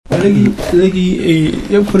legi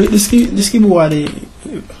yow ko diski bu waade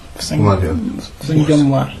sang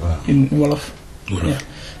jomwaar in wolof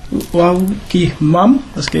waaw kii maam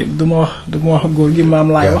parce que duma wax góor gi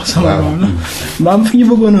maam laay wax sama maam la maam fi ñu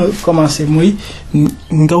bëggoon a commencer mooy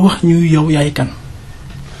nga wax ñu yow yaay kan.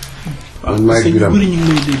 man maay Biram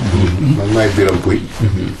man maay Biram Puuy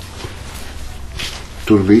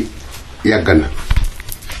tur bi yàgg na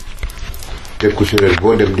teg ko séeréer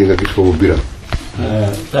boo dem di nga gis foofu Biram.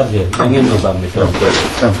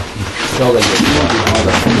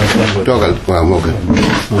 toogal waaw moo gën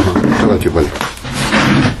toogal ci bale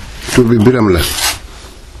tur bi Biram la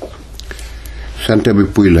sant bi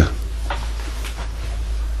Puuy la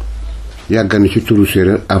yàgg na ci turu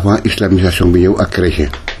séeréer avant islamisation bi ñëw ak chrétien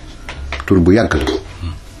tur bu yàgg la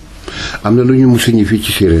am na lu ñu mu signé fii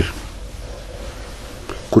ci séeréer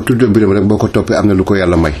ku tudd Biram rek boo ko toppee am na lu ko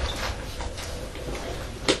yàlla may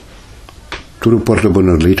turu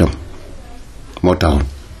porte-bonheur la itam moo taxoon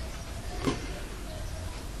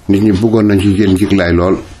nit ñi bëggoon nañ ci jël njiglaay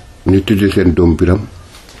lool ñu tudde seen doom Biram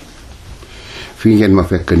fii ngeen ma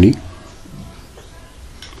fekk ni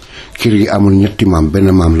kër gi amul ñetti maam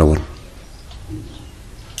benn maam la woon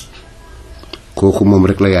kooku moom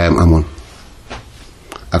rek la yaayam amoon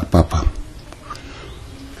ak papaam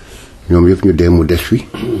ñoom yëpp ñu dee mu des fi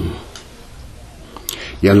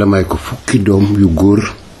yàlla may ko fukki doom yu góor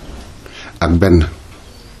ak benn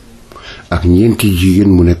ak ñeenti jigéen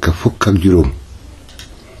mu nekk fukk ak juróom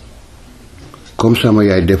comme sama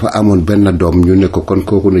yaay dafa amoon benn doom ñu ne ko kon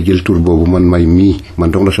kooku na jël tur boobu man may mii man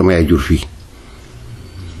dong la sama yaay jur fii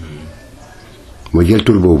ma jël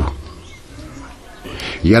tur boobu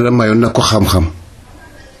yàlla mayoon na ko xam-xam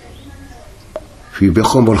fii ba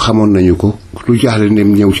Xombol xamoon nañu ko lu jaaxle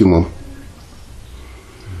ndem ñëw ci moom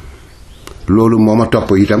loolu moo ma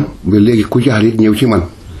topp itam ba léegi ku jaaxle it ñëw ci man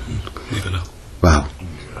waaw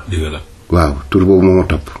waaw tur boobu moo ma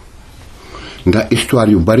topp ndax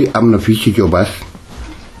histoire yu bari am na fii ci Jobaas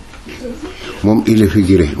moom il est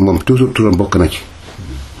figuré moom toujours turam bokk na ci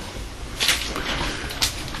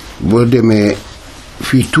boo demee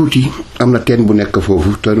fii tuuti am na teen bu nekk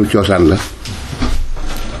foofu teenu Cosaan la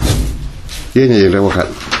yéen a rek waxaat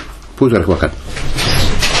puus rek waxaat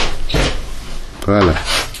voilà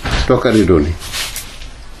tokkat yi doon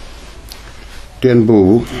teen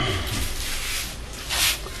boobu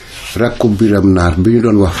rakku Biram naar bi ñu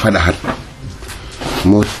doon wax Fadaxat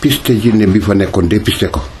moo piste jinne bi fa nekkoon dépisté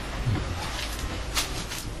ko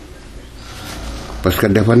parce que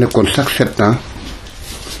dafa nekkoon chaque 7 ans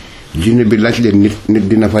jinne bi laaj leen nit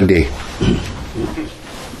dina fa dee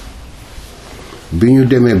bi ñu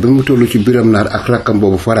demee ba mu tollu ci Biram naar ak rakkam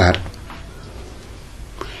boobu Fadaxat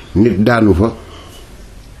nit daanu fa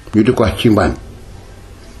ñu di ko wax ci mbaan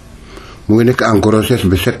mu ngi nekk en grossesse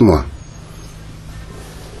ba 7 mois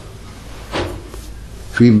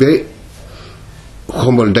fii ba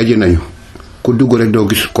Xombol daje nañu ku dugg rek doo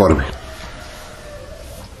gis koor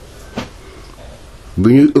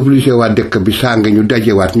bi ñu obligé waa dëkk bi sàng ñu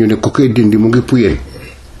dajewaat ñu ne ko koy dindi mu ngi Puyeen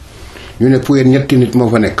ñu ne Puyeen ñetti nit moo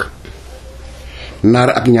fa nekk naar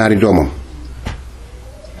ak ñaari doomam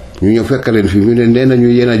ñu ñëw fekk leen fii ñu ne nee nañu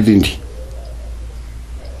yéen a dindi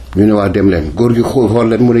ñu ne waa dem leen góor gi xool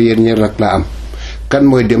leen mu ne yéen ñeer rek laa am kan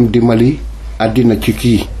mooy dem dimbali àddina ci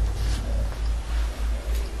kii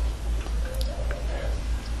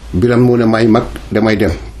Biram mu ne may mag damay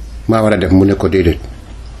dem maa war a dem mu ne ko déedéet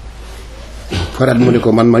Fadaat mu ne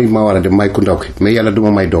ko man maa war a dem may ku ndaw ki mais yàlla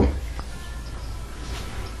duma may doom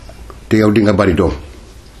te yow di nga bari doom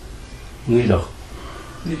muy dox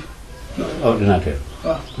ordinateur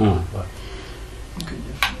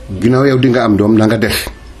ginnaaw yow di nga am doom na nga des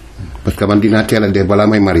parce que man dinaa teel a dee balaa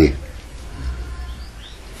may marié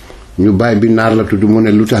ñu bàyyi bi naar la tudd mu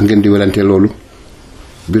ne lu tax ngeen di welante loolu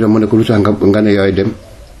Biram mu ne ko lu tax nga ne yooy dem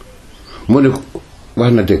mu ne ko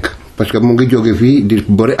wax na dëgg parce que mu ngi jóge fii di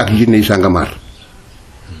bëre ak jinne yi Sàngamaar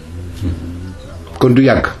kon du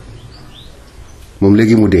yàgg moom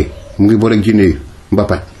léegi mu dee mu ngi bëre ak jinne yi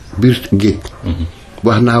mbapat biir géej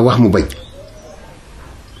wax naa wax mu bañ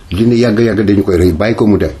jinne yàgg-yàgg dañu koy rëy bàyyi ko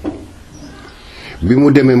mu dem bi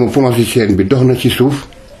mu demee mu commencé chaîne bi dox na ci suuf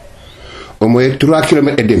au moins 3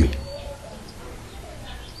 kilomètres et demi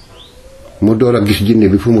mu door a gis jinne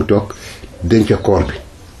bi fu mu toog denc koor bi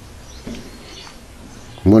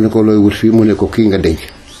mu ne ko looy wut fii mu ne ko kii nga denc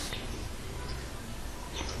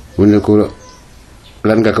mu ne ko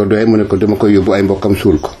lan nga ko doy mu ne ko dama koy yóbbu ay mbokkam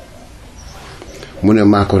suul ko mu ne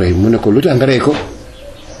maa ko rey mu ne ko lu tax nga rey ko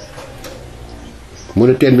mu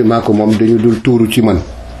ne teen bi maa ko moom dañu dul tuuru ci man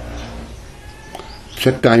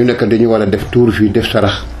 7 ans yu nekk dañu war a def tuuru fii def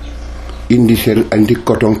sarax indi seen indi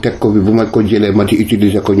coton teg ko bi bu ma ko jëlee ma di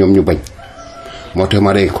utiliser ko ñoom ñu bañ moo tax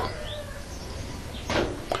ma rey ko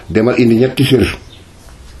demal indi ñetti sër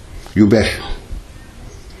yu bees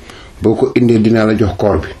boo ko indee dinaa la jox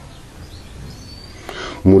koor bi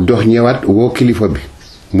mu dox ñëwaat woo kilifa bi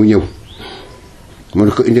mu ñëw mu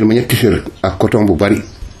ne ko indil ma ñetti sër ak coton bu bari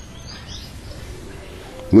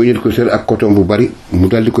mu indil ko sër ak coton bu bari mu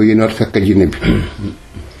daldi ko yéenoot fekk jinne bi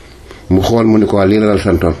mu xool mu ne ko waa lii la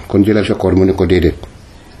santoon kon jëlal sa koor mu ne ko déedéet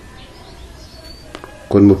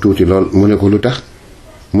kon mu tuuti lool mu ne ko lu tax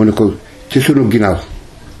mu ne ko ci sunu ginnaaw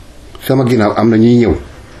sama ginnaaw am na ñuy ñëw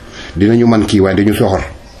dinañu man kii waaye dañu soxor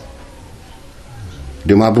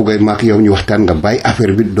dama bëgg maak yow ñu waxtaan nga bàyyi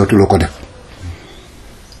affaire bi dootuloo ko def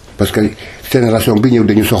parce que génération bi ñëw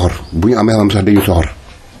dañu soxor bu ñu amee xam sax dañu soxor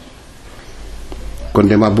kon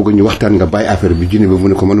dama bëgg ñu waxtaan nga bàyyi affaire bi jinne bi mu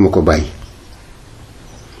ne ko mënuma ko bàyyi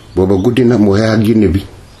booba guddi na mu xeex ak jinne bi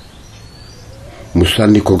mu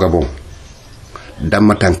sànni ko gabon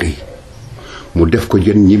dàmma tànk yi mu def ko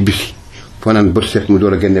jën ñibbisi fanaan bët set mu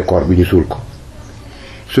door a génne koor bi ñu suul ko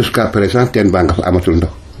jusqu'à présent teen baa nga fa amatul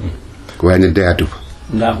ndox waaye ne deyaatu fa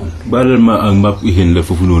baalal ma ak mbab ihen la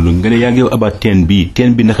foofu noonu nga ne yaa ngi abaat teen bi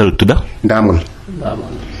naka la tudda ndaamal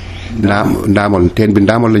teen bi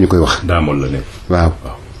ndaamal lañu koy wax ndaamal la nekk waaw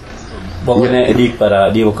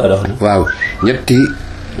waaw ñetti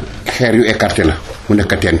xeer yu écarté la mu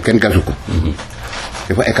nekk teen kenn gasu ko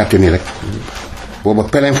dafa écarté nii rek booba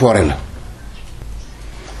plein forêt la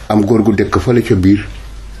am góor gu dëkk fële ca biir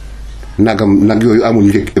nag yooyu amul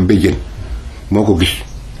njëkk béjjén moo ko gis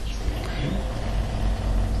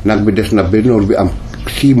nag bi des na ba noor bi am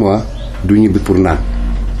 6 mois du ñibbi pour naan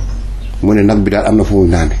mu ne nag bi daal am na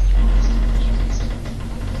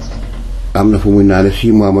fu muy naane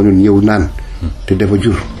 6 mois ma ñun ñëw naan te dafa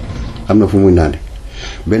jur am na fu muy naane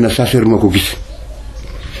benn chasseur moo ko gis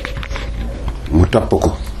mu topp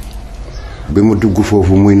ko ba mu dugg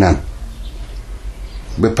foofu muy naan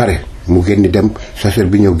ba pare mu génn dem chasseur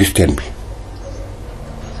bi ñëw gis teen bi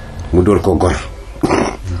mu door ko gor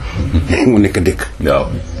mu nekk dëkk waaw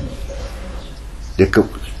dëkk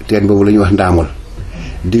teen boobu la ñuy wax ndaamal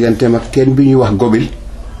digganteem ak teen bi ñuy wax gobil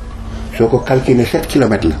soo ko calculé 7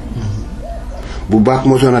 kilomètres la bu baax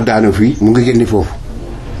mosoon a daanu fii mu ngi génni foofu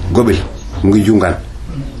gobil mu ngi jungaan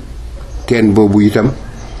teen boobu itam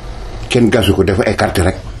kenn gasu ko dafa écarté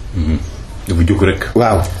rek dafa jóg rek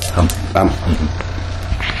waaw am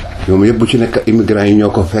ñoom yëpp bu ci nekk immigrants yi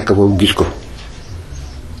ñoo ko fekk foofu gis ko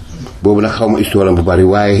boobu nag xaw ma histoire am bu bari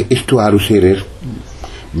waaye histoire séeréer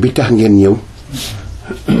bi tax ngeen ñëw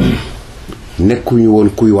nekkuñu woon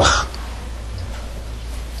kuy wax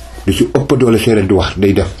lu ci ëpp doole séeréer du wax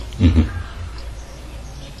day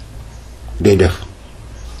def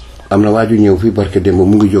am na waaju ñëw fii barke démb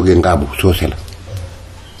mu ngi jógee ngaabu soose la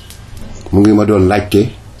mu ngi ma doon laajte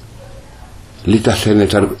li tax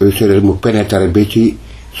séeréer mu pénétrer ba ci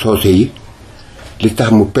soose yi li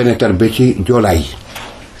tax mu pénétrer ba ci joolaa yi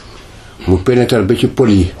mu pénétrer ba ci pël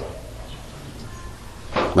yi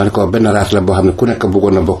ma ne ko benn race la boo xam ne ku nekk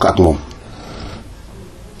bëggoon a bokk ak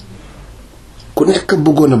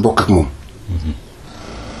moom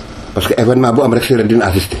parce que événement bu am rek séeréer dina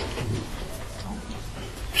assister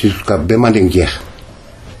jusqu'à ba Manding jeex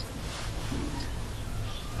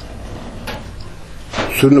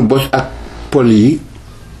sunu bos ak pël yi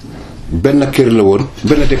benn kër la woon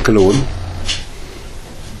benn dëkk la woon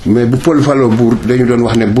mais bu pël faloo buur dañu doon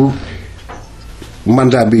wax ne bu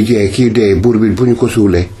mandat bi jeex kii dee buur bi bu ñu ko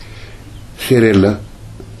suulee séeréer la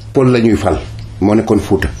pël la ñuy fal moo nekkoon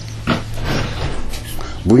Fuuta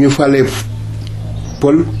bu ñu falee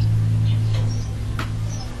pël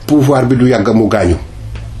pouvoir bi du yàgg mu gaañu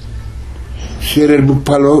séeréer bu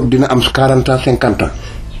paloo dina am 40 ans 50 ans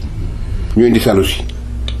ñu indi salusi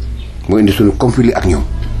moo indi suñu conflit ak ñoom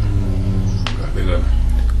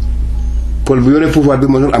pël bu yoree pouvoir bi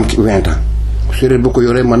mënul am 20 ans séeréer bu ko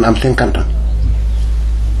yoree mën am 50 ans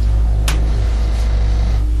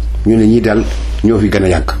ñu ne ñii daal ñoo fi gën a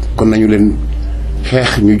yàgg kon nañu leen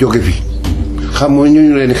xeex ñu jóge fi xamoo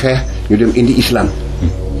ñu leen xeex ñu dem indi islam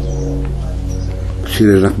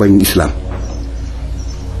séeréer nag bañ islam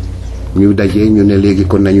ñu dajee ñu ne léegi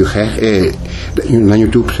kon nañu xeex nañu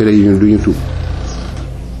tuub séeréer yi ñu duñu tuub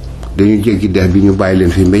dañu jéggi dex bi ñu bàyyi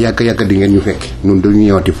leen fii mais yàgg di ngeen ñu fekk ñun dañu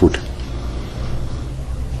ñëwati Fuuta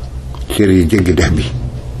séeréer yi jéggi dex bi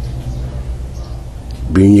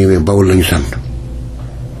ñu ñëwee Bawol lañu sant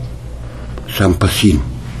sampa siin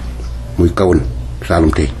muy kawoon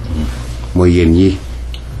Saalum tey mooy yéen ñii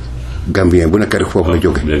Gambien bu nekk rek foofu la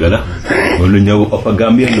jóge. dëgg la lu ñëw ëpp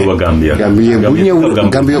Gambien lu wa Gambien. Gambien bu ñëw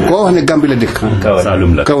Gambien koo wax ne Gambie la dëkk.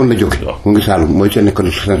 Saalum la kawoon la jóge mu ngi Saalum mooy seen nekkoon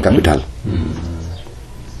seen capital.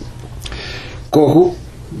 kooku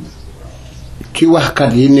ci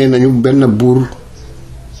waxkat yi nee nañu benn buur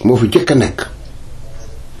moo fi jëkk a nekk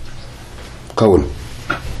kawoon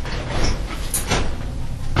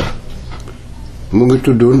mu ngi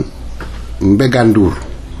tuddoon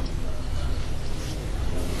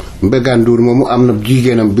Mbegandour moomu am na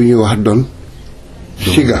jigéenam bi ñuy wax doon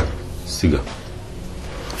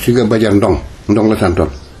Siga Bajar Ndong la santoon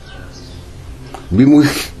bi muy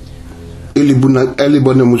Eli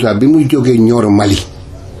Bona Moussa bi muy jógee Nioro Mali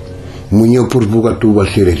mu ñëw pour bugg a tuubal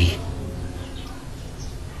séeréer yi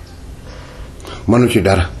mënu ci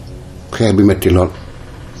dara xeex bi metti lool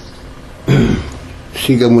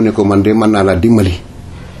Siga mu ne ko man de mën naa la dimbali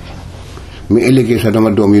mais ëllëgee sa dama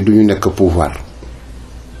doom yi duñu nekk pouvoir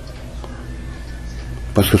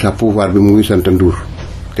parce que sa pouvoir bi mu ngi sant Ndour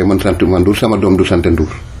te man sant ma Ndour sama doom du sant Ndour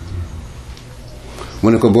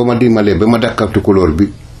mu ne ko boo ma dimbalee ba ma dakkatu couleur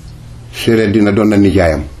bi séeréer dina doon na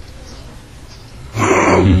nijaayam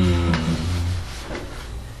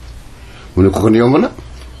mu ne ko kon yomb na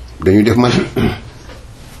dañuy def man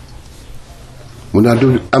mu ne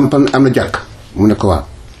du am na jàkk mu ne ko waaw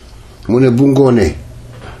mu ne bu ngoonee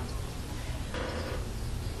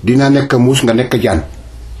dina nekk muus nga nekk jaan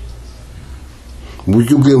bu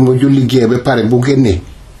jógee ma julli gee ba pare bu génnee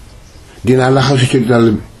dinaa laxasu ci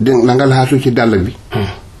dàll bi na nga laxasu ci dàll bi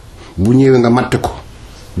bu ñëwee nga matt ko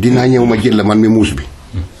dinaa ñëw ma jël la man mi muus bi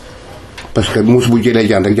parce que muus bu jëlee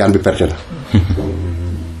jaan rek jaan bi perte na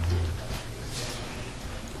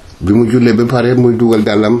bi mu jullee ba pare muy dugal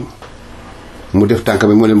dàllam mu def tànk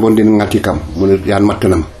bi mu ne mbondi ngati kam mu ne jaan matt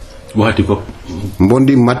na ma waxati ko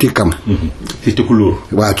mbondi mati kam ci tukulóor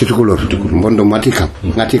waaw ci tukulóor mbondo mati kam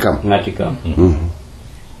ngati kam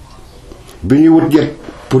bi ñu wut jet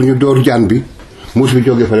pour ñu door jaan bi muus bi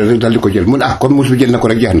jógee fa rek dal di ko jël mun kon muus bi jël na ko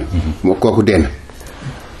rek jaan moo kooku dee na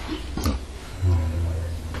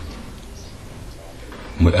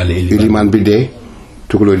mooy ale ilimaan bi dee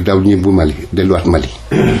tukulóor di daw ñibbu Mali delluwaat Mali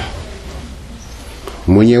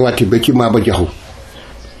mu ñëwaati ba ci Maba Jaxu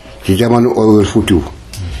ci jamono Omar Foutiyou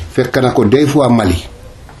fekk na ko 2 fois Mali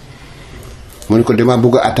mu ne ko dama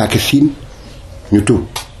bëgg a attaquer Siin ñu tuub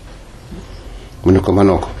mu ne ko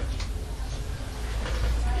manoo ko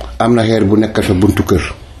am na xeer bu nekk sa buntu kër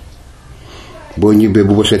boo ñibbee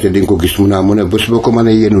bu ba seetee dinga ko gis mu ne bés boo ko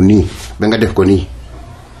mënee yenu nii ba nga def ko nii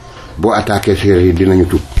boo attaquer séeréer yi dinañu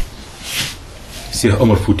tuub. Cheikh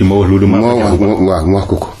Omar Fouti moo wax loolu. waaw mu wax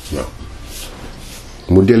ko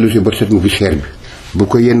mu dellu si ba set mu gis xeer bi bu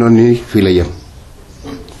ko yenoon nii fii la yem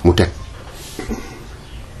mu teg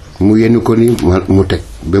mu yenn ko nii mu teg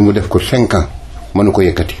ba mu def ko 5 ans mënu ko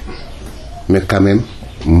yëkkati mais quand même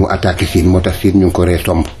mu attaqué Siin moo tax Siin ñu ngi ko ree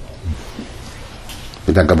somb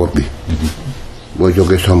dagga bopp bi boo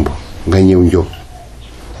jógee somb nga ñëw njóob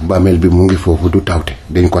bàmmeel bi mu ngi foofu du tawte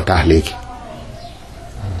dañ ko taax léegi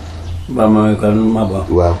bàmmeel kan Maba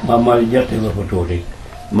waaw Maba jarte nga fa tuuti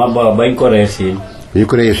Maba bañ ko ree Siin ñu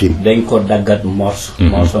ko reyee Siin dañ ko daggat morso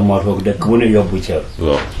dëkk bu ne yóbbu cër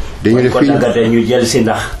waaw dañu def ko daggatee ñu jël si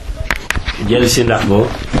ndax bo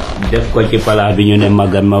def ko ci palaa bi ñu ne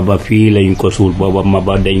magan Maba fii lañ ko suul booba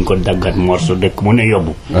Maba dañ ko daggat morso dëkk mu ne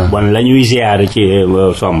yóbbu bon la ñuy ziyaare ci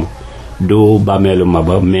somb du bàmmeelu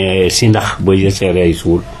Maba mais si ndax ba séeréer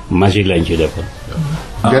suul magi lañ ci defoon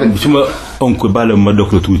suma oncle bala ma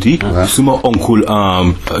dog la tuuti suma oncle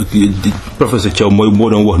professeur Thiaw moo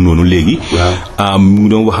doon wax noonu léegi mu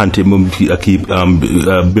doon waxante moom fii ak kii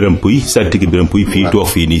Biram Puuy Saltigi Biram Puuy fii toog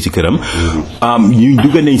fii nii ci këram ñu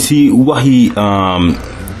dugg nañ si wax yi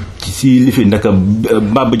si li fi naka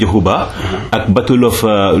Maba Jaxu Ba ak battle of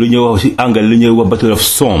lu ñuy wax si anglais lu ñuy wax battle of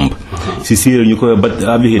Somme si Seereer ñu koy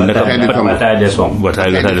bataille de Somme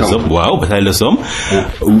waaw bataille de Somme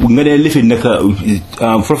nga ne li fi naka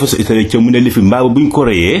professeur italien ca mu ne li fi Maba bu ñu ko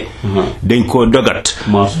reyee dañ ko dogat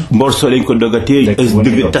morso lañ ko dogatee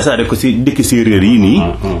dëgg tasaare ko si dëkk Seereer yi nii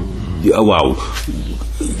waaw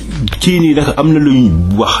kii nii nag am na lu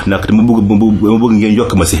ñu wax nag dama bëgg ngeen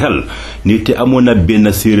yokk ma si xel ni te amoon na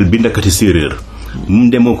benn séeréer bi ndakati séeréer mu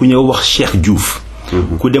demoon ku ñëw wax Cheikh Diouf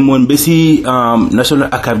ku demoon ba si National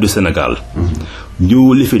Archives du Sénégal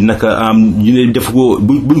ñu lifi naka ñu ne def ko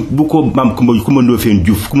bu ko maam Kumba Ndoofeen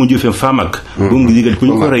Diouf Kumba Ndoofeen Famak bu ngi digal ku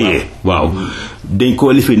ñu ko reyee waaw dañ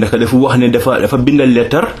ko lifi naka dafa wax ne dafa bindal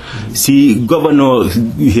lettre si gouverneur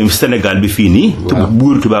Sénégal bi fii nii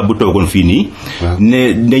buur tubaab bu toogoon fii nii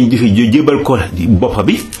ne dañ di fi jébal ko boppa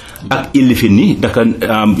bi ak illifin ni naka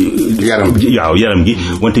yaram gi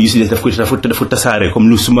wante yu si des dafa tasaare comme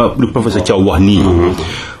lu professeur Thiaw wax nii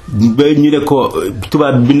ba ñu ne ko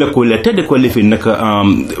tubaab bi ne ko la tedde ko lifin naka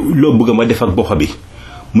loo bëgg ma def ak bopp bi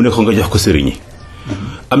mu ne ko nga jox ko sëriñ yi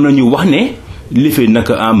am na ñu wax ne lifin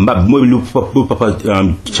naka mbab mooy lu papa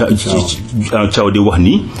Thiaw di wax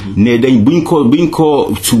nii ne dañ buñ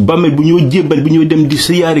ko su bàmmeel bu ñoo jébbal bu ñoo dem di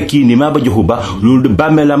siyaare kii ni maa ba joxu ba loolu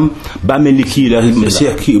bàmmeel li kii la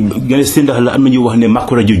gane si ndax la am na ñu wax ne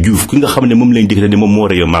Màkku rajo Diouf ki nga xam ne moom lañ dégg ne moom moo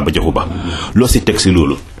reyoo maa ba joxu ba loo si teg si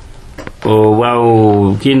loolu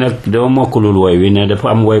waaw kii nag dama mokkulul woy wi ne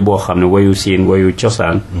dafa am woy boo xam ne woyu siin woyu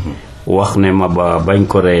cosaan wax ne ma ba bañ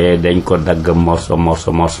ko reyee dañ ko dagg morso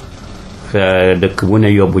dëkk bu ne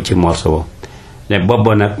yóbbu ci morso ne bopp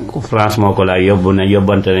ba nag France moo ko laa yóbbu ne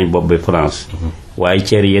yóbbante nañ bopp bi France waaye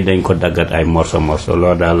cër yi dañ ko daggat ay morso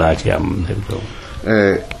loolu daal laa ci am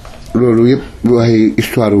loolu yëpp waxi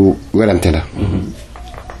histoire werante la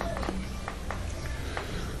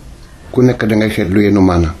ku nekk dangay seet lu yenu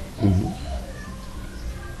maana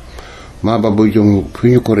maa ba bu jom fi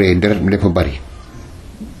ñu ko rey deret bi dafa bari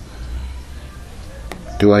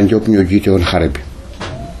te waa Njoop ñoo jiite woon xare bi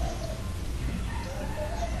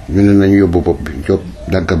ñu ne nañu yóbbu bopp bi Njoop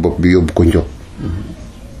dagga bopp bi yóbbu ko Njoop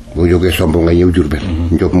boo jógee Somb nga ñëw Jurbel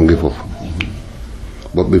Njoop mu ngi foofu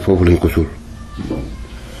bopp bi foofu lañ ko suul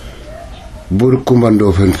buur Kumba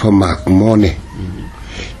Ndoofeen fa maag moo ne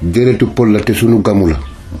déretu pël la te sunu gamu la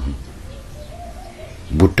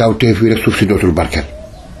bu tawtee fii rek suuf si dootul barkeel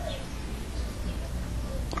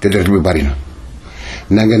te deret bi bari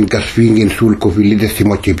na ngeen gas fii ngeen suul ko fi li des ci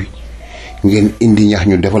mocce bi ngeen indi ñax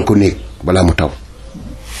ñu defal ko néeg balaa mu taw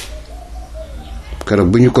keroog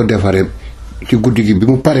bi ñu ko defaree ci guddi gi bi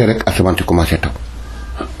mu paree rek asamaan si commencé taw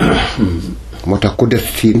moo tax ku des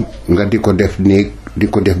siin nga di ko def néeg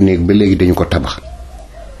ba léegi dañu ko tabax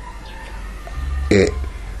et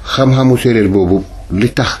xam-xamu séeréer boobu li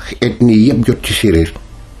tax ethnie yëpp jot ci séeréer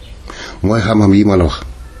mooy xam-xam yi ma la wax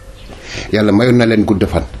yàlla mayoon na leen gudd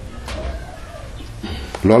fan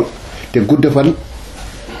lool te gudd fan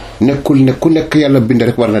nekkul ne ku nekk yàlla bind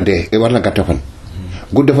rek war na dee war na gàtt fan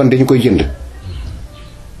gudd fan dañu koy jënd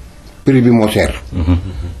prix bi moo seer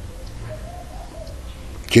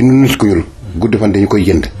ci nu nus ku ñul gudd fan dañu koy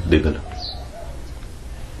jënd dëgg la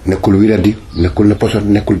nekkul wiradi nekkul ne poson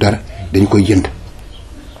nekkul dara dañu koy jënd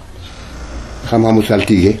xam-xamu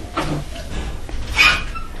saltige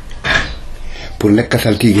pour nekk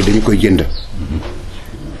saltige dañu koy jënd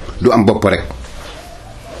du am bopp rek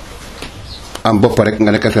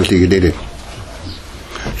nga nekk saltige déedéet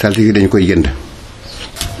saltige dañu koy jënd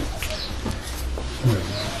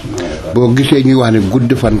boo gisee ñuy wax ne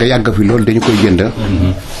gudd fan nga yàgg fi loolu dañu koy jënd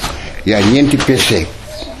yaa ñeenti péché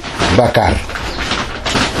bàkkaar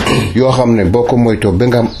yoo xam ne boo ko moytoo ba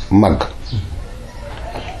nga màgg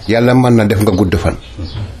yàlla mën na def nga gudd fan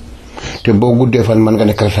te boo guddee fan mën nga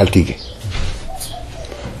nekk saltige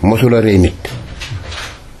mosuloo rey nit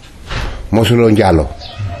mosuloo njaaloo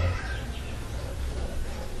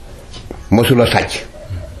mosuloo sàcc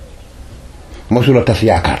mosuloo tas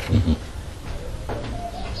yaakaar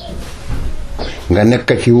nga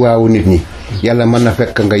nekk ci waawu nit ñi yàlla mën na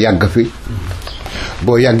fekk nga yàgg fi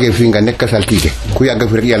boo yàggee fii nga nekk saltige ku yàgg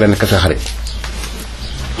fi rek yàlla nekk sa xarit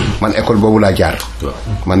man école boobu laa jaar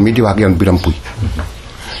man mii di wax ak yoon Biram Puuy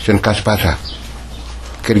seen casse pasa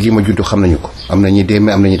kër gi ma juddu xam nañu ko am na ñi dee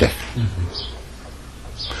mais am na ñi def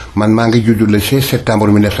man maa ngi juddu le 16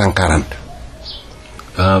 septembre 1940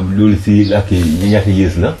 loolu si ak ñaata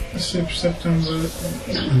yées la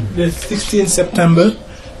le 16 septembre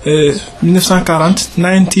 1940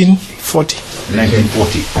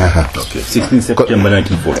 1940 ok 16 septembre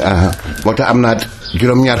 1940 moo tax am naa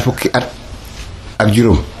juróom-ñaar fukki at ak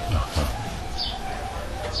juróom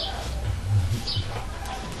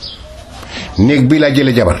néeg bii laa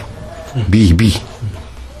jële jabar bii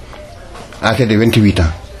à l'âge de 28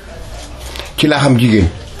 ans ci laa xam jigéen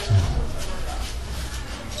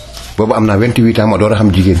boobu am naa 28 ans ma door a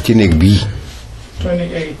xam jigéen ci néeg bii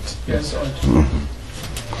 28 years old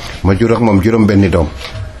ma jur ak moom juróom benni doom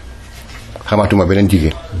xamatuma beneen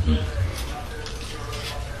jigéen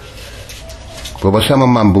booba sama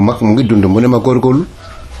maam bu mag mu ngi dund mu ne ma góorgóorlu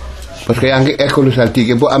parce que yaa ngi école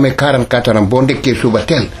saltige boo amee 44 ans boo ndekkee suba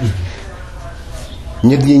teel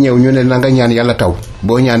ñett ñi ñëw ñu ne na nga ñaan yàlla taw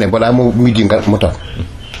boo ñaanee balaa mu midi nga mu taw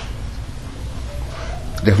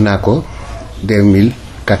def naa ko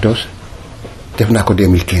 2014 def naa ko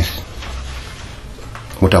 2015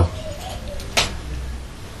 mu taw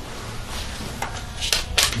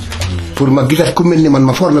pour ma gisat ku mel ni man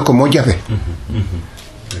ma formé ko moo jafe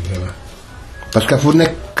parce que fu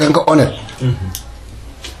nekk nga honnête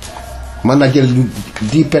mën naa jël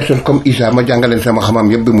 10 personnes comme Isa ma jàngaleen sama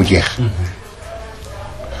xamam yëpp bi mu jeex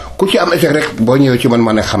ku ci am échec rek boo ñëwee ci man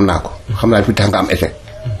ma ne xam naa ko xam naa fi tax nga am échec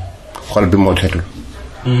xol bi moo setul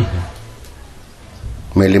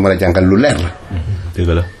mais li ma la jàngal lu leer la dëgg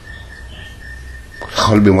la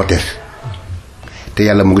xol bi moo tees te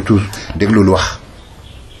yàlla mu ngi tuur déglu lu wax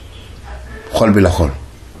xol bi la xool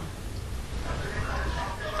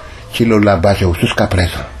ci loolu laa basé wu jusqu'à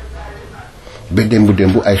présent ba démb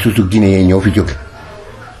ay suusu Guinée yi ñëw fi jóge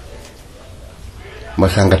ma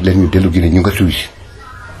sàngat leen ñu dellu Guinée ñu nga Suisse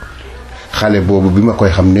xale boobu bi ma koy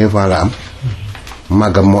xam 9 ans la am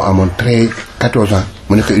màggam moo amoon 14 ans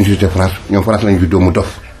mu nekk université France ñoom France lañu juddoo mu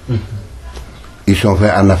dof ils sont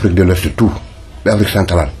faits en Afrique de l'Ouest tout ba Afrique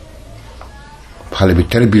centrale xale bi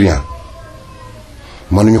très brillant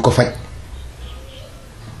mënuñu ko faj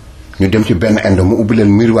ñu dem ci benn indo mu ubbi leen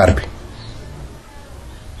miroir bi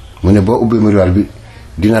mu ne boo ubbee miroir bi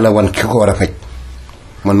dina la wan ki ko war a faj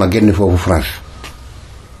man ma génn foofu France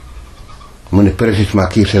mu ne précisément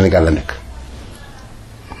kii Sénégal la nekk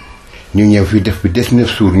ñu ñëw fii def bi 19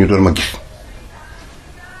 jours ñu doon ma gis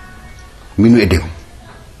minuit et demi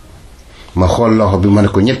ma xool loxo bi ma ne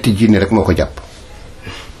ko ñetti jinne rek moo ko jàpp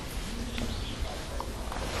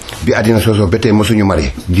bi àddina soosoo ba tey mosuñu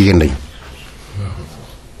marié jigéen lañu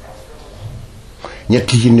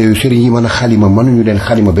ñetti jinne yu sëriñ yi mën a xalima mënuñu leen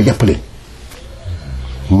xalima ba jàppaleen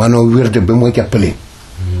manoo wérde ba mooy jàppaleen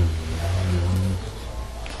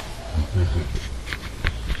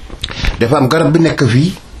dafa am garab bi nekk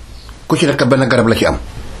fii ku ci nekk benn garab la ci am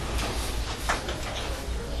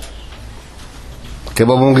te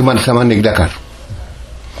boobu mu ngi man sama néeg Dakar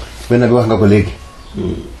benn bi wax nga ko léegi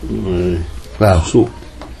waaw suuf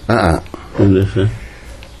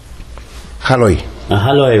xalooy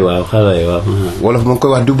xalooy waaw wolof mu ngi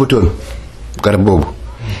koy wax dubutoon garab boobu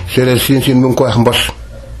séeréer siin mu ngi koy wax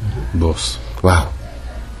mbos waaw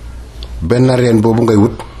benn reen boobu ngay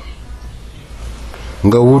wut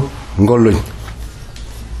nga wut ngolloñ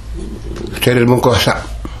séeréer mu ngi koy wax sa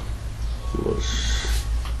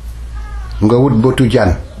nga wut botu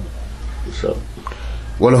jaan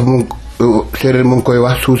wolof séeréer mu ngi koy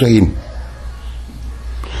wax suusa yin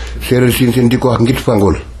séeréer siin di ko wax ngit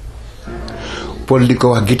fangool Paul di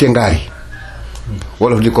ko wax gite ngaari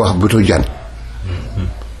wolof di ko wax botu jaan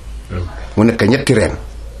mu nekk ñetti reen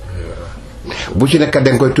bu ci nekk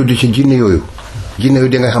danga koy tudd ci jinne yooyu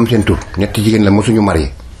danga xam seen tur ñetti jigéen la mosuñu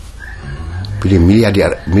marié plus de milliards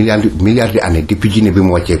d'années depuis jinne bi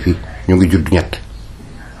mu wàccee fii ñu ngi judd ñett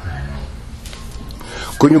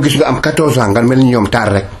ku ñu gis nga am 14 ans nga mel ni ñoom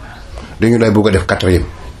taar rek dañu lay bëgg a def 4e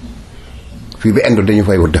fii ba Inde dañu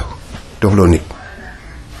fay wut def loo nit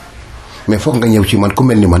mais foog nga ñëw ci man ku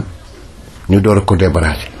mel ni man ñu door a ko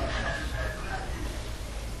débarrasser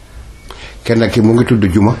kenn ki mu ngi tudd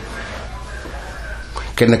Juma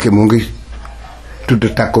kenn ki mu ngi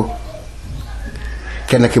tudd Takko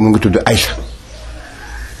kenn ki mu ngi tudd Aïssa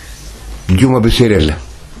Juma bi séeréer la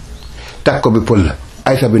Takko bi pël la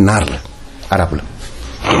Aïssa bi naar la arab la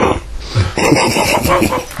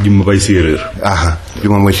Juma bay séeréer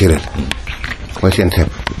Juma mooy séeréer mooy seen seet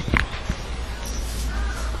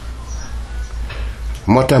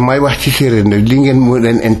moo tax may wax ci séeréer nag li ngeen mu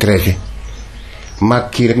leen intéressé maag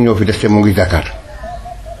kii rek ñoo fi des te mu ngi Dakar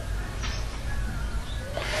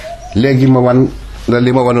léegi ma wan la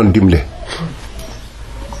li ma wanoon dimle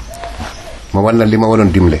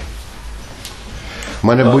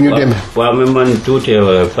ma ne bu ñu demee. waaw mais man tuuti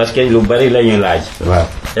parce que lu bari la ñu laaj. waaw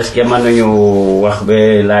est-ce que mën nañu wax ba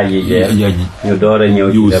laaj yi jeex. ñu door a ñëw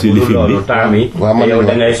ci bu dul loolu temps mi. waaw man yow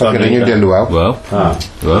da ngay sonn dañuy dellu waaw.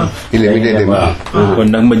 il est midi demi. kon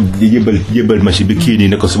nag ma jébal machine bi kii nii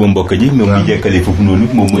ne ko sama mbokk ji. moom ñu jekkale foofu noonu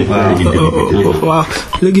moom mooy. waaw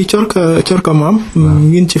léegi corka maam.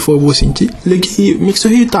 ngin ci foofu siñ ci léegi mixo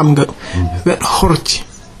hi tam nga. wet horci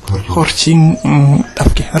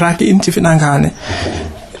ɗafke raaki in ci finangaane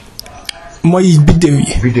mooy biddéew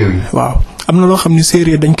yi waaw am na loo xam ne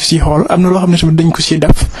séeréer dañ ko ci xool am na loo xam ne tamit dañ ko ci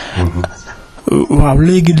def waaw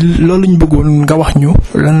léegi loolu ñu bëggoon nga wax ñu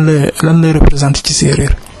lan lay représenter ci séeréer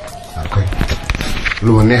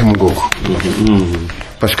lu ma neex mu ngoo ko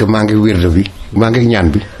parce que maa ngi wérde bi maa ngi ñaan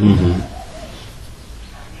bi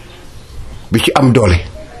ci am doole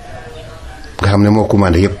nga xam ne moo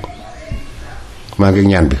commandé yépp maa ngi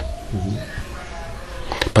ñaan bi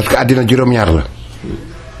parce que àddina juróom-ñaar la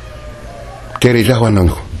téere yi sax wax nañu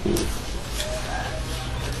ko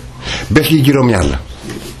bés yi juróom-ñaar la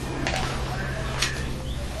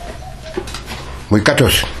muy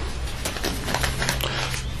 14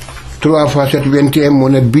 3 fois 7 21 moo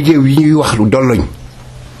ne bidéew yi ñuy wax dolloñ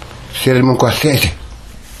séeréer mu ngi ko wax seese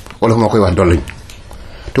wala moo koy wax dolloñ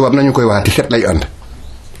tubaab nañu koy waxati 7 lañu ànd.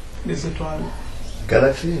 des étoiles.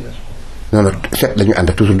 galaxie. non non 7 lañu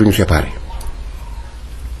ànd toujours duñu séparé.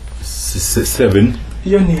 7.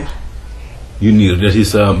 Yonir. Yonir that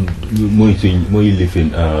is mooy lifin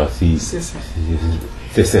si.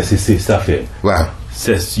 c'est ça fait. waaw.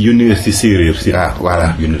 c'est Yonir si Seereer si. waaw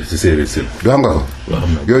voilà Yonir si Seereer si. du xam nga ko. waaw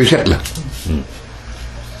xam yooyu 7 la.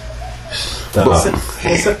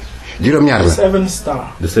 juróom-ñaar la. 7 stars.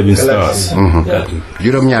 the 7 stars.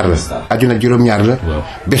 juróom-ñaar la. àdduna juróom-ñaar la. waaw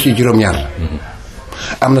bés yi juróom-ñaar la.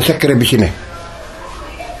 am na secret bi ci ne.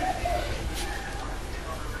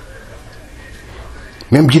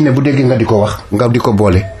 même jinne bu déggee nga di ko wax nga di ko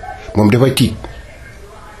boole moom dafay tiit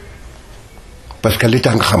parce que li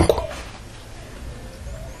tax nga xam ko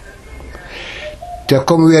te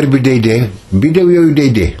comme weer bi day dee biddew yooyu day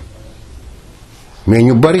dee mais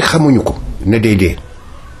ñu bari xamuñu ko ne day dee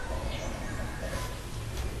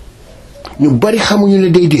ñu bari xamuñu ne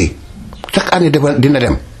day dee chaque année dafa dina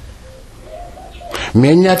dem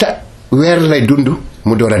mais ñaata weer lay dund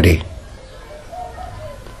mu door a dee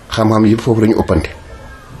xam-xam yëpp foofu lañu ëppante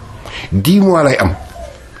 10 mois lay am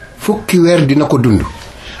fukki weer dina ko dund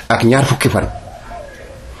ak ñaar fukki fan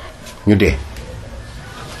ñu dee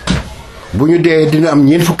bu ñu dee dina am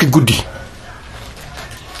ñeent fukki guddi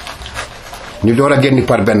ñu door a génn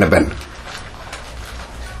par benn benn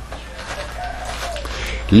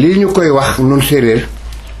lii ñu koy wax nun séeréer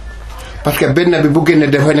parce que benn bi bu génne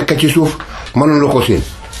dafa nekk ci suuf mënuloo ko seen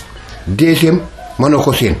deuxième mënoo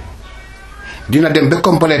ko seen dina dem ba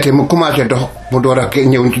complété mu commencé dox mu door a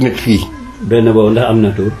ñëw ci nit fii. benn boobu ndax am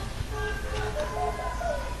na tur.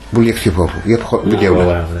 bul yegg si foofu yëpp biddeew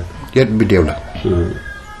la yëpp biddeew la.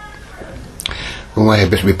 bu ma waxee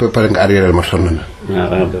bés bi ba pare nga arrière ma sonn na.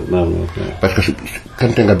 parce que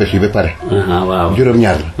kante nga bés yi ba pare. waaw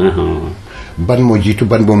juróom-ñaar la. ban moo jiitu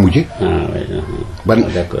ban moo mujje. ban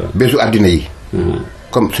bésu àddina yi.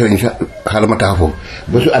 comme sëriñ sa xaaral ma taxa foofu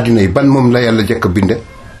bésu àddina yi ban moom la yàlla jëkk bind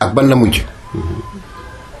ak ban la mujj.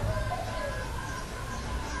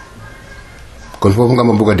 kon foofu nga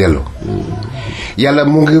ma bëgg a delloo. yàlla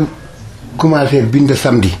mu ngi commencé bind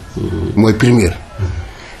samedi. mooy première.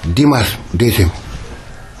 dimanche deuxième.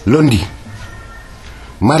 lundi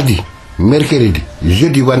mardi mercredi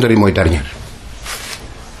jeudi vendredi mooy dernier.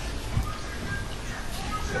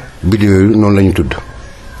 biddew yooyu noonu la ñu tudd.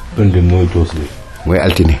 lundi mooy Tuesday. mooy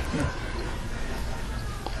altine.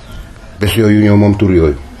 bés yooyu ñoo moom tur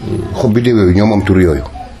yooyu. xob biddew yooyu ñoo moom tur yooyu.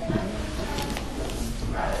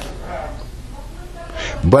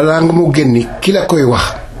 balaa nga mu génni ki la koy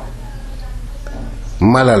wax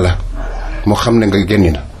mala la moo xam ne nga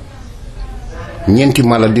génni na ñeenti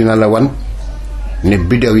mala dina la wan ne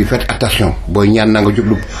biddew yi faites attention booy ñaan na nga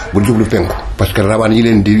jublu bu jublu penku parce que rawaan yi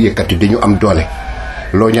leen di yëkkati dañu am doole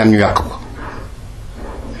loo ñaan ñu yàq ko.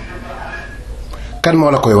 kan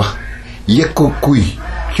moo la koy wax yëkku kuy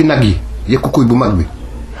ci nag yi yëkku kuy bu mag bi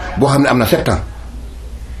boo xam ne am na 7 ans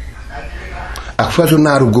ak fasu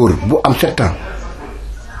naaru góor bu am 7 ans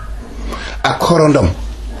ak xorondom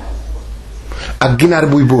ak ginaar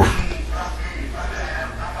buy bóof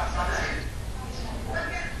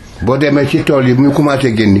boo demee ci tool yi bu ñu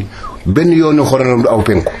commencé génni benn yoonu xorondom du aw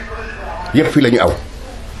penku yépp fi lañu aw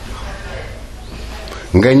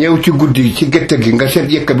nga ñëw ci guddi ci gétt gi nga seet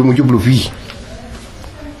yëkka bi mu jublu fii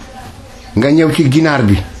nga ñëw ci ginaar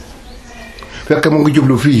bi fekk mu ngi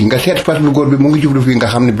jublu fii nga seet fas bu góor bi mu ngi jublu fii nga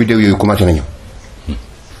xam ne biddew yooyu commencé nañu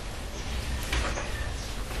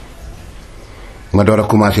ma door a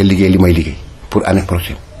commencé liggéey li may liggéey pour année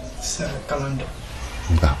prochaine.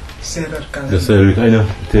 waaw.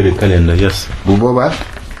 Seereer calendar yes. bu boobaa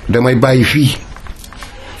damay bàyyi fii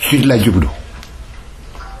sud la jublu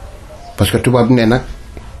parce que tubaab nee na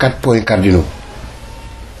 4 points cardinaux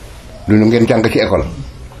lu nu ngeen jàng ci école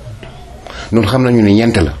ñun xam nañu ne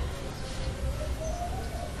ñeent la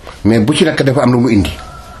mais bu ci nekk dafa am lu mu indi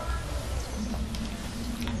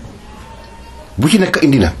bu ci nekk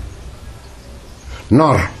indi na.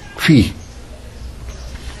 nord fii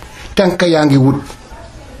tànk yaa ngi wut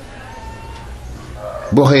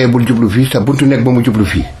boo xëyee bul jublu fii sa buntu nekk ba mu jublu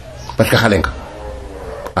fii parce que xale nga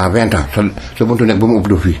à 20 ans sa buntu nekk ba mu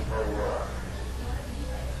jublu fii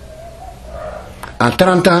en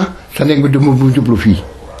 30 ans sa nekk bi du mu jublu fii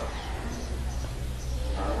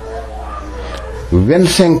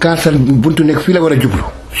 25 ans sa buntu nekk fii la war a jublu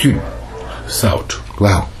sud south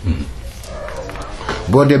waaw.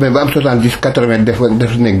 boo demee ba am 70 80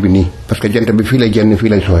 def nekk bi nii parce que jant bi fii lay génn fii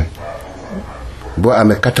lay sooy boo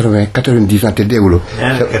amee 80 90 ans te deewuloo.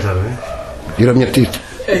 juróom-ñetti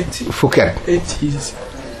fukki at. 80.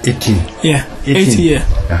 80. Yeah, 80 years.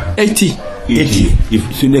 80.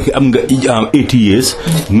 su nekkee am nga 80 years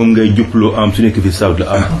moom ngay jubloo su nekkee fi south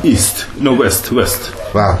la east no west.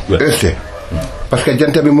 waaw est parce que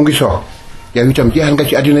jant bi mu ngi soo yow itam jeexal nga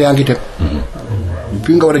ci àddina yaa ngi teg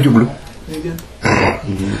fii nga war a jublu.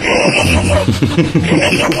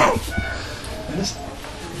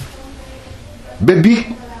 ba bi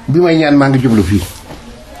may ñaan maa ngi jublu fii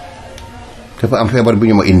dafa am feebar bu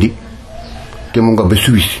ñu ma indi te mu nga ba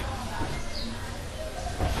Suisse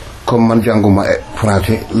comme man jànguma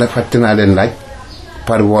français la fàtte naa leen laaj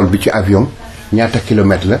par vol bi ci avion ñaata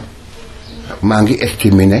kilomètre la maa ngi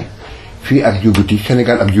estimé ne fii ak Djibouti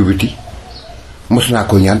Sénégal ak Djibouti mos naa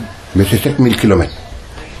ko ñaan mais c'est 7000 kilomètres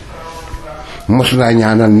mos naa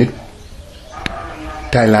ñaanal nit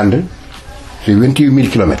Thaïlande c'est 28000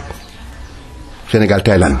 kilomètres Sénégal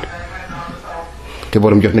Thaïlande te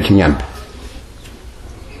borom jot na ci ñaan bi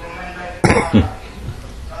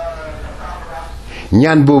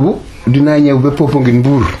ñaan boobu dinaa ñëw ba Popenguine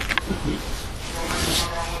Mbuur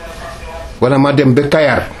wala ma dem ba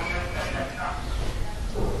Kayar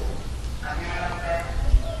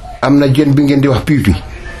am na jën bi ngeen di wax pipi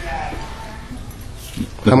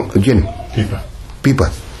xam jën pipa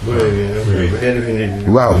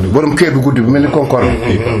waaw borom kër bu gudd bi mel ni konkoor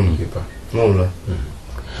moom la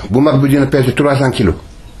bu mag bi dina peser 300 kilos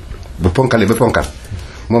ba ponkal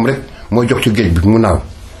moom rek moo jox ci géej bi mu naaw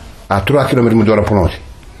à 3 kilomètres mu door a plongé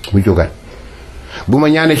mu jógaat bu ma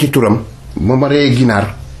ñaanee ci turam ba ma reyee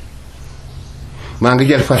ginaar maa ngi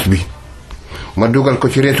jël fas bi ma dugal ko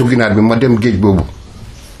ci reetu ginaar bi ma dem géej boobu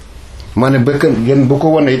ma ne bëkk jën bu ko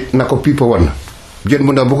wane na ko pipa wan na jën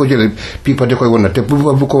bu ndaw bu ko jëlee pipa da koy wan na te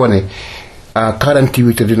bu ko wane à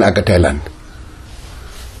 48 heures dina àgg Thaïlande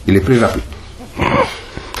il est plus rapide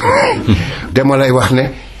dama lay wax ne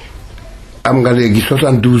am nga léegi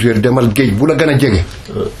 72 heures demal géej bu la gën a jege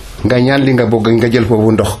nga ñaan li nga bëgg nga jël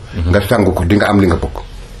foofu ndox nga sangu ko di nga am li nga bëgg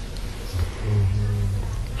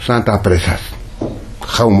 100 ans présage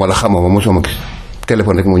xawma la xamama mosuma gis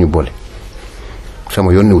téléphone rek moo ñu boole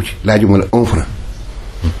sama yoon newu ci laajuma la 1 franc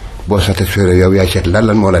boo satisfaire yow yaay seet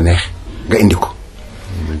lan moo la neex nga indi ko.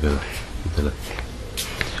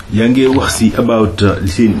 yaa ngi wax si about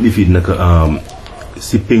seen lifi naka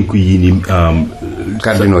si penku yi ni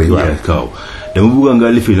cardinaux yi waaw dama bëgg nga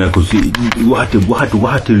lifi nag ko si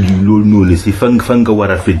waxate loolu noonu si fan nga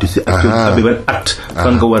war a feddu si ak at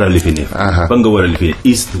fan nga war a lifi ne fan nga war a lifi ne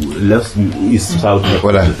east left east south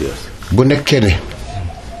voilà bu nekkee ne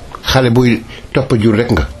xale buy topp jur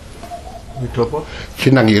rek nga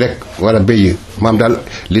ci nag yi rek wala béy yi maam daal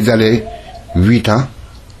li dalee 8 ans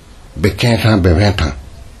ba 15 ans ba 20 ans.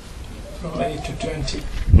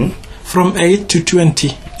 From 8 to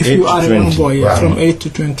 20. If you are a young boy, wow. From 8 to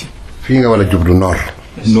 20. fii nga war a jublu noor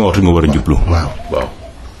nga war a jublu. waaw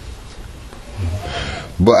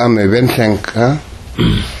boo amee 25 ans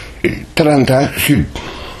 30 ans sud.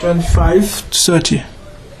 25 to 30.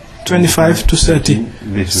 25 to 30.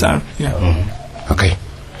 South, yeah. ok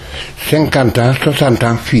 50 ans 60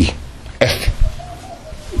 ans fii est.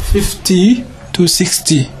 50 to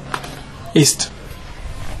 60 east.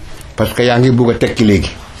 parce que yaa ngi bugg a tekki léegi.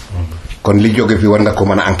 kon li jóge fi war nga ko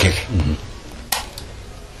mën a enquêter.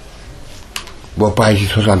 boo paay ci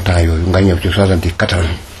 60 ans yooyu nga ñëw ci 70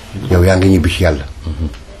 80 yow yaa ngi ñibbi ci yàlla.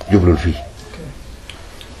 jublul fii.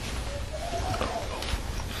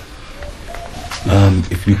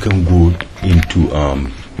 If we can go into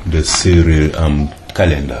the Seereer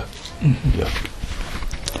calendar.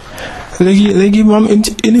 léegi moom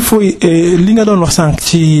il faut li nga doon wax sànq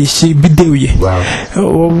ci biddéew yi.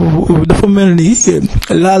 waaw dafa mel ni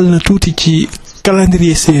laal na tuuti ci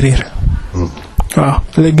calendrier séeréer. waaw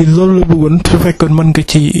léegi loolu la bëggoon su fekkoon mën nga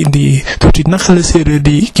ci indi tuuti naka la séeréer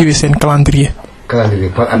di kiiwee seen calendrier. calendrier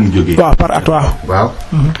par at mu jógee. waaw par at waaw. waaw.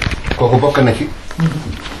 kooku bokk na ci.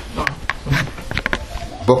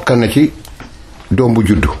 bokk na ci doom bu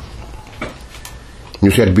juddu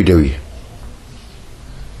ñu seet biddéew yi.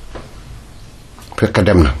 fekk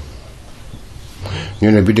dem na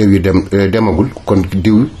ñu ne biddéew yi demagul kon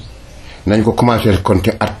diw nañ ko commencer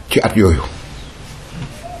compter at ci at yooyu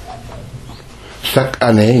chaque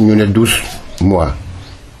année ñu ne 12 mois.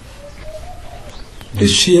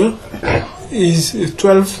 This year is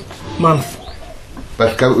 12 months.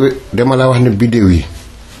 parce que dama la wax ne biddéew yi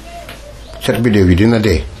set biddéew yi dina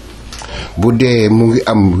dee bu dee mu ngi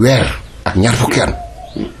am weer ak ñaar fukki at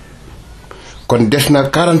kon des na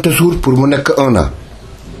 40 jours pour mu nekk 1 an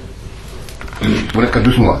mu nekk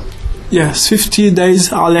 12 mois. Yes, 50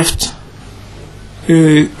 days are left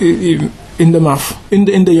in the month, in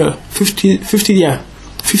the year. 50 yeah.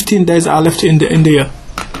 15 days are left in the year.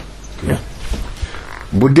 Yeah.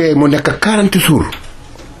 bu dee mu nekk 40 jours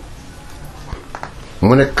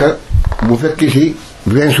mu nekk bu fekkee si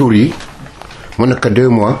 20 jours yi mu nekk 2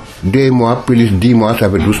 mois 2 mois plus 10 mois ça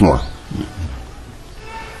fait 12 mois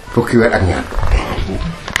fukki weer ak ñaar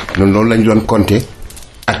noonu lañu doon compter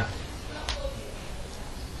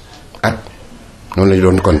at noonu lañu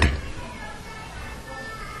doon compter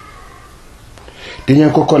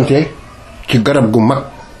dinañ ko compter ci garab gu mag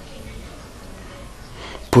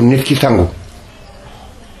pour nit ki sangu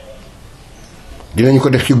dinañ ko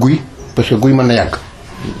def ci guy parce que guy mën na yàgg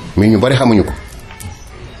mais ñu bari xamuñu ko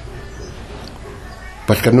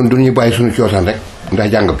parce que ñun du ñuy bàyyi suñu coosaan rek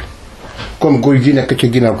ndax jàng bi comme guy gi nekk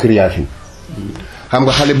ci ginnaaw kër Yaasin xam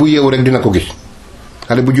nga xale bu yeewu rek dina ko gis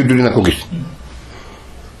xale bu juddu dina ko gis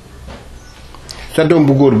sa doom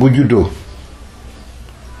bu góor bu juddoo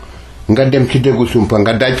nga dem ci déggu sumpa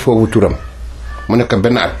nga daaj foofu turam mu nekk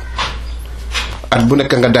benn at bu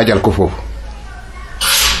nekk nga daajal ko foofu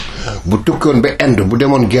bu tukkoon ba Inde bu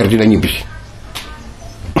demoon guerre dina ñibbisi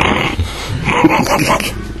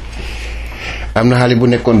am na xale bu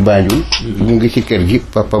nekkoon Banjul mu ngi ci kër gi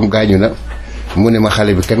papam gaañu na mu ne ma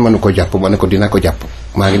xale bi kenn mënu ko jàpp ma ne ko dina ko jàpp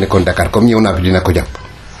maa ngi nekkoon Dakar comme ñëw naa fi dina ko jàpp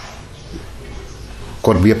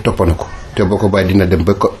code bi yëpp topp na ko te boo ko bàyyi dina dem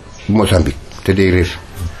ba ko Mozambique te day réer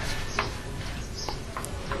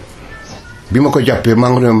bi ma ko jàppee maa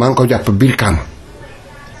ngi ko jàpp biir kaama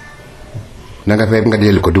na nga fay nga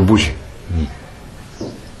dellu ko du bouger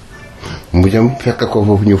mu jëm fekk ko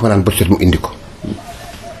foofu ñu fanaan ba set mu indi ko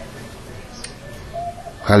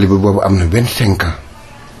xale bi boobu am na 25 ans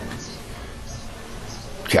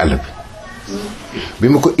ci àll bi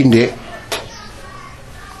ma ko indee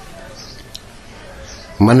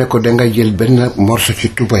ma ne ko dangay jël benn morceau ci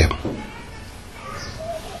tubayam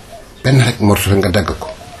benn rek morceau nga dagg ko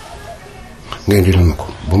nga indil ma ko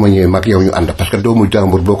bu ma ñëwee mag yow ñu ànd parce que doomu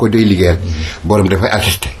jàmbur boo ko dee liggéeyal borom dafay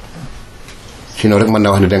assister sinon rek mën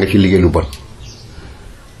naa wax ne danga ci liggéey lu bon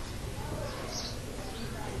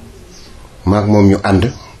maag moom ñu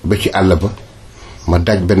ànd ba ci àll ba ma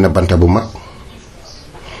daaj benn banta bu mag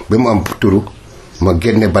ba mu am turu ma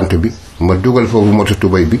génne bant bi ma dugal foofu moto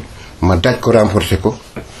tubay bi ma daaj ko renforcer ko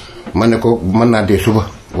ma ne ko mën naa dee suba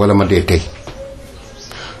wala ma dee tey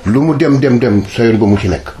lu mu dem sa yoon ba mu ci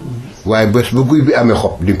nekk waaye bés bu guy bi amee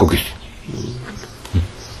xob di nga ko gis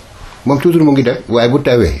moom toujours mu ngi def waaye bu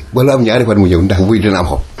tawee wala am ñaari fan mu ñëw ndax buy dina am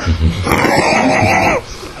xob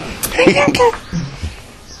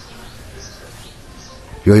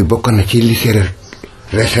yooyu bokk na ci li séeréer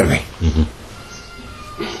réservé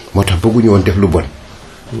moo tax bëgguñu woon def lu bon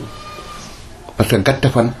parce que gàtt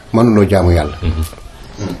fan mënuloo jaamu yàlla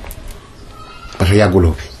parce que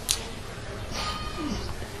yàgguloo fi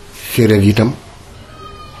séeréer itam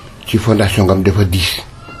ci fondation ngam dafa diis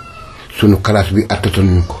sunu classe bi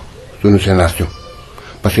attatanuñu ko sunu génération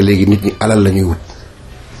parce que léegi nit ñi alal la ñuy wut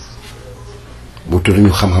bu tudd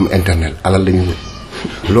ñu xam-xam internet alal la ñuy wut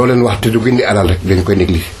loo leen wax te du gindi alal rek dañ koy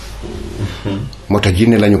négliger moo tax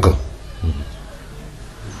jinne lañu gëm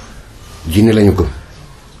jinne lañu gëm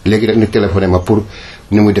léegi rek ni téléphoné ma pour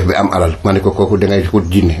ni muy def bi am alal ma ne ko kooku dangay wut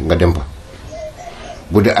jinne nga dem ba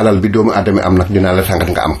bu dee alal bi doomu aadama am nag dinaa la sangat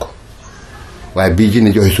nga am ko waaye bii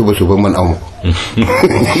jinne joxe suba mën awma ko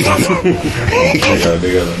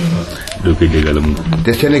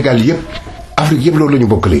te Sénégal yëpp Afrique yëpp loolu la ñu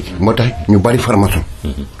bokk léegi moo tax ñu bari formation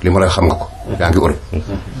li ma lay xam nga ko yaa ngi Europe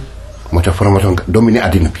moo tax formation nga dominé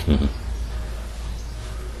àddina bi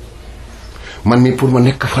man mi pour ma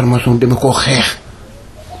nekk formation dama koo xeex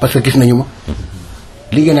parce que gis nañu ma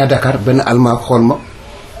liggéey naa Dakar benn allemand xool ma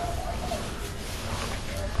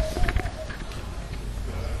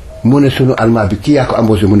mu ne sunu allemand bi kii yaa ko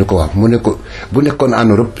embauché mu ne ko waaw mu ne ko bu nekkoon en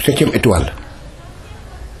Europe 7e étoile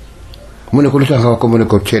mu ne ko lu tax nga wax ko mu ne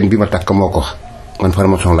ko chaîne bi ma takk moo ko wax man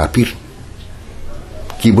formation la pire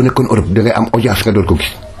kii bu nekkoon Europe dangay am audience nga doon ko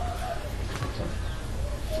gis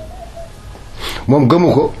moom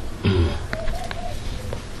gëmu ko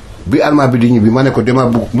bi allemand bi di ñibbi ma ne ko dama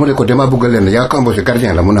bugg leen yaa ko embauché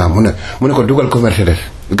gardien la mu ne ko dugal ko Mercedes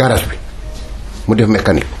garage bi mu def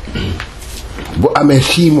mécanique bu amee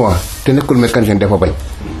 6 mois te nekkul mécanicien dafa bañ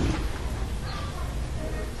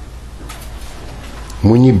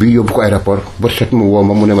mu ñibbi yóbbu ko aéroport ba set mu woo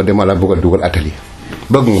ma mu ne ma dama la bëgg a dugal atelier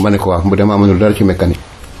bëgg nga ma ne ko waaw mu dama mënul dara ci mécanique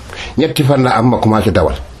ñetti fan la am ma commencé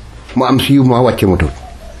dawal mu am 6 mois wàcce mu tuut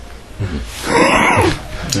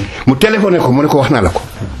mu téléphoné ko mu ne ko wax naa la ko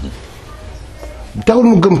taxul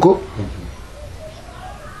mu gëm ko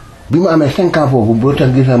bi mu amee 5 ans foofu boo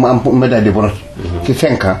tax gis na ma am médaille de bronze ci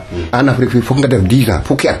 5 ans en Afrique fii foog nga def 10 ans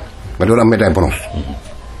fukki at nga doon am médaille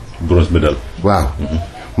bronze médaille waaw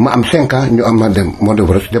ma am 5 ans ñu am ma dem moo de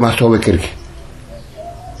bronze damaa soowee kër gi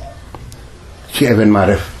ci événement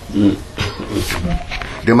ref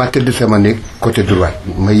dama tëdd sama néeg côté droit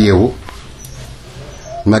ma yeewu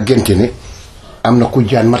ma gént ne am na ku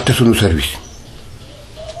jaan matt suñu service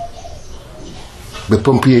ba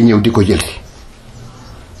pompier ñëw di ko jël si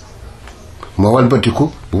ma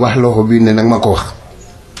walbatiku wax loxo bi ne nag ma ko wax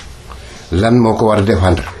lan moo ko war a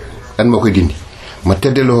défendre lan moo koy dindi ma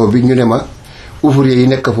tëdd loxo bi ñu ne ma ouvrier yi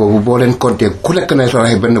nekk foofu boo leen compter ku nekk na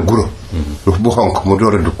saraxe benn guro bu xonk mu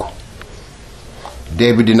door a dugg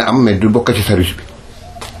dee bi dina am mais du bokk ci service bi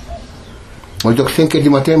ma jox 5 heures du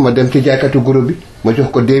matin ma dem ci jaaykatu guro bi ma jox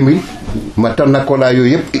ko 2000 ma tan na kolaa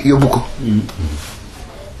yooyu yëpp yóbbu ko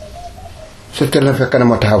c'est la fekk na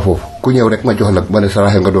ma taxaw foofu ku ñëw rek ma jox la ba ne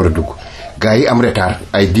saraxe nga door a dugg gars yi am retard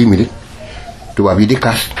ay 10 minutes tubaab yi di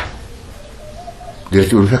kaas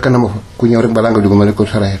directeur bi fekk na ma fa ku ñëw rek balaa nga dugg ma ne ko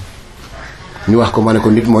saraxe ñu wax ko ma ne ko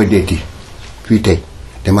nit mooy deeti fii tey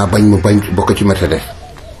damaa bañ mu bañ bokk ci Mercedes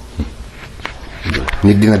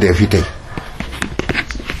nit dina dee fii tey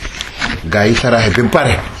gars yi saraxe ba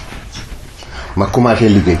pare ma commencé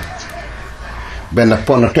liggéey benn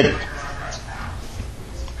pont toj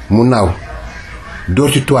mu naaw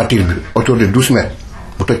door ci toiture bi autour de 12 mètres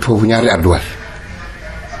mu toj foofu ñaari ardoise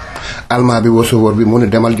allemand bi woo chauffeur bi mu ne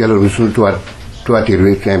demal jëlal suñu toiture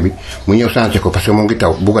bi fin bi mu ñëw changé ko parce que mu ngi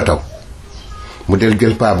taw bugg a taw mu del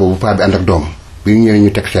jël paa boobu paa bi ànd ak doom bi ñu ñëwee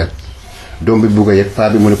ñu teg seet doom bi bugg a yëg paa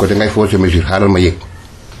bi mu ne ko dangay fausser mesure xaaral ma yëg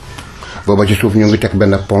booba ci suuf ñu ngi teg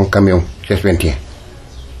benn pont camion C21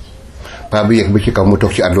 paa bi yëg bi ci kaw mu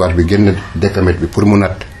toog ci ardoise bi génn décamètre bi pour mu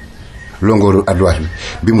natt longooru ardoise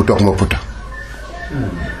bi mu toog moo puta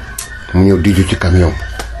mu ñëw diju ci camion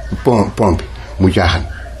pont bi mu jaaxan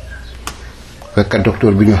fekk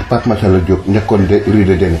docteur bi ñu wax Pape Massala Diop nekkoon de rue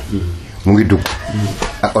de Déné mu ngi dugg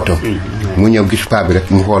ak oto mu ñëw gis paa bi rek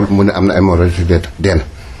mu xool mu ne am na hémorragie deen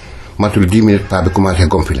matul 10 minutes paa bi commencé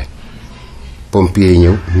gonfler pompier yi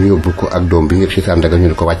ñëw ñu yóbbu ko ak doom bi ngir si Sandaga ñu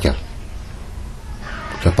ne ko wàccal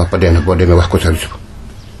sa papa dee na boo demee wax ko service ba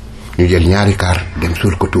ñu jël ñaari kaar dem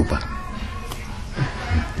suul ko Touba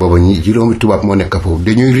booba ñi juróomi tubaab moo nekk foofu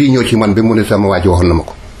dañuy réunion ci man bi mu ne sama waa ji waxoon na ma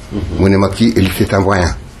ko mu ne ma kii c'est un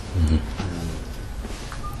voyant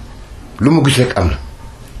lu mu gis rek am na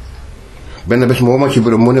benn bés moo ma ci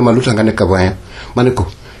bureau mu ne ma lu tax nga nekk voyant ma ne ko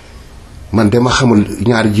man dama xamul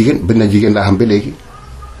ñaari jigéen benn jigéen laa xam ba léegi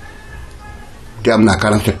te am naa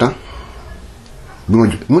 47 ans bi ma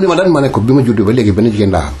mu ne ma daan ma ne ko bi ma juddoo ba léegi benn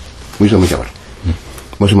jigéen laa xam muy sama jabar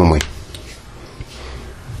mosuma mooy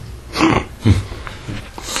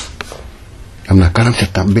am naa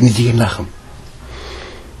 47 ans benn jigéen laa xam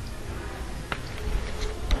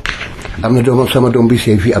am na doomam sama doom bi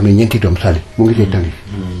sëy fii am na 4 doom sali mu ngi see tangi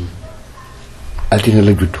altine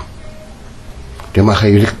la judd dama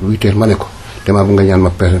xëy rek 8 heures ma ne ko dama bu nga ñaan ma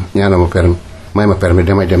permis ñaanal ma permis may ma permis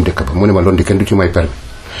damay dem dëkk ba mu ne ma loolu di kenn du ci may permis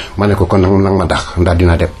ma ne ko kon nag ma dax ndax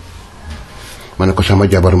dina dem ma ne ko sama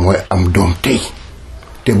jabar mooy am doom tey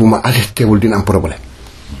te bu ma assisté wul dina am problème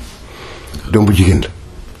doom bu jigéen la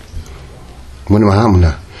mu ne ma xam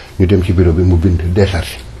naa ñu dem ci bureau bi mu bind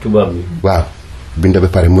décharge tubaab bi waaw bind ba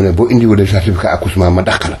pare mu ne boo indiwulee certificat accouchement ma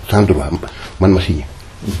dàq la sans droit man ma signé.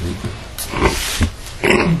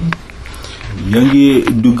 yaa ngi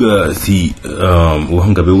dugg si wax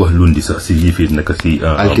nga ba wax lundi sax si lii fii naka si.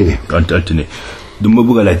 altine dama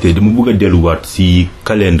bëgg a laajte dama bëgg a delluwaat si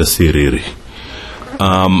calendrier séeréer yi.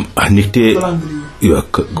 nit te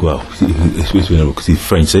waaw si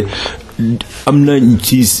français am na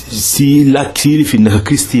si làkk si lii fii naka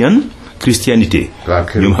christianité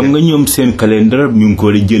ñoom xam nga ñoom seen calendrier ñu ngi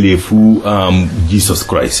ko jëlee fu Jesus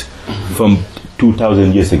Christ from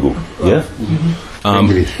 2000 years ago yeah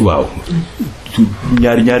waaw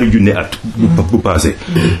ñaari junne at bu passé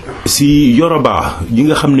si Yoruba yi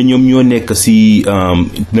nga xam ne ñoom ñoo nekk si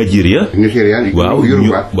Nigeria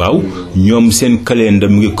waaw ñoom seen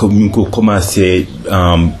calendrier ñu ngi ko commencé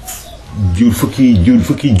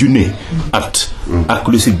fukki junne at ak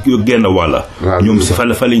lu si genn wàlla ñoom si fa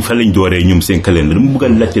lañ dooree ñoom seen calendrier dama bëgg a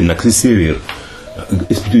laajte nag si séeréer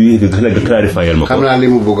expliquer nga clarifier ma ko xam naa li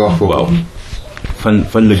mu bëgg a wax foofu waaw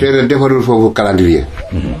fan la séeréer defarul foofu calendrier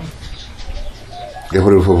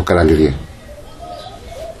defarul foofu calendrier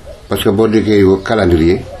parce que boo déggee yow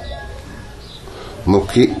calendrier moo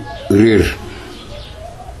ki réer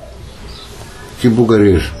ki bugg a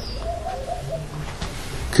réer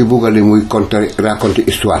ki bugg a li muy raconter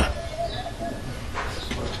histoire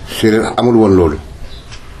séeréer amul woon loolu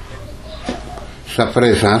sa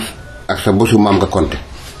présence ak sa bosu maam nga compter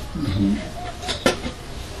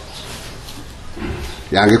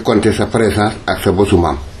yaa ngi compter sa présence ak sa bosu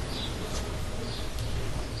maam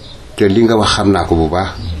te li nga wax xam naa ko bu baax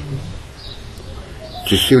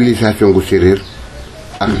ci civilisation gu séeréer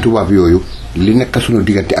ak tubaab yooyu li nekk suñu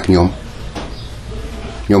diggante ak ñoom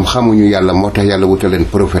xamuñu yàlla moo tax yàlla wutal leen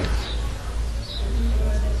prophète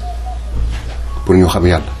pour ñu xam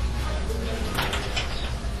yàlla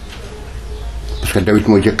parce que David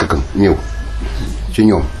moo jëkk kam ñëw ci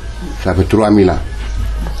ñoom ça fait 3000 ans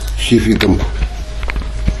siif yi gëm ko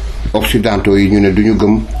occidentaux yi ñu ne duñu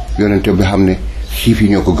gëm yonente bi xam ne siif yi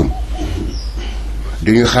ñoo ko gëm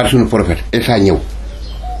dañuy xaar suñu prophète Isa ñëw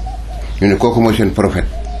ñu ne kooku mooy seen prophète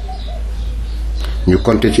ñu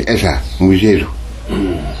compté ci Isa mu Jésus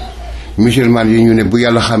musulman yi ñu ne bu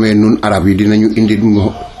yàlla xamee nun arab yi dinañu indi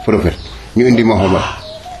prophète ñu indi Muhammad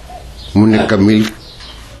mu nekk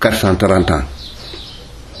 1430 ans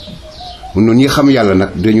nun ñi xam yàlla nag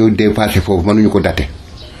dañu dépassé foofu mënuñu ko daté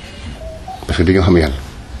parce que dañoo xam yàlla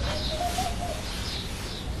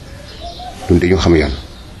ñun dañoo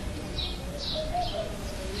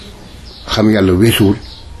xam yàlla weesuwul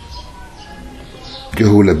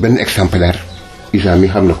joxu la benn exemplaire Isa mi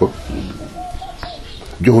xam na ko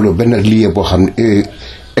joxu la benn lieu boo xam ne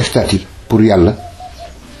statut pour yàlla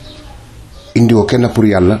indiwoo kenn pour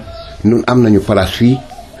yàlla ñun am nañu place fii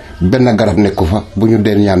benn garab nekku fa bu ñu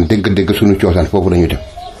dee ñaan dégg-dégg suñu coosaan foofu lañu dem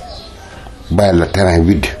bàyyi la terrain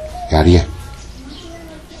vide yaa rien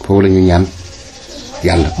foofu lañu ñaan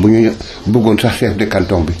yàlla bu ñu bëggoon sax chef de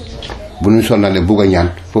canton bi bu ñu sonnalee bugg a ñaan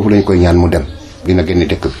foofu lañu koy ñaan mu dem dina génn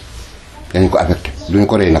dëkk bi dañu ko affecté duñu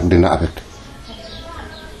ko rey nag dina affecté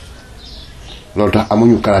loolu tax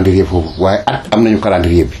amuñu calendrier foofu waaye at am nañu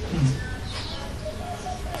calendrier bi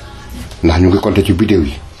ndax ñu ngi compter ci bidéew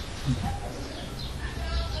yi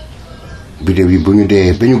bu ñu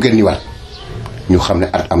dee ba ñu génniwaat ñu xam ne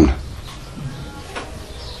at am na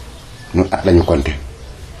ñun at lañu compter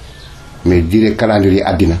mais dire calendrier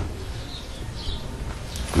àddina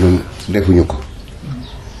ñun defuñu ko.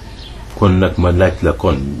 kon nag ma laaj la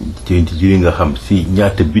kon ci li nga xam si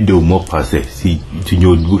ñaata bidéew moo passé si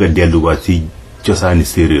ñëw bëgg a delluwaat si cosaani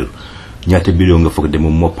séeréer ñaata bidéew nga foog de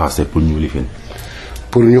moom moo passé pour ñu lifin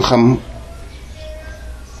pour ñu xam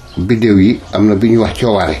bidéew yi am na bi ñuy wax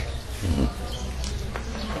coowaare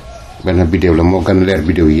benn bidéew la moo gën a leer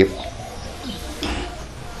bidéew yi yëpp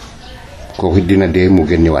kooku dina dee mu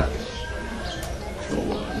génniwaat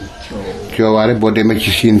coowaare boo demee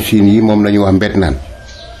ci siin yi moom lañuy wax mbet naan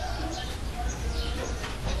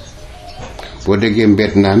boo déggee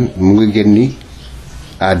mbet naan mu ngi génni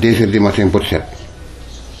à 2 heures du matin bët set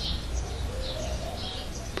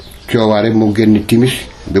coowaare mu génni timis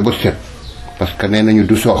ba bët set parce que nee nañu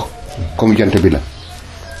du soox comme jant bi la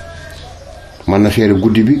mën na seere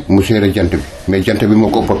guddi bi mu seere jant bi mais jant bi moo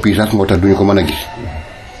ko ëpp puissance moo tax duñu ko mën a gis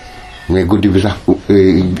mais guddi bi sax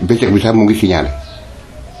bëccëg bi sax mu ngi signalé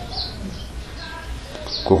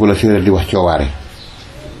kooku la séeréer di wax coowaare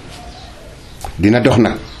dina dox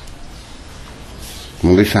nag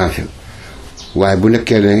mu ngi changé waaye bu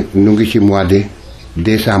nekkee ne nu ngi ci mois de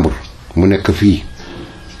décembre mu nekk fii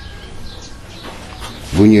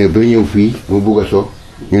bu ñëwee ba ñëw fii mu bugg a soo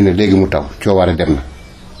ñu ne léegi mu taw coowaare dem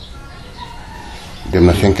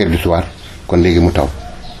na 5 heures du soir kon léegi mu taw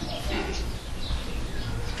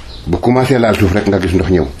bu commencé laal suuf rek nga gis ndox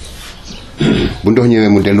ñëw bu ndox ñëwee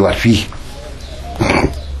mu delluwaat fii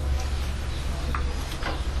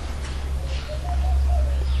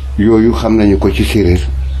yooyu xam nañu ko ci séeréer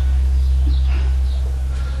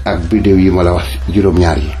ak bidéew yi ma la wax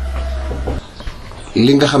juróom-ñaar yi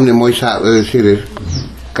li nga xam ne mooy séeréer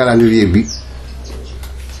calendrier bi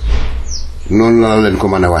noonu la leen ko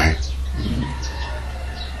mën a waxe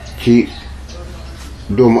ci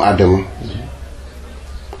doomu aadama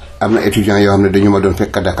am na étudiants yoo xam ne dañu ma doon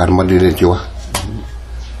fekk Dakar ma di leen ci wax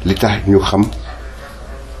li tax ñu xam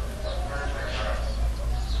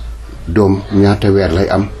doom ñaata weer lay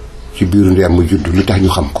am ci biiru ndeyam mu judd li tax ñu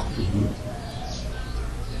xam ko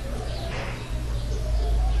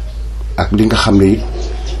ak li nga xam ne it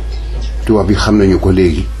tubaab bi xam nañu ko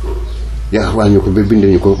léegi yaxawal ñu ko ba bind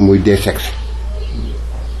nañu ko muy des sexes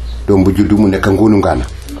doom bu judd mu nekk nguunu ngaana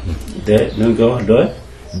nu ko wax doy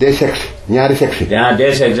des sexes ñaari sexes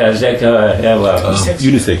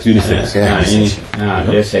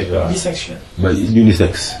des sexes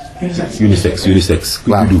unisex unisex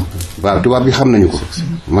waaw tubaab bi xam nañu ko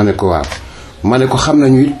ma ne ko waaw ma ne ko xam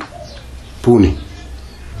nañu it puuni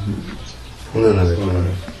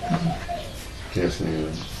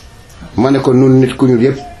ma ne ko nun nit ku ñuul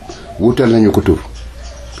yëpp wutal nañu ko tur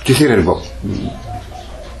ci séeréer bopp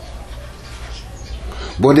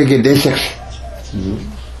boo déggee des sexes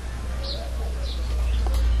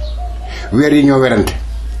weer yi ñoo werante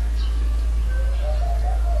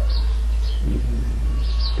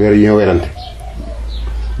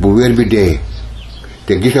bu weer bi dee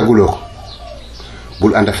te gisaguloo ko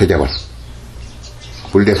bul ànd ak sa jabar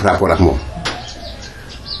bul def rapport ak moom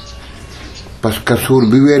parce que suur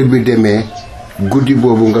bi weer bi demee guddi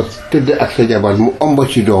boobu nga tëdd ak sa jabar mu ëmb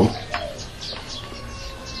ci doom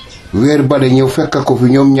weer bale ñëw fekk ko fi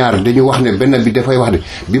ñoom ñaar dañu wax ne benn bi dafay wax ne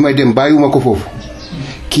bi may dem bàyyiwuma ko foofu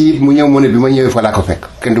kii mu ñëw mu ne bi ma ñëwee fa laa ko fekk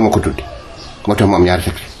kenn duma ko tuddi moo tax mu am ñaari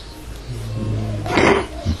sexe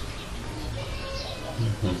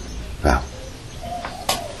waaw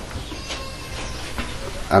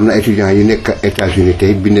am na étudiants yu nekk États-Unis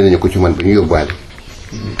tey bind nañu ko ci man ba ñu yóbbuwaale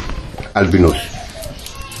albinos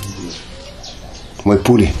mooy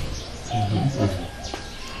Puuy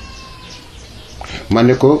ma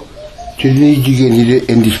ne ko ci li jigéen yi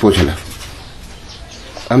de indisposé la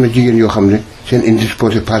am na jigéen yoo xam ne seen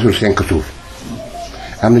indisposé passul 5 jours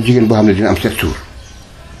am na jigéen boo xam ne dina am 7 jours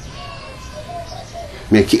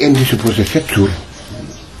mais ci indisposé 7 jours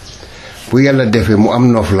bu yàlla defee mu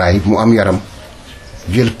am nooflaay mu am yaram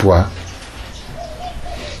jël poids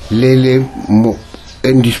léeg-léeg mu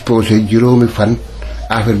indisposé juróomi fan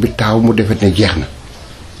affaire bi taxaw mu defet ne jeex na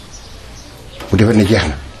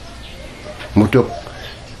mu toog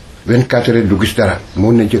 24 heures du gis dara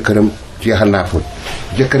mun na jëkkëram jeexal naa fóot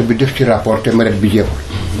jëkkër bi def ci rapport te meret bi jeexul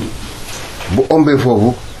bu ombee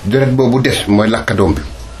foofu deret boobu des mooy lakka doom bi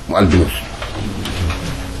mu albinos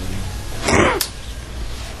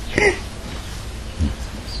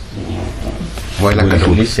mooy lakka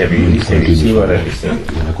doom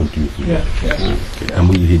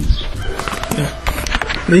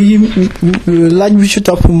léegi laaj bi ci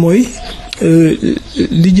topp mooy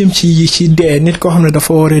li jëm ci dee nit koo xam ne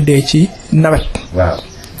dafa war a dee ci nawet. waaw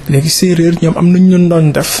léegi séeréer ñoom am nañu leen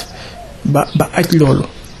doon def ba aj loolu.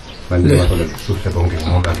 man de suuf sa moom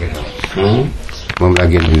laa génn. moom laa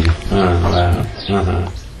génn.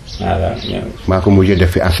 maa ko mujjee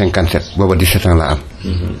def fi en 57 booba 17 ans la am.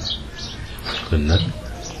 kon nag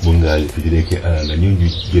mun ngaa fi nekk na ñu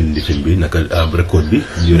jël lifin bi naka record bi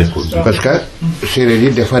ñu record bi. parce que séeréer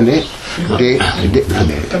yi dafa ne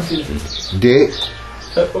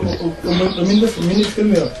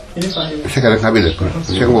c'est que rek nga bind ko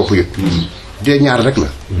c'est que bopp yëpp dee ñaar rek la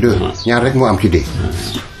ñaar rek moo am ci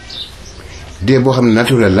dee boo xam ne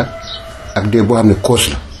naturel la ak dee boo xam ne cause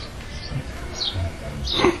la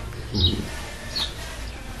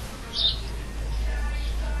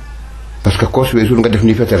parce que cause weesul nga def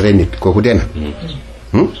ni fetal rey nit kooku dee na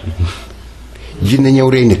jinne ñëw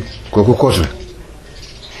rey nit kooku cause la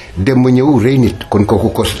dem ba ñëw rey nit kon kooku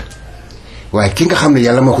cause la waaye ki nga xam ne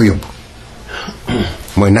yàlla moo ko yóbbu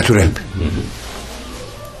mooy naturel bi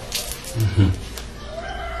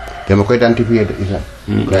dama koy identifier de isa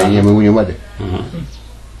gaa yi ñeme wuñu ma de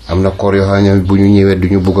am na koor yoo xam ne bu ñu ñëwee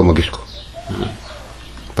duñu bugg a ma gis ko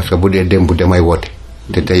parce que bu dee démb damay woote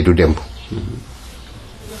te tey du démb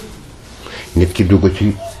nit ki dugg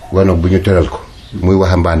ci wanoog bu ñu tëral ko muy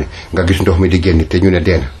waxambaane nga gis ndox mi di génn te ñu ne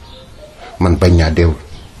dee na man bañ naa deewul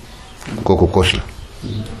kooku koos la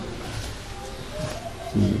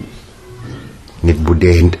nit bu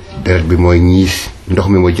dee deret bi mooy ñiis ndox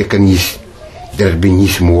mi mooy jëkk a ñiis deret bi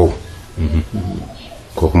ñiis mu wow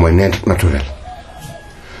kooku mooy neen naturel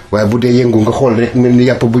waaye bu dee yëngu nga xool rek mel ni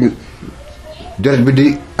yàpp bu ñu deret bi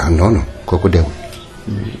di non non kooku deewul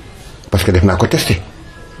parce que def naa ko testé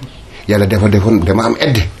yàlla dafa defoon dama am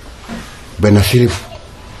edde benn sirif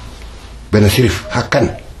xakkan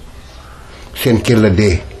seen kër la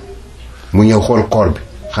dee mu ñëw xool koor bi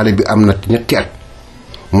xale bi am na 3 at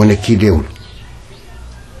mu ne kii deewul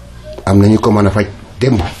am na ñu ko mën a faj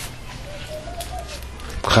démb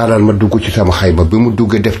xaaral ma dugg ci sama xayma bi mu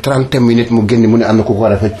duggee def 30 minutes mu génn mu ne am na ku ko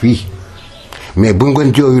war a faj fii mais bu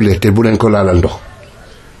ngeen jooyulee te bu leen ko laalal ndox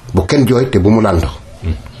bu kenn jooy te bu mu laal ndox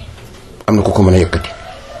am na ku ko mën a yëkkati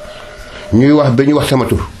ñuy wax ba ñu wax sama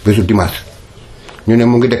tur bésu dimanche ñu ne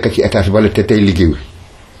mu ngi dëkk ci étage bale te tey liggéeyul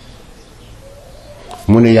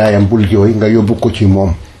mu ne yaayam bul jooy nga yóbbu ko ci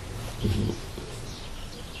moom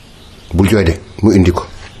bul jooy de mu indi ko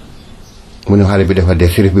mu ne xale bi dafa dee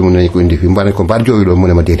sérif bi mun nañu ko indi fii mbaar ne ko mbaar jooyuloo mu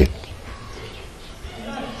ne ma déedéet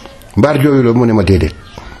mbaar jooyuloo mu ne ma déedéet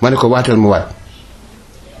ma ne ko waatal mu waat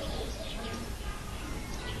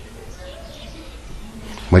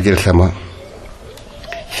ma jël sama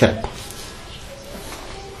set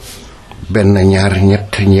benn ñaar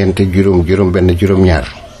ñett ñeent juróom juróom benn juróom ñaar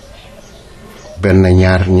benn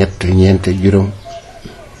ñaar ñett ñeent juróom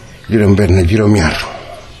juróom benn juróom ñaar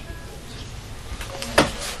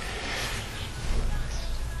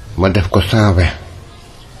ma def ko 120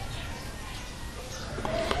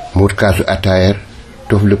 mu wut kaasu ataayar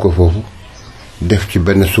tofli ko foofu def ci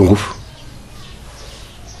benn sunguf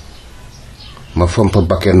ma fomp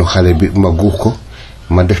bakkenu xale bi ma guux ko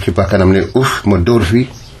ma def ci bakkanam ne uf ma dóor fii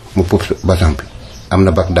mu puub basan bi am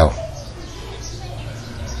na bac daaw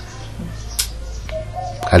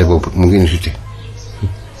xale boobu mu ngi université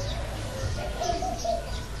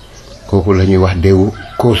kooku la ñuy wax deewu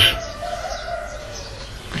koos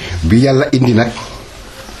bi yàlla indi nag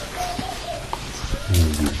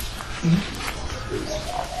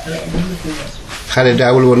xale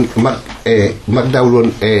daawul woon mag daawul woon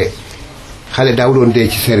xale daawul woon dee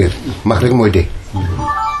ci séeréer mag rek mooy dee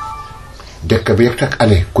dëkk bi yëpp chaque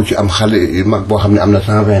année ku ci am xale mag boo xam ne am na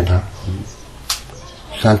 120 ans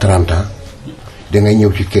 130 ans dangay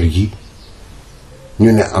ñëw ci kër gi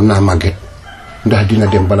ñu ne am naa màgget ndax dina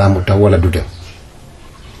dem balaa mu taw walla du dem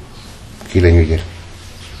kii la ñuy jël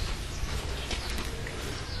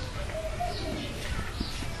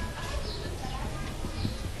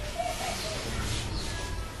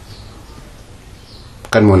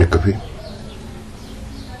kan moo nekk fi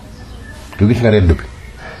du gis nga redd bi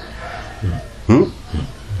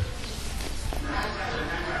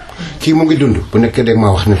kii mu ngi dund bu nekkee dégg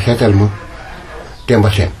maa wax ne seetal ma Demba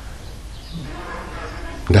Seen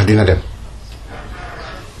ndax dina dem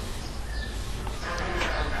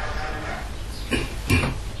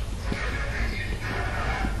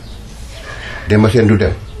Demba Seen du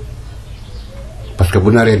dem parce que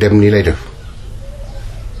bu naree dem nii lay def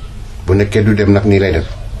bu nekkee du dem nag nii lay def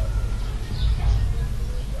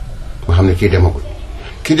ma xam ne kii demagul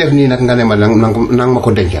ki def nii nag nga ne ma nang ma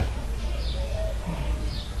ko dencal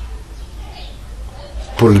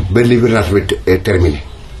pour ba libération bi terminé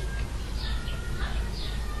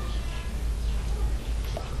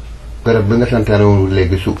garab bi nga santaane woon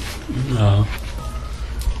léegi suuf waaw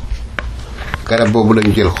garab boobu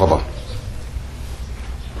lañu jël xobam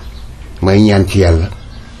may ñaan ci yàlla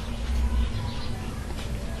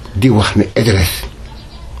di wax ne adresse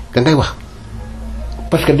dangay wax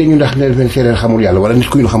parce que dañu ndax ne leen séeréer xamul yàlla wala nit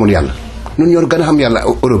ku ñu xamul yàlla ñun ñoo gën a xam yàlla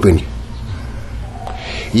européen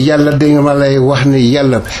yi yàlla dañu ma lay wax ne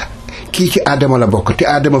yàlla kii ci aadama la bokk te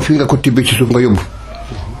aadama fii nga ko tibbee ci suuf nga yóbbu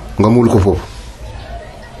nga muul ko foofu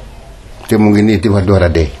te mu ngi nii di fa door a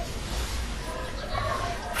dee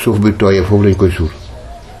suuf bi tooyee foofu lañ koy suul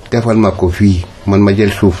defal ma ko fii man ma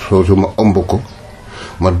jël suuf soosu ma ëmb ko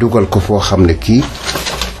ma dugal ko foo xam ne kii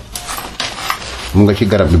mu nga ci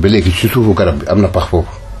garab bi ba léegi ci suufu garab bi am na pax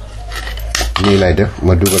foofu nii lay def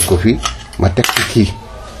ma dugal ko fii ma teg ci kii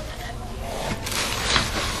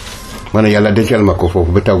ma ne yàlla dencal ma ko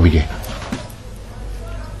foofu ba taw bi jeex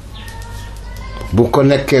bu ko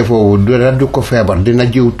nekkee foofu dara du ko feebar dina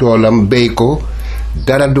jiw toolam béy ko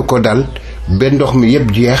dara du ko dal ba ndox mi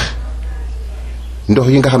yëpp jeex ndox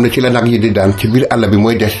yi nga xam ne ci la nag yi di daan ci biir àll bi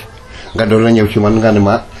mooy des nga doon la ñëw ci man nga ne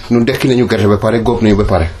ma nu dekki nañu gerte ba pare góob nañu ba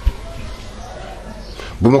pare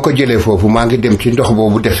bu ma ko jëlee foofu maa ngi dem ci ndox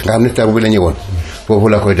boobu des nga xam ne taw bi la ñëwoon foofu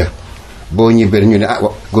la koy def boo ñibbee ñu ne ah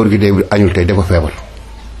góor gi de añul tey dafa feebar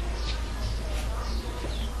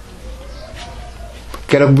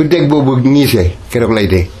keroog bi dégg boobu ñiisee keroog lay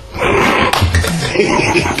dee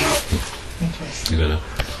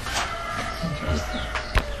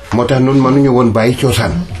moo tax noonu mënuñu woon bàyyi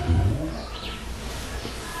coosaan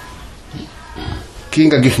kii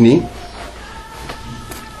nga gis nii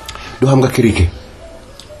du xam nga kirike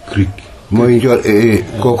mooy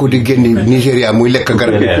kooku di génn Nigéria muy lekk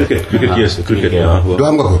garab bi du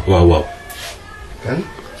xam nga ko waaw kan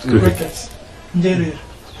njéeréer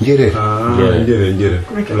njéeréer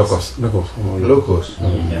lokos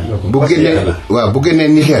bu génnee waaw bu génnee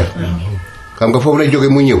Niger xam nga foofu lay jóge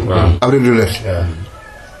mu ñëw Afrique de l'Ouest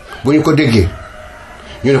bu ñu ko déggee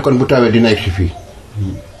ñu ne kon bu tawee dina egg si fii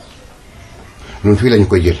ñun fii lañu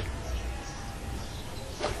koy jël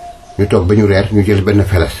ñu toog ba ñu reer ñu jël benn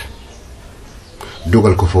feles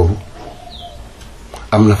dugal ko foofu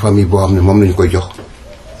am na famille boo xam ne moom lañu koy jox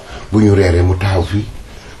bu ñu reeree mu taxaw fii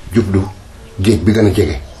jublu géej bi gën a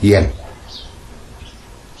jege yeen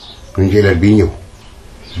ñu njëleer bi ñëw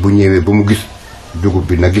bu ñëwee ba mu gis dugub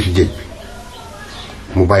bi na gis géej bi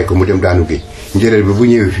mu bàyyi ko mu dem daanu géej njëreer bi bu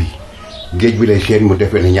ñëwee fii géej bi lay seen mu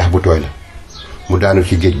defee ne ñax bu tooy la mu daanu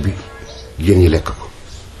ci géej bi jën yi lekk ko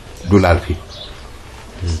du laal fii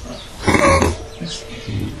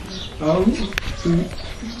waaw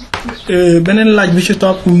beneen laaj bi ci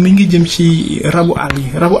topp mi ngi jëm ci rabu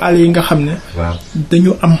àll yi nga xam ne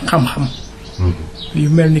dañu am xam-xam yu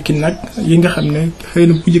mel ni ki nag yi nga xam ne xëy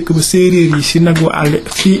na bu njëkk ba séeréer yi ci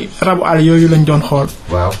rabu àll yooyu lañ doon xool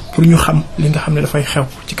waaw pour ñu xam li nga xam ne dafay xew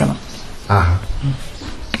ci kanam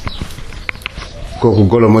kooku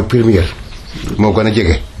golo mooy première moo gën a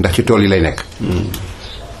jege ndax ci tool yi lay nekk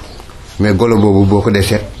mais golo boobu boo ko dee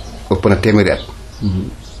seet ëpp na téeméeri at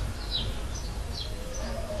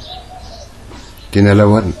dina la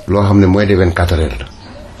wan loo xam ne moins de 24 heures la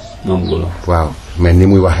moom golo waaw mais ni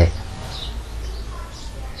muy waxee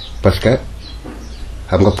parce que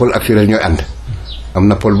xam nga Paul ak Seereer ñooy ànd am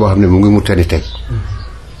na Paul boo xam ne mu ngi mu tani teg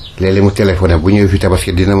léeg-léeg mu téléphoné bu ñëwee fi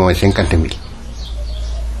tabaski dina ma may 50 000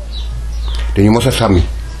 dañu mos a sàmmi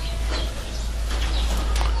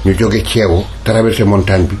ñu jóge ceewu traversé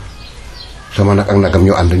montagne bi sama nag ak nagam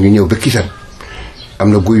ñoo ànd ñu ñëw ba Kisane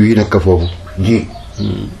am na guy wi nekk foofu ji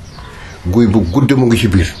guy bu gudd mu ngi ci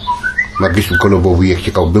biir ma gis golo boobu yéeg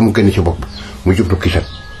ci kaw ba mu génn ci bopp mu jublu Kisane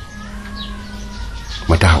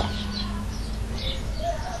ma taxaw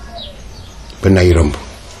ba nay romb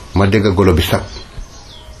ma dégg golo bi sab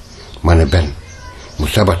ma ne benn mu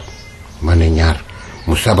sabat ma ne ñaar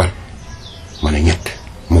mu sabat ma ne ñett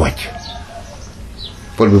mu wàcc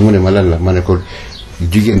Paul bi mu ne ma lan la ma ne ko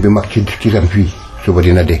jigéen bi mag ci Kisane fii suba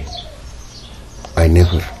dina dee ay 9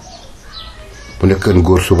 heures bu nekkoon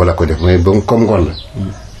góor suba la ko def mais ba comme ngoon la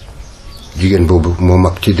jigéen boobu moo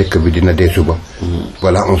mag ci dëkk bi dina dee suba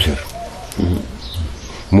voilà 11 heures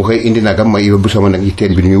mu koy indi nagam ma yóbbu sama nag yi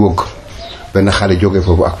teen bi ñuy wëgg benn xale jógee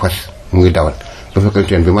foofu ak fas mu ngi dawal ba fekk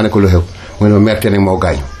teen bi ma ne ko lu xew mu ne ma mère teen moo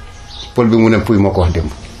gaañu Paul bi mu ne Puuy moo ko wax démb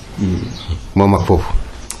moo mag foofu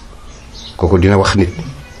kooku dina wax nit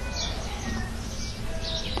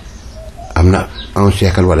am na 1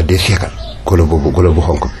 siècle wala 2 siècles golo boobu golo bu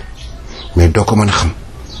xonk bi mais doo ko mën a xam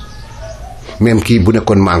même kii bu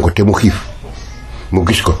nekkoon mango te mu xiif mu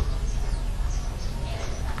gis ko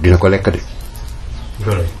dina ko lekk de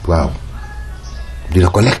waaw dina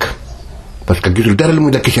ko lekk parce que gisul dara lu mu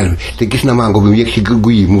def Kisane bi te gis na mango bi mu yegg ci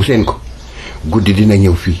guy yi mu seen ko guddi dina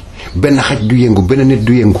ñëw fii benn xaj du yëngu benn nit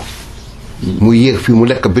du yëngu mu yéeg fii mu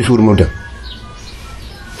lekk ba suur mu dem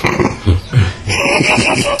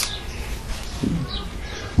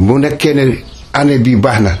bu nekkee ne année bii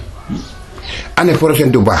baax na année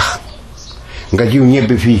prochaine du baax nga jiw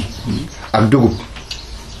ñebbe fii ak dugub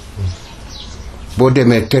boo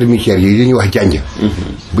demee termitière yi ñuy wax janj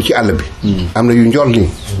bu ci àll bi am na yu njool nii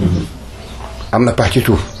am na pax ci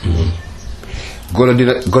suuf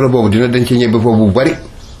golo boobu dina denc ñebbe foofu bu bari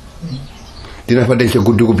dina fa denc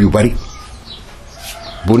dugub yu bari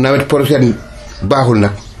bu nawet prochaine baaxul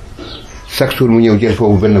nag chaque jour mu ñëw jël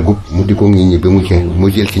foofu benn gub mu di ko ngi ñi ba mu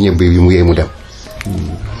jël ci ñebbe yi mu yee mu dem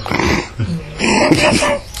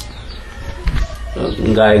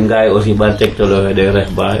ngaay aussi ban tegtaloo day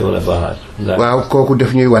ref baax wala baaxaat waaw kooku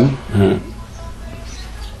def ñuy wan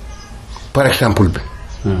par exemple bi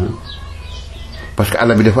parce que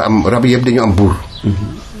àll bi dafa am rab yëpp dañu am buur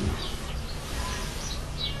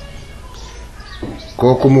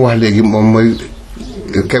kooku mu wax léegi moom mooy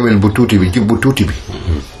kewel bu tuuti bi jib bu tuuti bi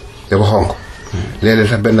dafa xonk léeg-léeg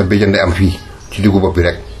sax benn béjjën day am fii ci diggu bopp bi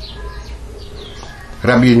rek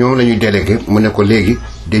rab yi ñoom la ñuy délégué mu ne ko léegi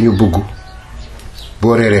dañu bëgg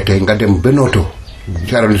boo reeree tey nga dem ba Noto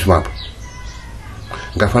ci arrondissement bi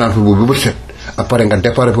nga fanaan foofu bu bët set après nga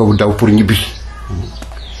départ foofu daw pour ñibbisi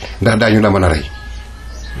ndax daañu la mën a rey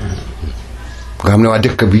nga xam ne waa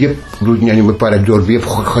dëkk bi yëpp lu ñañu ba pare joor bi yëpp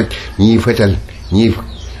xoj ñii fetal ñii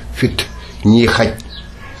fit ñii xaj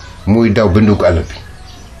muy daw ba ndugg àll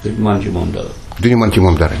bi duñu mën ci moom dara duñu mën ci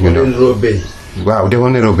moom dara ñu ne waaw defoon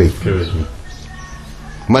ne robéy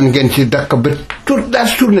man ngeen ci dàkk ba tout daa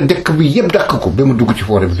tourné dëkk bi yëpp dàkk ko ba mu dugg ci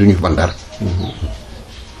forêt bi duñu man dara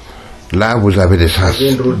là vous avez des chances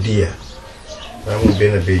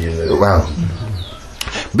waaw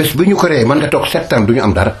bés bi ñu ko reyee man nga toog 7 ans duñu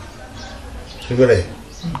am dara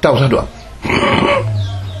taw sax du am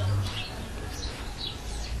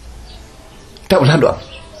taw sax du am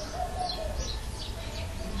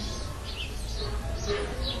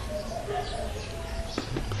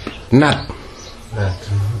naat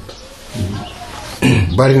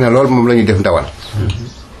bari na lool moom la ñuy def ndawal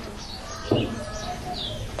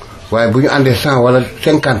waaye bu ñu àndee 100 wala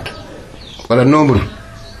 50 wala nombre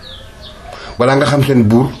balaa nga xam seen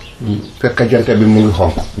buur fekk jant bi mu ngi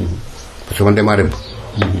xonq parce que man damaa rëbb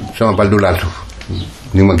sama bal du laal suuf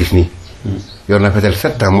ni ma gis nii yor na fetel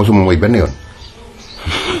 7 ans mosuma mooy benn yoon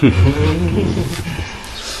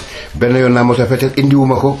benn yoon naa mosa fetel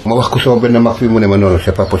indiwuma ko ma wax ko sama benn mag fii mu ne ma noonu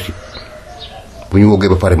c'est pas possible bu ñu wóggee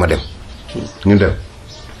ba pare ma dem ñu dem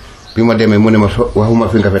bi ma demee mu ne ma waxuma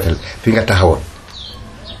fi nga fetel fi nga taxawoon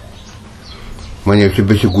ma ñëw ci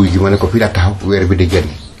bési guy gi ma ne ko fii laa taxaw weer bi di génn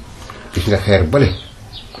gis nga xeer bale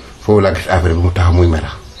foofu laa gis affaire bi mu taxaw muy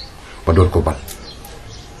melax ma doon ko bal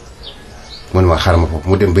mu ne ma xaaral ma foofu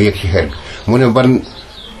mu dem ba yegg ci xeer bi mu ne ban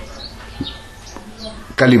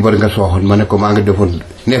calibre nga sooxoon ma ne ko maa ngi defoon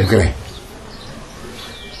 9 grains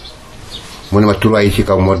mu ne ma 3 yi ci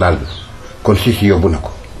kaw moo daal kon 6 yóbbu na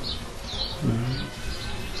ko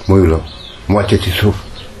muy loo mu wàccee ci suuf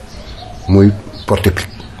muy porte pic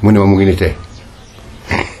mu ne ma mu ngi ni tey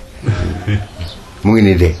mu ngi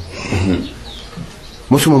nii dee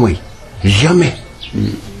mosuma mooy jamais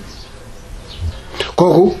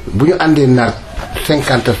kooku bu ñu àndee naag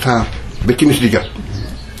 50 100 ba timis di jot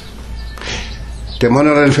te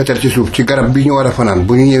mënoon leen fetal ci suuf ci garab bi ñu war a fanaan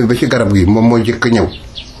bu ñu ñëwee ba ci garab gi moom mooy jëkk ñëw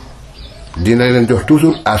dina leen jox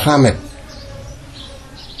toujours à 100 mètres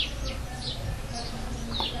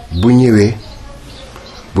bu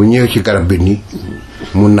ñëwee ci garab bi nii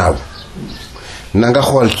mu naaw na nga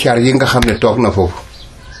xool car yi nga xam ne toog na foofu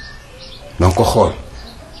na nga ko xool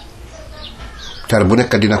car bu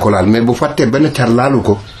nekk dina ko laal mais bu fàttee benn car laalu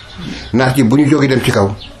ko naat yi bu ñu jógee dem ci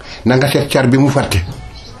kaw na nga seet car bi mu fàtte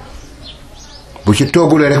bu ci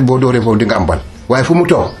toogulee rek boo dooree foofu di nga am bal waaye fu mu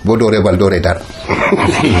toog boo dooree bal dooree dara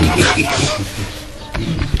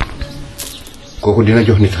kooku dina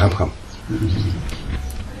jox nit xam-xam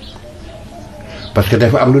parce que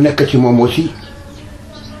dafa am lu nekk ci moom aussi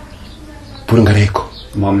pour nga rey ko.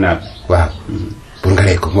 moom naat. waaw pour nga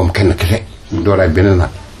rey ko moom kenn kese. doo raay benn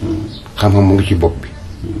naat. xam-xam mu ngi ci bopp bi.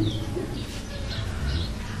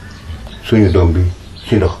 suñu doom bi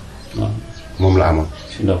si ndox. moom la amoon.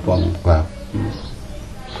 si ndox moom. waaw.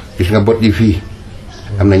 gis nga bot yi fii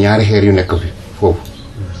am na ñaari xeer yu nekk fi foofu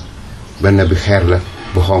benn bi xeer la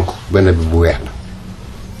bu xonq benn bi bu weex la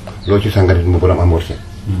loo ci sangatit mu borom amorcé.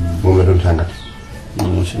 moom la doon sangati.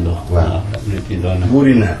 moom si ndox. waaw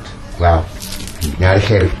buuri naat. waaw ñaari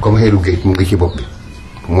xeer comme xeeru géej mu ngi ci bopp bi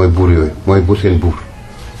mooy buur yooyu mooy buur seen buur.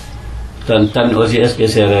 tan aussi est-ce que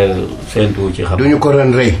séeréer seen tuuti ci xam. duñu ko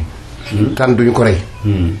ren rey. tan duñu ko rey.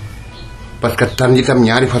 parce que tan itam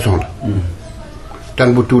ñaari façon la.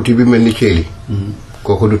 tan bu tuuti bi mel ni ceeli.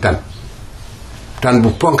 kooku du tan. tan bu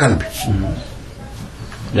ponkal bi.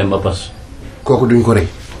 dem ba pas. kooku duñ ko rey.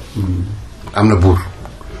 am na buur.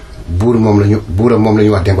 buuram moom la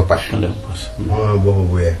ñu wax Demba Pas. boobu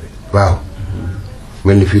bu weex bi. waaw.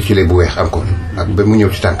 mel ni fii ci bu weex encore. ak ba mu ñëw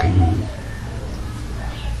ci tànk yi.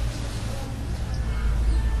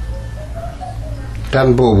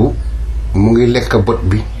 tan boobu mu ngi lekk bot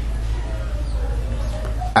bi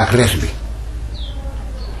ak res bi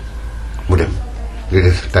mu dem li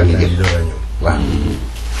des tan yi jël waaw.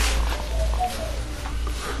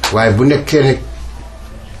 waaye bu nekkee ne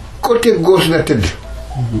côté gauche la tëdd.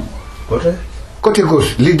 côté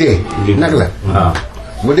gauche li dee nag la. waaw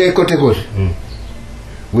bu dee côté gauche.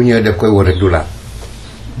 bu ñëwee def koy woo rek du laal.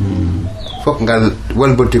 foog nga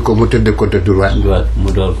walbati ko mu tëdd côté droit.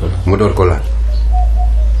 mu door ko laal.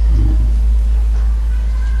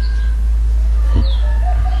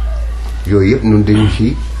 yooyu yëpp ñun dañu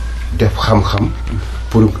ci def xam-xam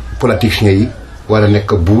pour politiciens yi war a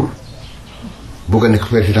nekk buur bugg a nekk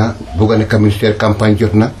président bugg a nekk ministère campagne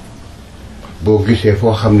jot na. boo gisee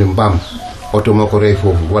foo xam ne mbaam oto moo ko rey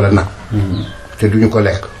foofu wala nag te duñu ko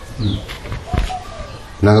lekk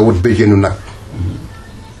na nga wut béjjéenu nag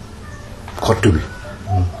xottu bi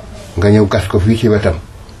nga ñëw gas ko fii ci wetam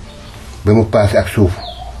ba mu paase ak suuf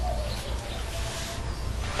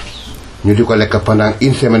ñu di ko lekk pendant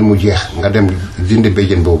une semaine mu jeex nga dem dindi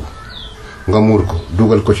béjjén boobu nga muur ko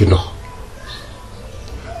dugal ko ci ndox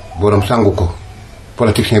borom sangu ko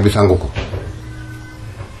politicien bi sangu ko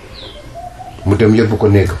mu dem yóbbu ko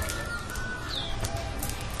néeg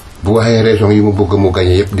bu waxee raison yi mu bëgg mu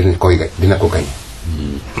gañe yëpp dina ko gañe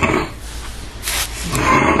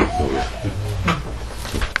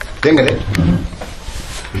dégg nga de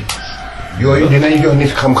yooyu dinañ jox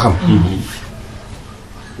nit xam-xam.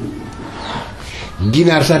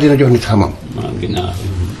 ginaar sax dina jox nit xam-xam. ginaar.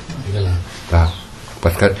 waaw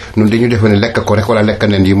parce que ñun dañu defe ne lekk ko rek wala lekk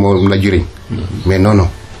nen yi moom la jëriñ. mais non non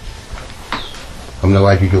am na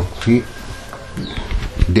waa ju jóg fii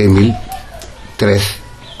 2013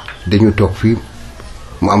 dañu toog fii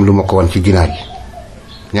mu am lu ma ko wan ci ginaar yi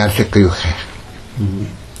ñaar sekk yu xeex.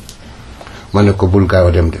 ma ne ko bul gaaw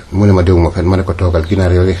a dem de mu ne ma déwuma fen ma ne ko toogal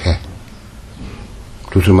ginaar yooyu xeex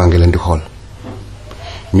toujours maa ngi leen di xool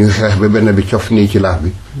ñuy xeex ba benn bi cof nii ci laaf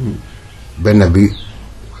bi benn bi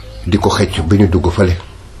di ko xëcc bi ñu dugg fële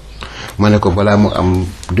ma ne ko balaa mu am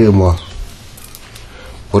 2 mois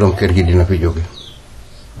borom kër gi dina fi jóge.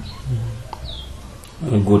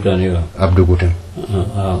 Guutaan yow. Abdou Guutaan.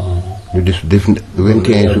 ñu def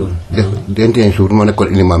 21 jours def 21 jours ma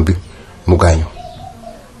nekkoon imam bi mu gaañu.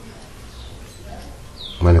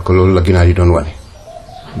 ma ne ko loolu la ginaar yi doon wane.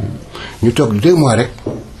 ñu toog 2 mois rek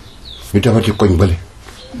ñu defati koñ bële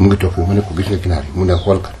mu ngi toog fi ma ne ko gis nga ginaar yi mu ne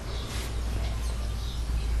xool kat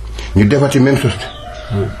ñu defati même chose.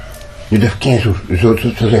 ñu def 15 jours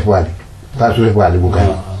Joseph Wali pas Joseph Wali mu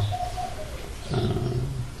gaañu.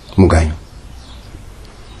 mu gaañu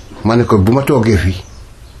ma ne ko bu ma toogee fii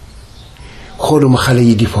xooluma xale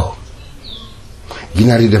yi di fo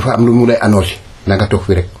ginaar yi dafa am lu mu lay annoncé na nga toog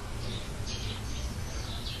fi rek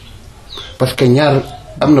parce que ñaar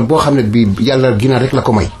am na boo xam ne bii yàlla ginaar rek la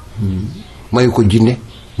ko may mayu ko jinne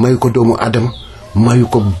mayu ko doomu aadama mayu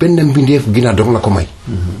ko benn mbindeef ginaar dong la ko may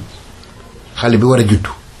xale bi war a juddu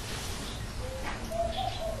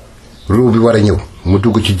ruu bi war a ñëw mu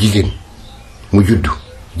dugg ci jigéen mu juddu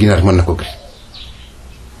ginaar mën na ko gis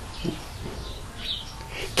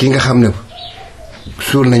ki nga xam ne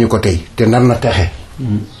suul nañu ko tey te nar na texe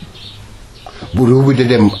bu ruu bi di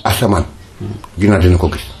dem asamaan ginaar dina ko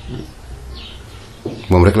gis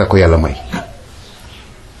moom rek la ko yàlla may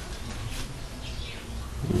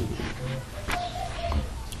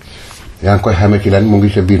yaa ngi koy xamee ci lan mu ngi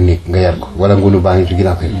sa biir néeg nga yar ko wala ngunu baa ngi ci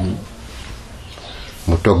ginnaaw kër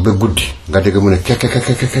mu toog ba guddi nga dégg mu ne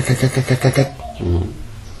kekekekekekekekekek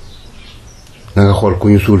na nga xool ku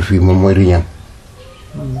ñu suul fii moom mooy riñaan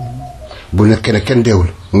bu nekkee ne kenn deewul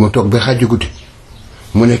mu toog ba xaaju guddi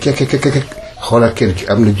mu ne kekekekekek xoolal kër gi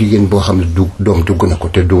am na jigéen boo xam ne doom dugg na ko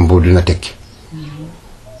te doom boobu dina tekki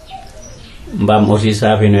mbaam aussi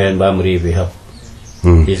saafinoyen mbaam riifi hab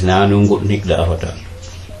gis naa nu ngut nik da afata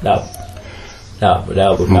daa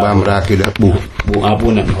mbaam raaki la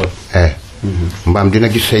bu nan hot mbaam dina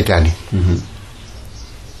gis seytaani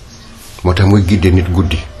moo tax muy gidde nit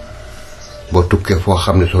guddi boo tukkee foo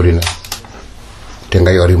xam ne sori na te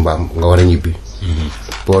nga yori mbaam nga war a ñibbi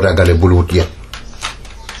boo ragale bul wut yet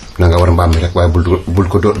na nga war mbaam mi rek waaye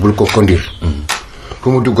bul ko conduire fu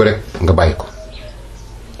mu dugg rek nga bàyyi ko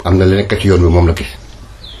am na la nekk ci yoon bi moom la gis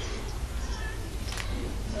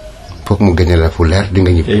foog mu génne la fu leer di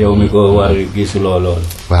nga ñibbi te yow mi ko war gis lool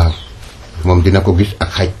waaw moom dina ko gis ak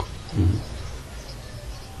xaj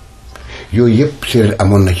yooyu yëpp séeréer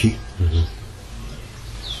amoon na ci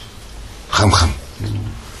xam-xam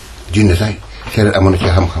jinne sax séeréer amoon na ci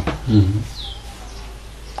xam-xam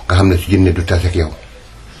nga xam ne si jinne du tas ak yow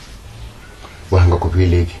wax nga ko fii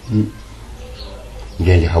léegi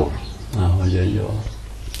njenji xawul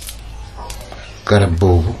garab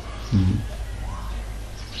boobu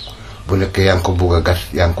bu nekkee yaa ngi ko bugg a gas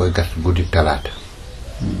yaa ngi koy gas guddi talaata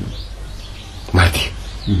mardi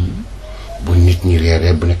bu nit ñi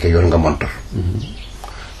reeree bu nekkee yor nga montor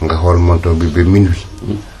nga xool montor bi ba minuit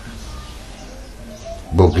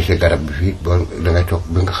boo gisee garab bi fii boo dangay toog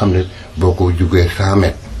bi nga xam ne boo ko jugee 100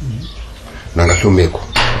 mètres na nga summee ko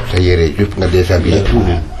sa yére yëpp nga déshabillé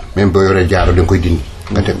même boo yoree jaaro danga koy dindi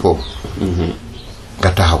nga teg foofu nga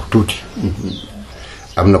taxaw tuuti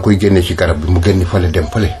am na kuy génne ci garab bi mu génn fale dem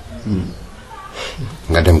fale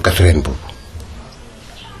nga dem gas reen boobu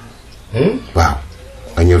waaw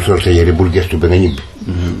nga ñëw sol sa yére bul gestu ba nga ñibbi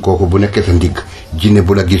kooku bu nekkee sa ndigg jinne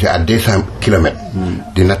bu la gisee à 200 kilomètres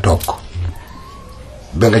dina toog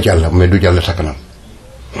ba nga jàll mais du jàll sa kanam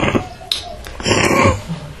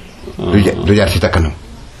du jaar ci sa kanam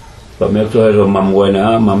mais to mam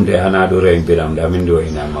woyna mam de xanaa du reeñ biram daa min di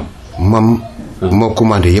woyna mam moo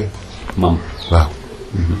commandé yëpp mam waaw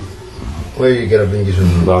mooy garab bi ñu gisoon.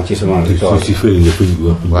 waaw ci sama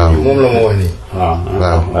waaw moom la ma wax nii.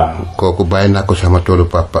 waaw kooku bàyyi naa ko sama toolu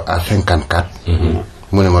papa à 54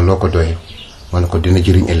 mu ne ma loo ko doyee ma ne ko dina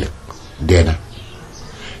jëriñ ëllëg dee na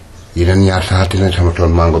yeneen ñaar saxati nañ sama tool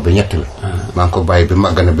mango ba ñett la maa ngi ko bàyyi bi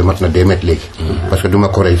màgg na bi mat na 2 mètres léegi parce que duma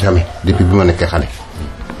ko rey jamais depuis bi ma nekkee xale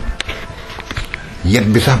yet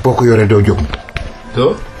bi sax boo ko yoree doo jom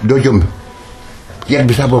doo jom yet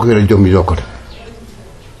bi sax boo ko yoree jom bi doo ko def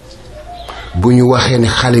bu ñu waxee ne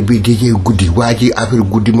xale bi di jee guddi waa ji affaire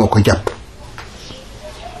guddi moo ko jàpp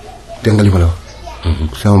dégg nga li ma la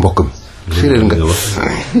wax sama mbokk mi séeréer nga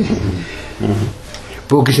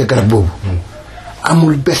boo gisee garab boobu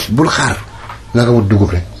amul bés bul xaar na nga wut dugub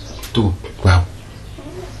rek dugub waaw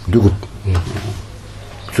dugub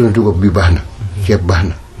sunu dugub bi baax na ceeb baax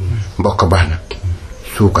na mbokk baax na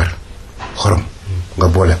suukar xorom nga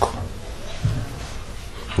boole ko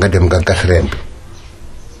nga dem nga gas reen bi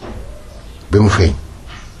ba mu feeñ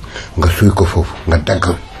nga suy ko foofu nga dagg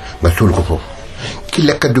nga suul ko foofu ki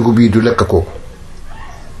lekk dugub yi du lekk kooku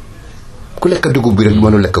ku lekk dugub bi rek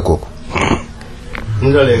mënu lekk kooku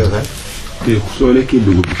mun nga lekk kay soo lekkee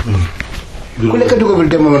dugub ku lekk dugub bi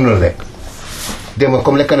dem mënu la lekk dem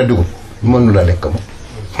comme lekk na dugub mënu la lekk moom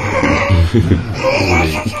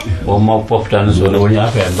moom moo poftaan soo ne wu ñu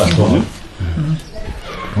affaire ba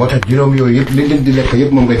moo tax juróom yooyu yëpp li leen di lekk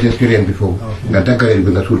yëpp moom nga jël ci reen bi foofu nga dagg reen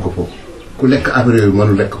bi nga suul ko foofu ku lekk affaire yooyu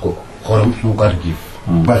mënu lekk ko xorom suukar ji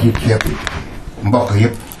basi ceeb mbokk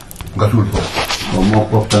yëpp nga suul foofu moom moo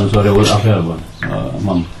poftaan soo rewul affaire ba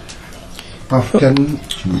mam paftan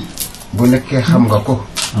bu nekkee xam nga ko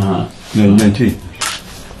ñan ci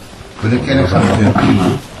bu nekkee ne xam nga ko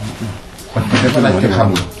parce que dafa laaj te xam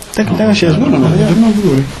nga teg chaise bi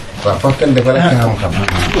waaw paftan dafa la ci xam-xam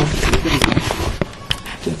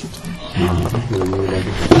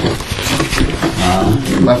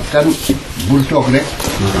paftan bul toog rek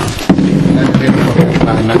nan leen ko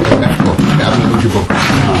baax nan ko gas ko te am na lu ci bopp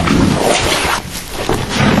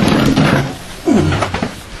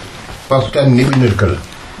paftan ni bi nër la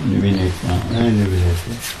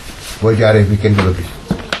boo jaaree fi kenn du la gis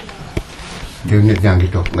te nit ñaa ngi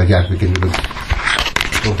toog nga jaar fi kenn du la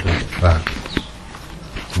gis waaw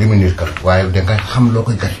li mu nit kal waaye danga xam loo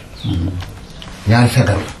koy gas ñaari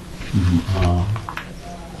sagar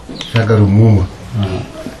sagaru muuma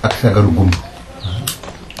ak sagaru gumba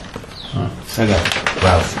sagar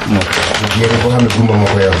waaw yére boo xam ne gumba moo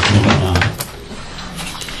ko yoral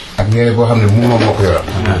ak yére boo xam ne muuma moo ko yoral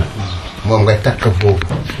moom ngay takk foofu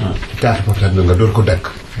ci taatu postan bi nga door ko dagg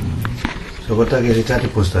soo ko tàggee si taati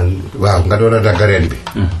postan waaw nga doon a dagg reen bi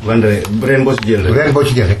wante reen boo ci jël rek reen boo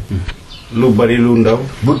ci jël rek lu bari lu ndaw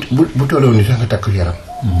bu tolloo ni sax nga takk yaram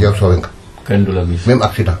yow soowe nga kenn du la gis même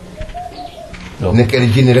accident nekkee ne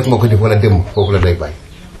jinne rek moo ko def wala démb foofu la day bàyyi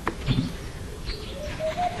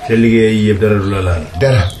te liggéey yi yëpp dara du la laal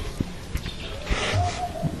dara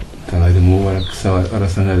tawaay de moo war a sawar war a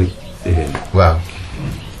sangal waaw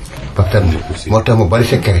paftan moo tax mu bari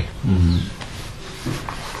secret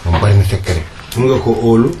moom bari na secret mun nga ko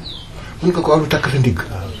óolu mun nga ko óolu takk sa ndigg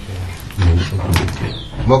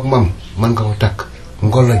mook mam man nga ko takk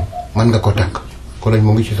ngoloñ man nga ko takk ngoloñ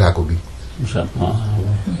mu ngi ci saako bi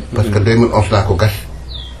parce que 2011 laa ko gas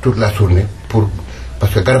toute la journée pour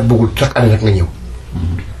parce que garab bëggul chaque année rek nga ñëw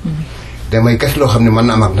damay gas loo xam ne mën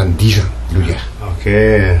na am ak nan 10 ans du jeex ok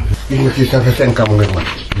gis nga ci ça fait 5 ans mu ngi man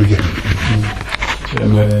du jeex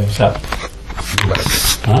sa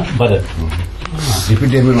badat depuis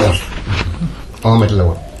 2011 1 mètre la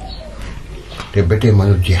woon te ba tey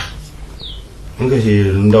mënul jeex mun nga si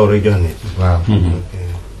lu ndaw rek jox nit waaw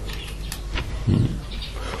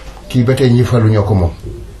kii ba tey ñi falu ñoo ko moom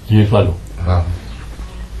ñuy falu waaw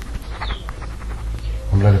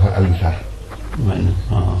moom la defal Alioune Sarr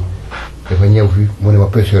dafa ñëw fii mu ne ma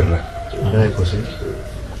pêcheur la dangay ko si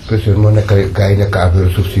pêcheur moo nekk gars yi nekk affaire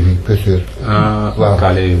suuf si bi pêcheur waaw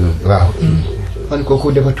waaw man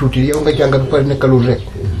kooku dafa tuuti yow nga jàngat ba pare nekkalul rek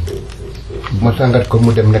ma sàngat ko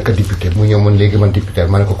mu dem nekk député mu ñëw man léegi man député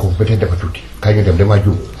ma ne ko kooku peut-être dafa tuuti kaay ñu dem damaa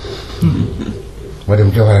juum ma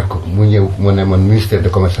dem joxaat ko mu ñëw mu ne man ministère de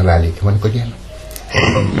commerce laa léegi ma ne ko jeex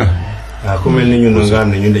na waaw ku mel ni ñun nga xam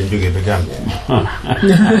ne ñun dañ jógee ba Gambie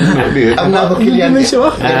am naa fa client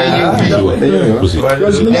da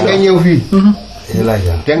ngay ñëw fii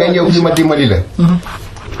da ngay ñëw fii ma dimbali la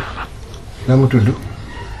na mu tudd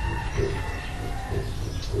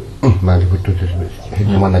maa ngi fa tudd xëy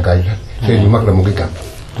na mën na gaañ sax sëriñ bu mag la mu ngi gàmm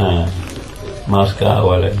maska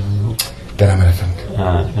wala Dramé la sant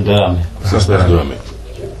Dramé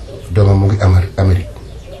doomam mu ngi Amérique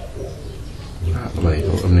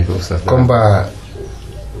combat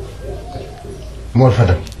Mor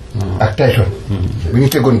Fadam ak Tyson bi ñu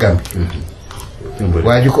tegoon Gambie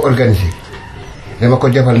waaye ji ko organisé dama ko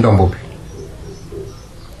jafal ndombo bi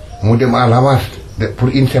mu dem à l'avance pour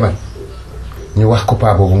une semaine ñu wax ko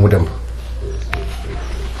paa boobu mu dem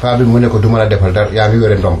paa bi mu ne ko duma la defal dara yaa ngi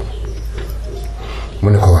yore ndomb mu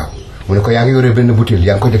ne ko waaw mu ne ko yaa ngi yore benn bouteille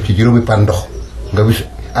yaa ngi ko def ci juróomi pan ndox nga wis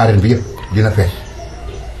arène bi yëpp dina fees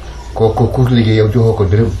ku liggéey yow joxoo ko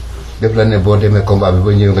dërëm def la ne boo demee combat bi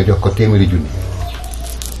ba ñëw nga jox ko téeméeri junni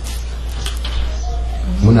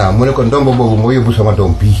mu ne ko ndomb boobu moo yóbbu sama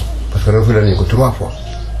doom bii parce que refilé nañu ko 3 fois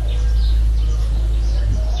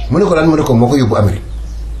mu ne ko lan mu ne ko moo ko yóbbu Amérique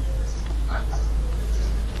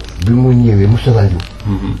bi mu ñëwee Moustapha Diouf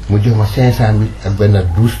mu jox ma 500,000 ak benn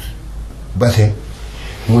 12 bassin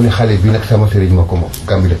mu ne xale bi nag sama sëriñ ma ko moom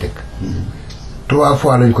Gambie la teg 3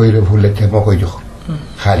 fois lañ koy refilé te moo koy jox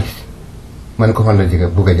xaalis ma ne ko fan la jege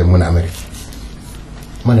bugg a jëm mu ne Amérique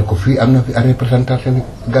ma ne ko fii am na fi ay représentation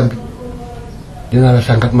Gambie dinaa la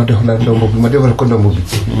sàngat ma def la ndombo bi ma defal ko ndombo bi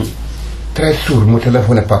 13 jours mu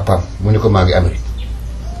téléphoné papaam mu ne ko maa ngi Amérique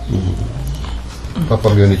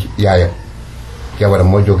papaam yónni ci yaayam jabaram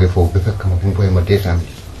moo jógee foofu ba fekk ma bu mu koy ma 200,000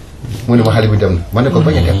 mu ne ma xale bi dem na ma ne ko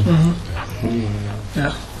bañ a dem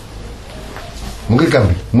mu ngi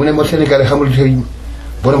Gambie mu ne ma Sénégalais xamul sëriñ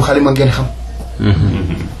borom xalima ngeen xam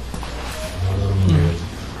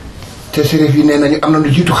te sérif yi nee nañu am na lu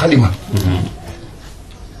jiitu xalima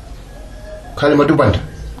xalima du bant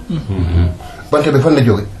bant bi fan la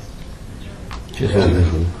jóge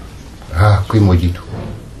kii moo jiitu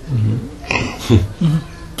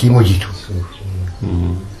kii moo jiitu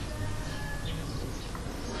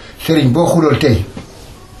sëriñ boo xulool tey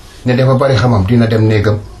ne dafa bari xamam dina dem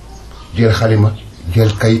néegam jël xalima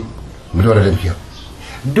jël kayit mu door a dem ci yow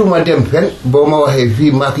duma dem fen boo ma waxee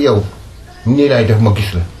fii maak yow nii laay def ma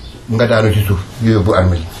gis la nga daanu ci suuf yóbbu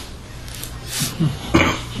armée yi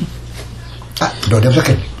ah doo dem sa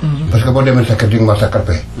kër parce que boo demee sa kër di nga ma sakkal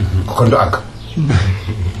pexe kon du àgg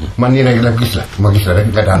man nii rek la gis la ma gis la rek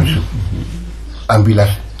nga daanu ci suuf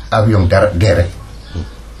ambulance avion dara dee rek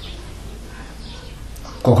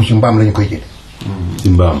kooku ci mbaam lañu koy jële ci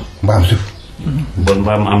mbaam suuf bon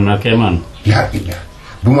mbaam am na kéemaan yaa illa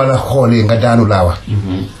bu ma la xoolee nga daanu laa wax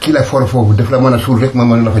ki la for foofu daf la mën a suul rek ma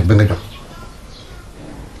mën la faj ba nga jox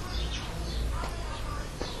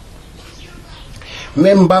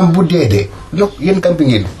même mbaam bu dee dee yokk yéen Gambie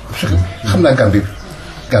ngeen xam naa Gambie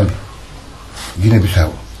Guinée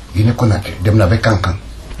Bissau Guinée Conakry dem naa ba Kankan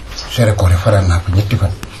Serekore faral naa fa 3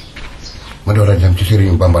 fan ma door a dem ci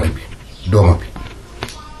sëriñu bambara bi dooma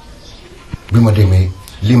bi ma demee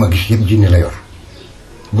li ma gis yëpp jinne la yor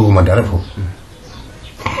bëgguma dara foofu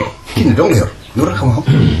jinne dong la yor xam-xam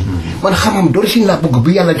man xam-xam doon si laa bëgg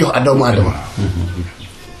bi yàlla jox doomu adama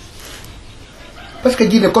parce que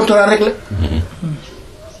jinne contrat rek la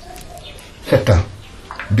 7 ans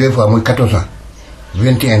 2 fois muy 14 ans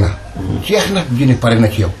 21 ans jeex na jinne pare na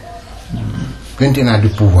ci yow 21 ans du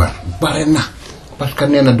pouvoir pare na parce que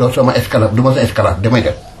nee na doo sama esclave du ma sa esclave damay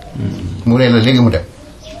dem mu ree la léegi mu dem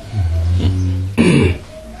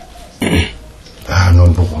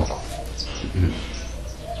noonu bëgguma ko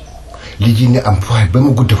li jinne am fooy ba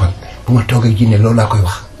mu gudd fan bu ma toogee jinne loolu laa koy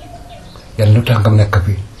wax yàlla lu tax nga nekk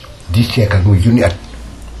fi 10 siècle muy junni at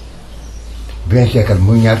 20 siècle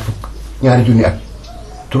muy ñaari junni at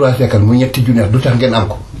 3 siècle muy ñetti junni at lu tax ngeen am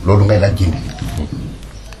ko loolu ngay laaj jinne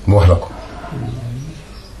mu wax la ko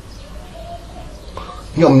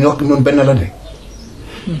ñoom ñoo noonu benn la de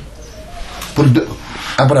pour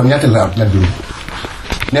Abraham ñaata la junni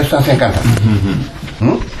 950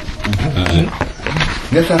 ans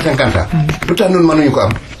 950 ans lu tax noonu mënuñu ko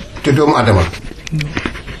am te doomu adama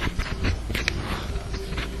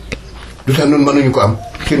lu tax noonu mënuñu ko am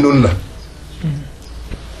te noonu la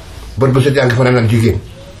bët bu set yaa ngi fanaan ak jigéen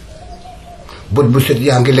bët bu set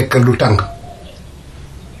yaa ngi lekkal lu tàng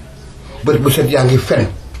bët bu set yaa ngi fen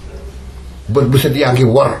bët bu set yaa ngi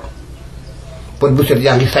wor bët bu set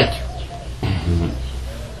yaa ngi sàcc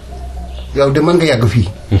yow de mën nga yàgg fii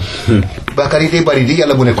bàkkaar yi day bari di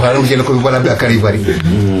yàlla bu ne ko xaaral ma jële ko balaa bàkkaar yi bari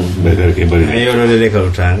yow loolu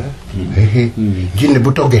lekkalu tàng jinne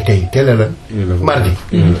bu toggee tey la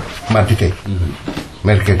mardi tey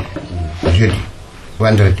mercredi jeudi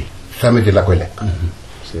vendredi samedi la koy lekk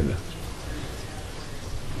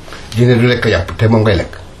jinne du lekk yàpp te moom ngay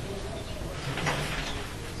lekk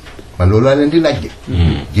man loolu laa leen di laaj de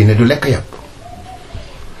jinne du lekk yàpp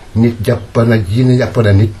nit jinne jàpp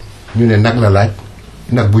na nit ñu ne nag la laaj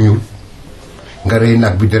nag bu ñuul nga rëy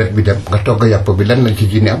nag bi deret bi dem nga togg yàpp bi lan lañ ci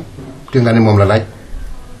jinne am te nga ne moom la laaj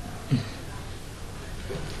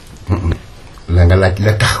la nga laaj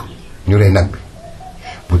la tax ñu rëy nag bi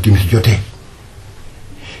bu timis jotee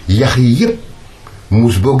yax yi yëpp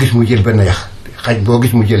muus boo gis mu jël benn yax xaj boo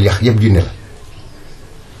gis mu jël yax yëpp jinne la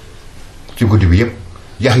ci guddi bi yëpp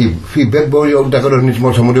yax yi fii benn boo yow danga doon nit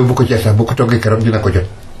moo sax mu dee bu ko cee sax bu ko toggee keroog dina ko jot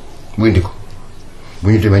mu indi ko bu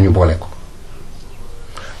ñu demee ñu boole ko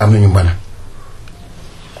am nañu mbana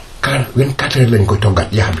 24 heures lañ koy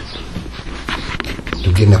toggaat yax bi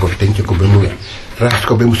ñu génne ko denc ko ba mu raas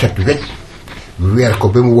ko ba mu set wecc weer ko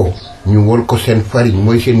ba mu wow ñu wol ko seen farine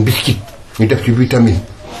mooy seen biscuit ñu def ci vitamine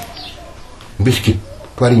biscuit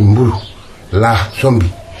farine mburu laa sombi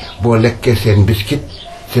boo lekkee seen biscuit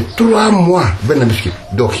c'est 3 mois benn biscuit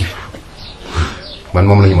doo xiif man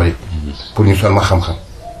moom la ñu ma def pour ñu sol ma xam-xam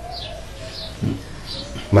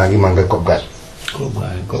maa ngi mànga kob gaay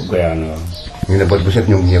ñu ne bët bu set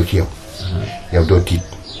ñoom ñëw ci yow yow doo tiit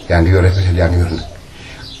yaa ngi yore feset yaa ngi yor nag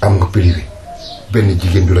am nga privé benn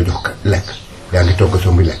jigéen du la jox lekk yaa ngi togg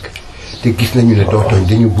sombi lekk te gis nañu ne doo tooñ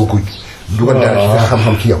dañu bëgg dugal dara ci sa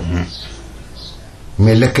xam-xam ci yow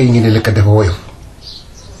mais lekk yi ngi ne lekk dafa woyof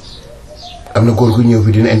am na góor gu ñëw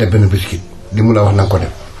fi dina indi benn biscuit di mun a wax na nga ko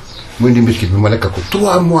def mu indi biscuit bi ma lekk ko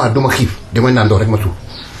 3 mois duma xiif damay naan ndox rek ma suuf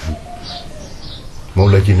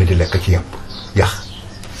moom la jinne di lekk ci yàpp yax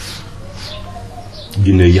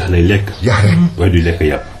jinne yax lay lekk yax rek waaye du lekk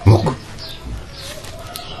yàpp mukk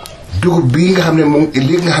dugub bii nga xam ne moom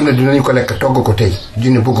lii nga xam ne dinañu ko lekk togg ko tey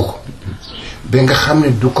jinne bëgg ko ba nga xam ne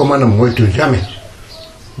du ko mën a moytu jamais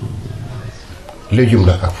légume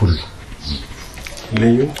la ak fruit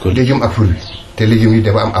légume ak fruit te légumes yi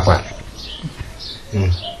dafa am à part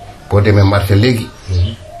boo demee marché léegi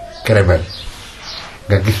crémel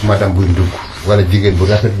nga gis madame buy ndugg wala jigéen bu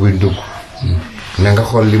rafet buy ndugg na nga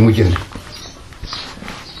xool li mu jënd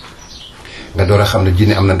nga door a xam ne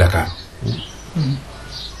jinne am na Dakar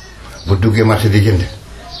bu duggee marché di jënd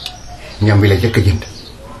ñam bi la jëkk a jënd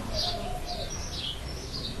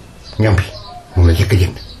ñam bi moom la jëkk a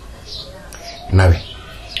jënd nawe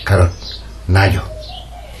carotte naajo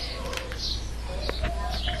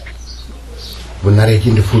bu naree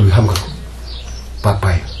jënd ful bi xam nga ko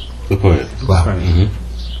papaye waaw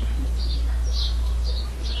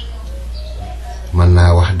mën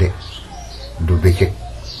naa wax de du bëccëg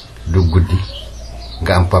du guddi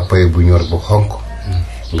nga am papaye bu ñor bu xonk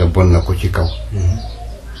nga bon na ko ci kaw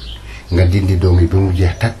nga dindi doom yi ba mu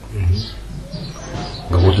jeex tag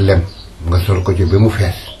nga wut lem nga sol ko ci ba mu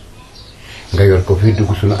fees nga yor ko fii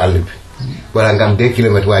dugg suñu àll bi walla nga am 2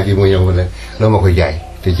 kilomètres waa ji mu ñëw mu ne loo ma ko jaay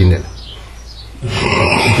te jinde la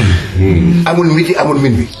amul midi amul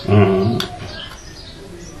min bi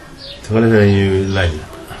su ko defee ñu laaj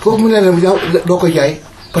foofu mu ne la doo ko jaay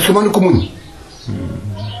parce que man ko muñ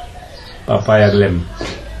papaye ak lem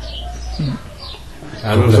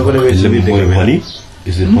alors soo ko defee ci biir dëkk bi honey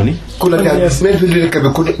is it honey ku la jaay même fi dëkk bi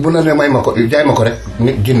ku bu la ne may ma ko jaay ma ko rek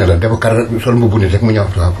ni jinde la dafa kar sol mbubb nit rek mu ñëw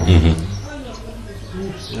saa foofu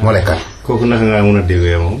moo lay kar kooku naka ngaa mun a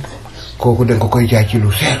déggee moom kooku danga ko koy jaay ci lu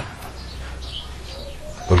seer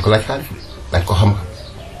loolu ko laaj xaalis laaj ko xam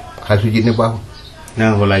xaalis yu jinne baaxul naa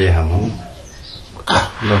nga ko laajee xam moom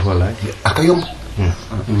loo ko laaj ak a yomb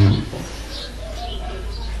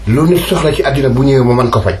lu nit soxla ci àddina bu ñëwee ma mën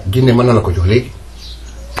ko faj jinne mën na la ko jox léegi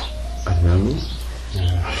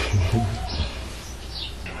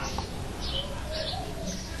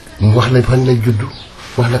mu wax la fan lay juddu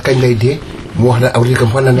wax la kañ lay dee mu wax la aw riikam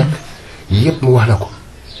fan la nekk yëpp mu wax la ko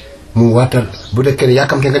mu waatal bu dee kenn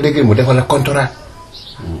yàkkamte nga dégg mu defal la contrat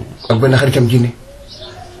ak benn xaritam jinne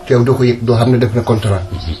te yow doo ko yëg doo xam ne def na contrat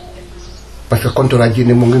parce que contrat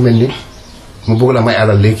jinne mu ngi mel ni mu bëgg la may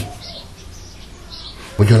alal léegi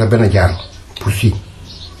mu jox la benn jaar pour si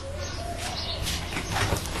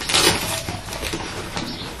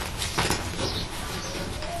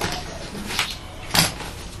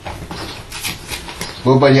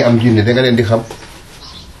boo bañee am jinne danga leen di xam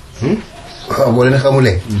waaw boo leen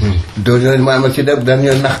xamulee doo leen maanaam ci def daan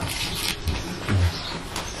ñoo nax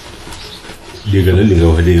dégg la li nga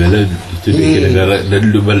wax dégg la ci dégg nga da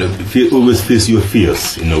lu bal fear always face your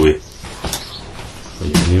fears in a way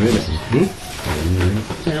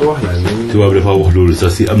tubaab dafa wax loolu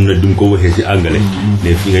sax si am na du ko waxee ci anglais ne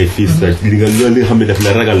fi ngay fiis sa li nga xam ne daf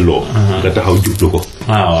la ragal loo nga taxaw jublu ko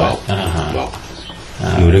waaw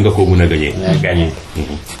noonu nga ko mën a gañee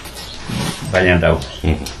bañ a daw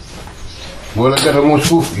boo la gata moo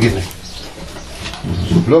suuf génne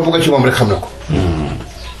loo bëgg ci moom rek xam na ko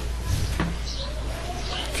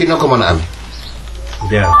kii na ko mën a am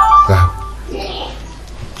waaw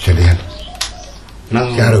c'est bien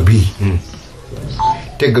jaaro bii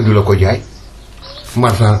tegg du la ko jaay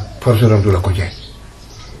marchand forceron du la ko jaay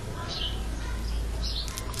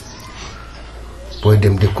booy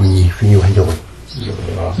dem dëkku ñii fi ñuy wax njogoy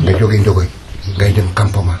nga jógee njogoy ngay dem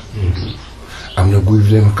campement am na guy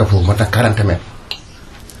dem ka foofu ma tax 40 mètres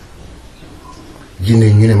jinne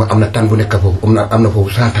ñu ne ma am na tan bu nekk foofu am na foofu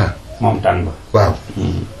 100 ans moom tan ba waaw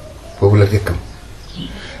foofu la dëkkam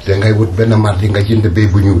te ngay wut benn mardi nga jënd béy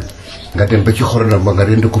bu ñuul nga dem ba ci xoronam ba nga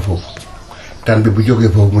rend ko foofu tan bi bu jógee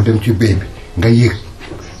foofu mu dem ci béy bi nga yéeg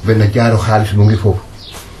benn jaaru xaalis mu ngi foofu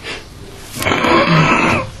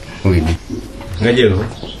mu ngi nii nga jël ko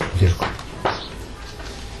jël ko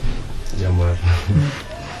jàmbaar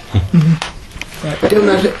dem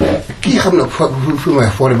naa kii xam na fi may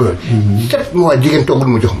foore ba 7 mois jigéen toggul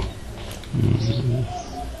mu jox ma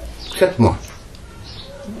 7 mois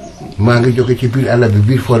maa ngi jóge ci biir àll bi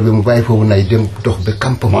biir foor bi mu bàyyi foofu nay dem dox ba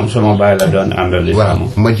campement moom sama bàyyi la doon àndal waaw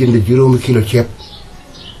ma jënd juróomi kilo ceeb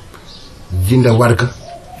jënda warga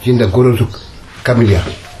jënda gorosuk kamilia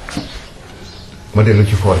ma dellu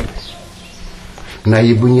ci foor bi naa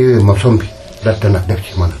yi bu ñëwee ma sombi datta nag def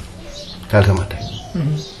ci man taal sama tey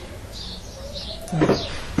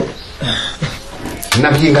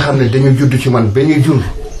nag yi nga xam ne dañu judd ci man ba ñuy jur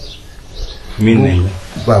miin nañ la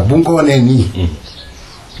waaw bu nga ko wanee nii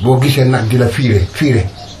boo gisee nag di la fiire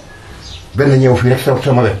benn ñëw fii rek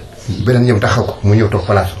sama wet beneen ñëw taxaw ko mu ñëw toog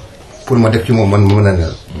place pour ma def ci moom man ma mën a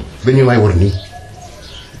nelaw ba ñu may war nii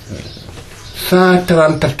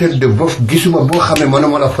 130 têtes de bœuf gisuma boo xam ne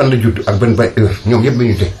mënuma la fan la judd ak benn bay heure ñoom yëpp ba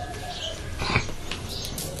ñu teg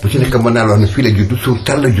bu ci nekk mën naa la wax ne fii la judd suur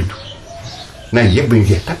tal la judd nañ yëpp ba ñu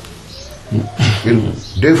jeex tak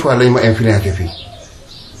 2 fois lañ ma influencé fii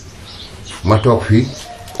ma toog fii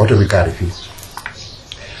oto bi kaari fii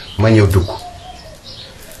ma ñëw dugg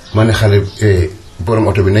ma ne xale borom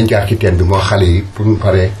oto bi nañ jaar ci teen bi moo xale yi pour mu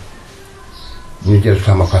paree ñu jël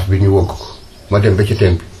sama fas bi ñu wogg ko ma dem ba ci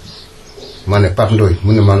teen bi ma ne Pape Ndoye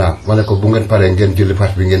mu ne ma naam ma ne ko bu ngeen paree ngeen jëli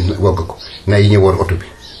fas bi ngeen wogg ko na yi ñëwoon oto bi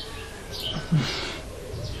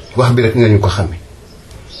wax bi rek nga ñu ko xamee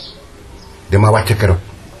dama wàcc keroog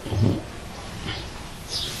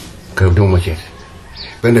dama ma seet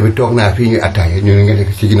benn bi toog naa fii ñuy attaaya ñu ne nga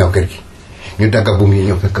nekk ci ginnaaw kër gi ñu dagga bu mu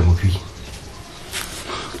ñëw fekk ma fii.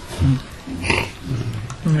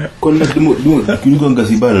 kon nag du ma ko nga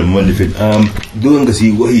si baal ma lifin dugal nga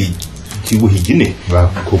si waxi jinne. waaw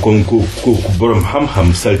ku borom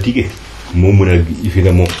xam-xam saltige moo mën a fi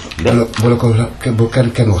ne moom. bu la ko bu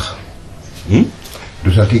kenn wax.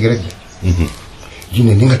 du saltige rek de.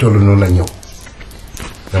 jinne ni nga toll noonu la ñëw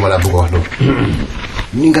dama laa bëgg a wax loolu.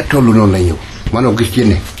 ni nga toll noonu la ñëw manoo gis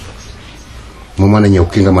jinne mu mën a ñëw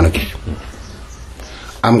ki nga mën a gis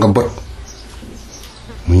am nga bot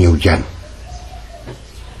mu ñëw jaan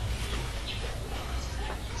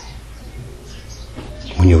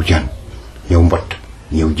mu ñëw jaan ñëw mbott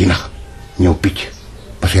ñëw jinax ñëw picc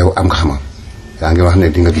parce que yow am nga xam-xam yaa ngi wax ne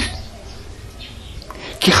di nga gis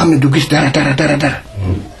ki xam ne du gis dara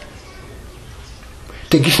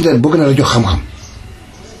te gis nga bëgg na la jox xam-xam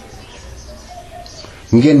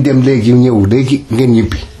ngeen dem léegi ñëw léegi ngeen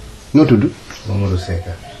ñibbi noo tudd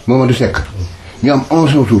Mamadou Seck ñu am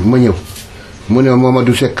 11 jours ma ñëw mu ne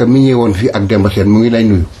Mamadou Seck mi ñëwoon fii ak Demba Sène mu ngi lay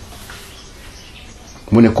nuyu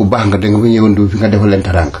mu ne ku baax nga da nga fa ñëwoon du fi nga defal leen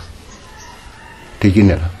tànk te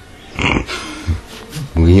jinne la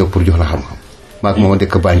mu ngi ñëw pour jox la xam-xam maag mooma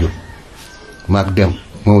dëkk Banjul maag dem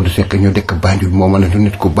Mamadou Seck ñoo dëkk Banjul moo ma ne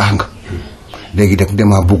nit ku baax nga léegi def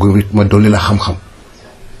dama bugg nit ma dolli la xam-xam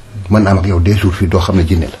man am ak yow 2 jours fii doo xam ne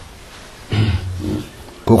jinne la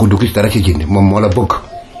kooku du gis dara ci jinne moom moo la bëgg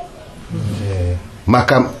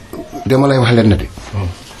maakaam dama lay wax leen na de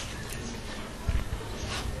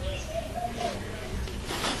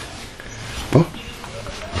bon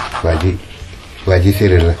waa ji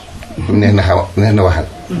séeréer la neex na waxal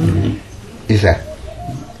Issa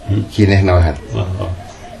kii neex na waxal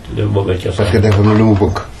parce que dafa am lu mu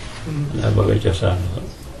bëgg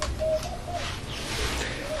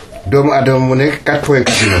doomu adama mu nekk 4 fois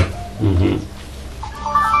casino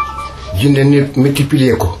jinne nit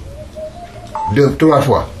multiplier ko 2 3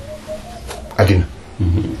 fois àddina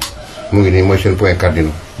mu ngi nii mooy seen point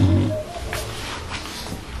cardinal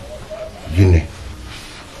jinne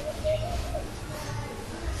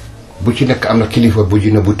bu ci nekk am na kilifa bu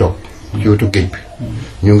jinne bu toog ci wetu géej bi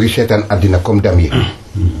ñu ngi seetaan àddina comme dam yi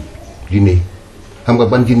jinne yi xam nga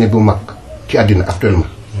ban jinne bu mag ci àddina actuellement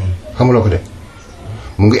xamuloo ko de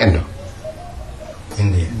mu ngi Inde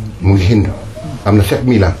mu ngi Hind am na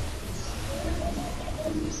 7000 ans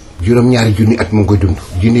juróom-ñaari junni at mu ngi koy dund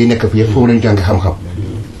jinne yi nekk fi yëpp foofu lañu jàng xam-xam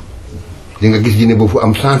di nga gis jinne boobu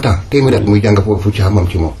am 100 ans téeméer at muy jàng foofu ci xam-xam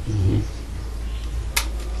ci moom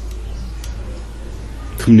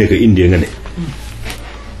fu mu nekk Indie nga ne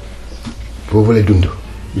foofu lay dund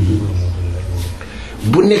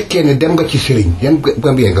bu nekkee ne dem nga ci sëriñ yan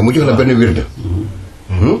gambien nga mu jox la benn wirde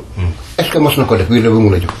est-ce que mos na ko def wirde ba mu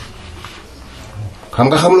la jox xam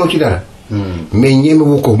nga xamuloo ci dara mais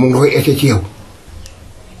ñemewu ko mu ngi koy essayé ci yow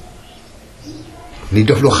li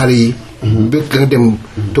dof loo xale yi bëgg nga dem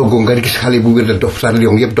toggoo nga gis xale bu wirde dof sa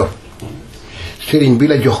lion yëpp dof sëriñ bi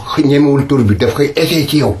la jox ñemewul tur bi daf koy essayé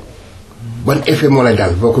ci yow ban effet moo lay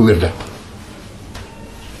daal boo ko wirda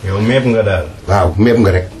yow meeb nga daal waaw meeb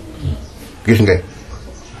nga rek gis nga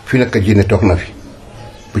fi nekk jinne toog na fi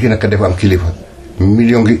bu ci nekk dafa am kilifa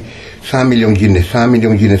million gi 100 millions jinne 100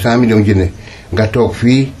 millions jinne 100 millions jinne nga toog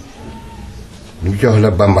fii ñu jox la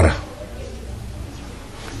bambara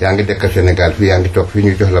yaa ngi dëkk Sénégal fii yaa ngi toog fii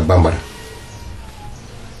ñu jox la bambara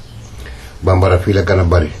bambara fii la gën a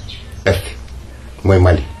bari est mooy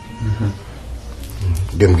Mali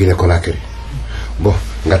dem Guinée Conakry bon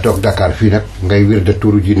nga toog Dakar fii nag ngay wir de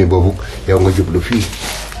tuuru jinne boobu yow nga jublu fii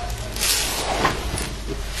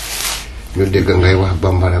ñu dégg ngay wax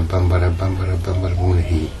bambara bambara bambara bambara bu mu ne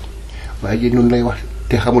fii waaye ji noonu lay wax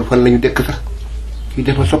te xamul fan lañu dëkk sax kii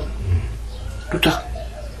dafa sob du tax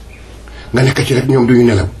nga nekk ci rek ñoom duñu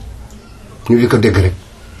nelaw ñu di ko dégg rek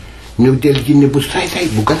ñu del jinne bu saay-saay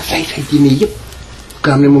bu gën a saay-saay jinne yëpp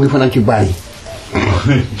nga xam ne mu ngi fanaan ci baal yi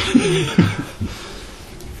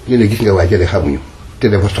ñu ne gis nga waa jële xamuñu te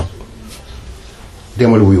dafa sob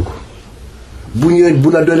demal wuyu ko bu ñëwee bu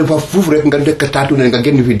la doole fa fuuf rek nga dëkk taatu ne nga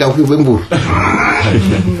génn fi daw fi ba Mbuur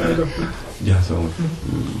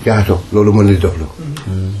jaxasoo loolu mën na di dox la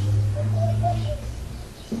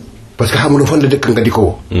parce que xamuloo fan la dëkk nga di ko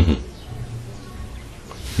woo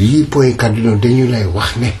yii point cardinal dañu lay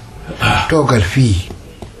wax ne toogal fii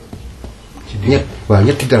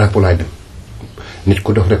ñetti drapeau laay dem nit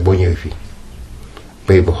ku dox rek boo ñëwee fii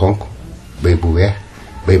béy bu xonq béy bu weex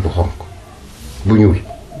béy bu xonq bu ñuul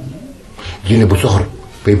jinne bu soxor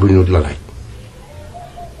béy bu ñuul la laaj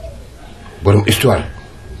borom histoire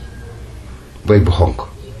béy bu xonk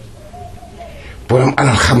borom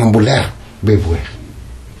alal xamam bu leer béy bu weex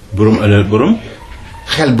borom alal borom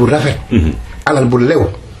xel bu rafet alal bu lew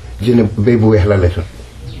jinne béy bu weex la lay sol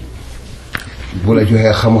bu la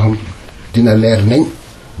joxee xam-xam dina leer nañ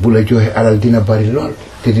bu la joxee alal dina bari lool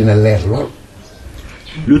te dina leer lool.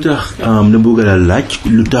 lu tax na bëgg la laaj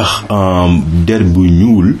lu tax der bu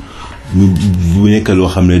ñuul bu nekk loo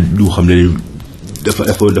xam ne du xam ne dafa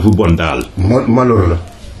bon daal. malheur la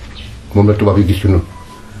moom la tubaab yi gis ci ñun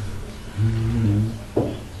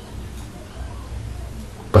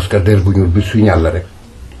parce que der bu ñuul bi signal la rek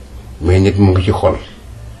mais nit mu ngi ci xol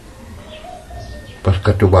parce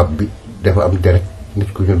que tubaab bi dafa am deret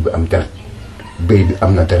nit ku ñuul bi am deret béy bi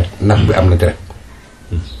am na deret nag bi am na deret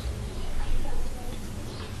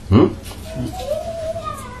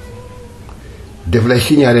def lay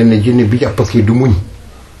signaler ne jinne bi jàpp kii du muñ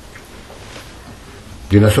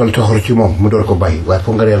dina sol soxor ci moom mu door ko bàyyi waaye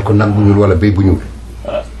foog nga reyal ko nag bu ñuul wala béy bu ñuul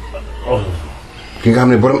ki nga xam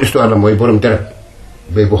ne borom histoire la mooy borom deret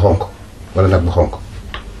béy bu xonk wala nag bu xonk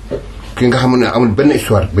ki nga xam ne amul benn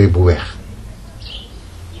histoire béy bu weex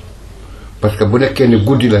parce que bu nekkee ne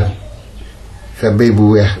guddi la sa béy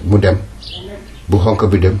bu weex mu dem bu xonk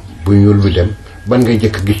bi dem bu ñuul bi dem ban ngay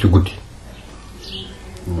jëkk gis ci guddi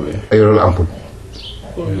ay loolu ampul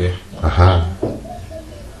aha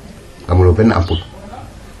amuloo benn ampul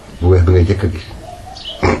bu weex bi ngay jëkk a gis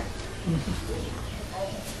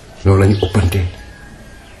loolu la ñu ëppantee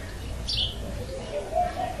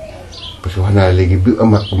parce que wax naa léegi bi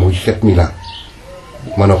amat mu 7000 ans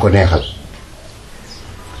mënoo ko neexal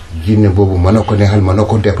jinne boobu mënoo ko neexal mënoo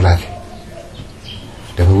ko déplacé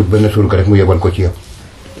dafa wut benn surga rek mu yebal ko ci yow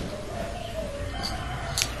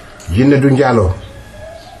jinne du njaaloo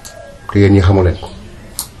te yéen ñi xamu leen ko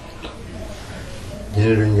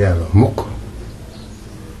jinne du njaaloo mukk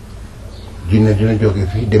jinne dina jóge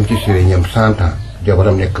fii dem ci Seereer ñam 100 ans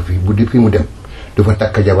jabaram nekk fii bu di fii mu dem du fa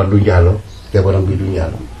takk jabar du njaaloo jabaram bi du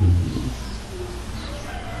njaaloo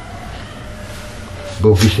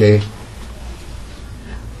boo gisee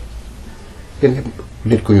kenn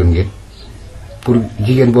nit ko ñun ngeen pour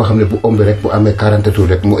jigéen boo xam ne bu ëmb rek bu amee 40 jours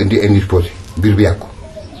rek mu indi indisposé biir bi yàqu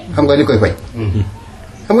xam nga li koy faj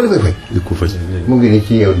xam nga li koy faj li ko faj mu ngi nii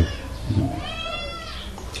ci yeew ni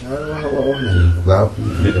waaw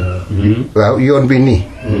waaw yoon bi nii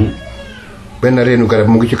benn reenu garab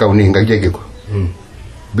mu ngi ci kaw nii nga jéggi ko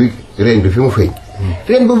bi reen bi fi mu feeñ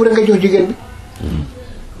reen boobu rek nga jox jigéen bi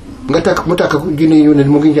nga takk mu takk ko jinne ñu ne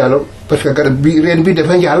mu ngi njaaloo parce que garab bi reen bi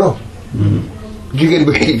dafa njaaloo jigéen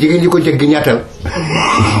bi jigéen ñi ko jéggi ñaatal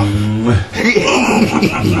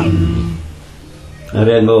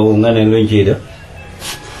reen boobu nga ne luñ ciy def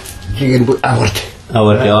jigéen bu avorté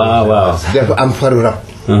waaw waaw dafa am faru rab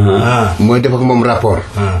mooy def ak moom rapport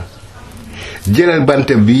jëlal bant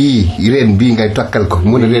bii reen bii ngay takkal ko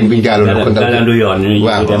mu ne reen bi njaaloo na ko dara du yoon ñu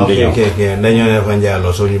waaw dem di ñëw ok dañoo ne fa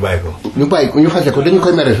njaaloo soo ñu bàyyi ko ñu bàyyi ko ñu fase ko dañu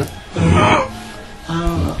koy mere sax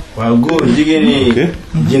waaw góor jigéen yi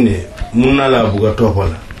jinne mun naa laa bugg a toppa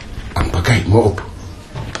la am pa kay moo ëpp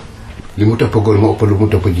li mu topp góor moo ëpp lu mu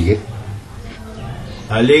topp jigéen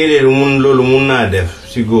waaw léegi-léegi loolu mun naa def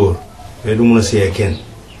si góor mais du mun a siyee kenn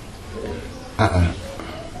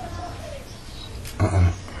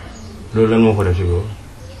loolu lan moo ko def si góor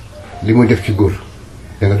li mu def ci góor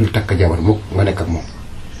da nga dul takk jabar mukk nga nekk ak moom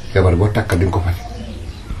jabar boo takk di nga ko fase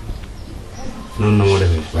noonu na moo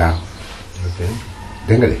defee waaw ok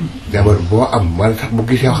dégg nga de jabar boo am wala sax bu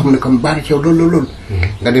gisee xam ne comme baax na ci yow loolu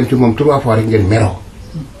nga dem ci moom 3 fois rek ngeen meroo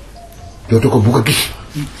dootu ko bugg a gis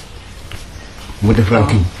mu def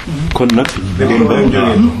ranking kon nag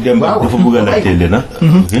Demba dafa bëgg a laajte dina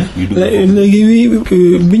léegi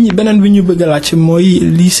bi ñu beneen bi ñu bëgg a laaj mooy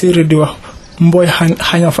li séeréer di wax mbooy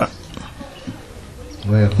xaña fa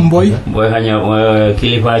mbooy xaña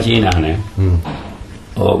kilifa ci nax ne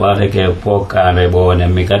o ɓaata ke po kaane bo wona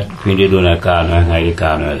mi kat finde ɗuna kaano haydi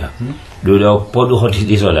kaanola ɗuɗo poɗɗu hoti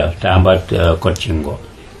ɗisoɗa tambat kotcingo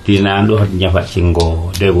tinaan ɗo hoti ñafat cingo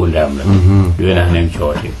degu ndamla ɗuena hanen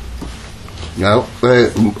cooti waaw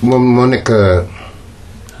moom moo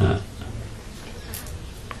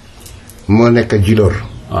nekk Djilor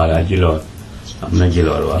voilà Djilor am na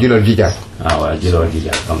Djilor waaw Djilor Djidiack waaw Djilor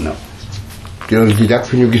Djidiack am na Djilor Djidiack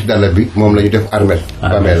fi ñu gis dalla bi moom la ñu def armel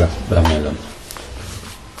bameelam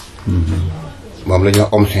moom la ñu wax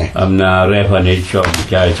omsin am na reefani coom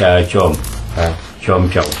coom waaw coom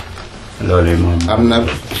caw loolu moom am na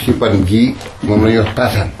sipan gi moom la ñuy wax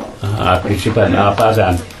Cosaan sipan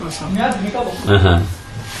Cosaan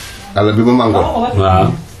àll bi ma màngoon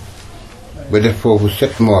waaw ba def foofu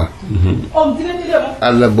 7 mois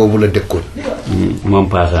àll boobu la dëkkoon moom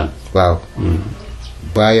paasaan waaw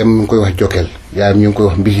baayam mu ngi koy wax Jokkel yaayam ñu ngi koy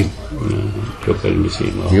wax Mbisin Jokkel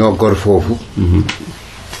Mbisin waaw ñoo gor foofu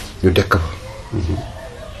ñu dëkk fa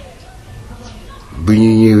bi ñu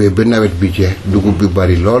ñëwee ba nawet bi jeex dugub bi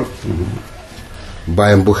bari lool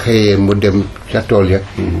baayam bu xëyee mu dem ca tool ya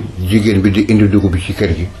jigéen bi di indi dugub bi ci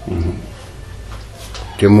kër gi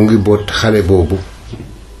te mu ngi boot xale boobu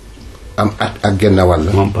am at ak genn wàll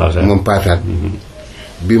moom paasaan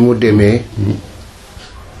bi mu demee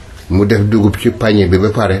mu def dugub ci pañe bi ba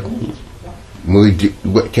pare muy di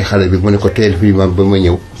ci xale bi mu ne ko teel fii ma ba ma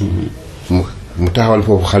ñëw mu taxawal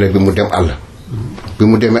foofu xale bi mu dem àll bi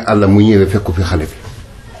mu demee àll mu ñëwee fekku fi xale bi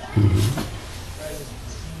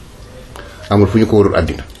amul fu ñu ko warul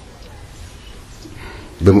àddina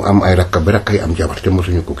ba mu am ay rakka ba rakka yi am jabar te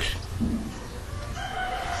mosuñu ko gis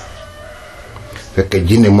fekke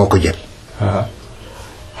jinne moo ko jël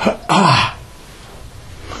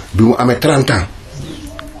bi mu amee 30 ans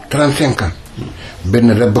 35 ans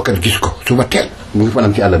benn rëbbkat gis ko suba teel mu ngi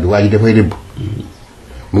fanam ci àll bi waa ji dafay rëbb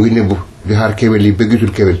mu ngi nëbbu di xaar kéwél yi ba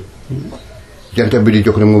gisul kéwél jant bi di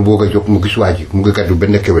jóg ne mu boog a jóg mu gis waa ji mu ngi gàddu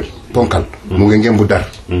benn kéwél ponkal mu ngi ngembu dar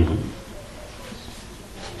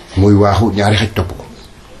muy waaxu ñaari xaj topp ko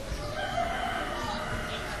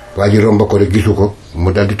waa ji romb ko rek gisu ko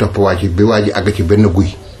mu dal di topp waa ji bi waa ji àgg ci benn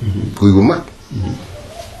guy guy bu mag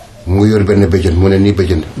mu ngi yor benn béjjën mu ne nii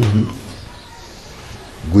béjjën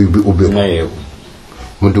guy bi ubbeeku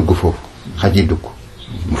mu dugg foofu xaj yi dugg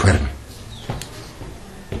mu fermé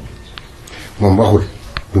moom waxul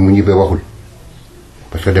bi mu ñibbee waxul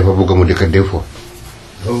parce que dafa bëgg mu dëkk 2 fois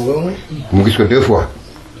mu gis ko 2 fois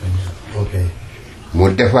mu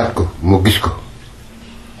defaat ko mu gis ko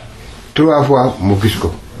 3 fois mu gis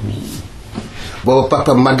ko booba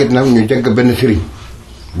papa màgget na ñu jëgg benn sëriñ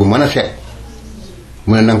bu mën a seet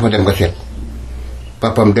mu ne nanga fa dem nga seet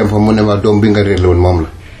papam dem fa mu ne ma doom bi nga réer la woon moom la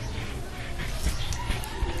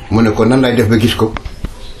mu ne ko nan lay def ba gis ko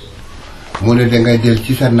mu ne dangay jël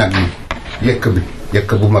ci sa nag bi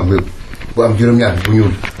yëkk bu mag bi bu am juróom-ñaar bu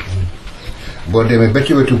ñuul boo demee ba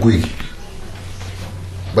ci wetu guy gi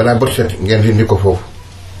balaa bët set ngeen rindi ko foofu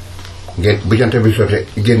ngeen bu jant bi sote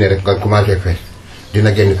génne rek nga commencé fees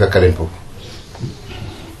dina génn fekk leen foofu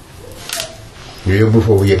ñu yóbbu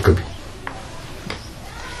foofu yëkk bi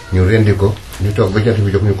ñu rendi ko ñu toog ba jant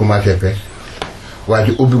bi jóg ñu commencé fees waa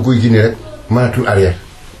ji ubbi guy gi ni rek mënatul arrière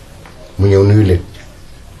mu ñëw nuyu leen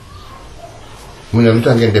mu ne lu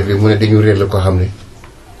tax ngeen def li mu ne dañu réer la ko xam ne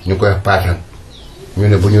ñu koy wax paasaan ñu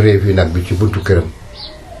ne bu ñu réer fii nag bi ci buntu këram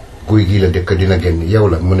guy gii la dëkk dina génn yow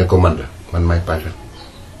la mu ne ko man la man maay paasaan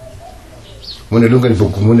mu ne lu ngeen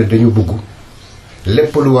bëgg mu ne dañu bëgg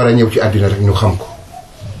lépp lu war a ñëw ci àddina rek ñu xam ko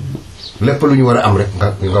lépp lu ñu war a am rek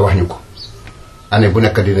nga wax ñu ko année bu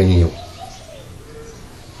nekk dinañu ñëw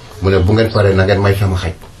mu ne bu ngeen paree na ngeen may sama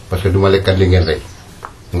xaj parce que duma lekkat li ngeen rey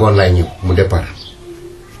ngoon laay ñëw mu départ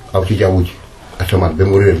aw ci jaww ji asamaan ba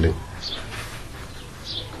mu réer leen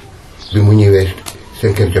bi mu ñëwee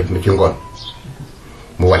 5 heures jot na ci ngoon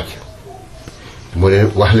mu wàcc mu ne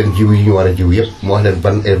wax leen jiw yi ñu war a jiw yëpp mu wax leen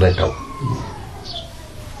ban heure lay taw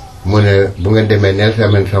mu ne bu ngeen demee neel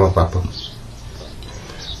sama papa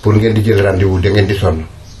pour ngeen di jël rendez-vous da ngeen di sonn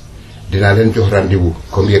dinaa leen jox rendez-vous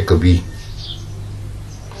comme yëkk bii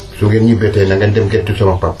su ngeen ñibbetee na ngeen dem gettu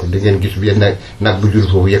sama papa di ngeen gis bi nag bu jur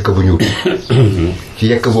foofu yëkk bu ñuul ci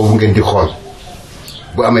yëkk boobu ngeen di xool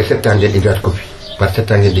bu amee 7 ans ngeen indiwaat ko fi par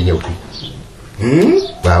 7 ans ngeen di ñëw fii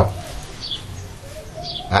waaw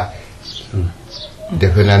ah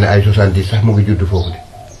defe naa ne ay 70 sax mu ngi judd foofu de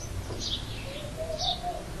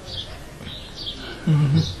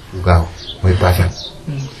waaw mooy paasaan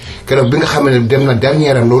keroog bi nga xam ne dem na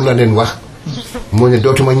dernier am loolu la leen wax moo ne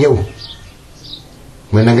dootuma ñëw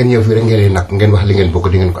mais na ngeen ñëw fii rek ngeen nag ngeen wax li ngeen bëgg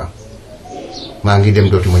di ngeen ko am maa ngi dem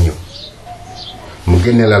dootuma ñëw mu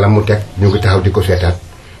génne la mu teg ñu ngi taxaw di ko seetaan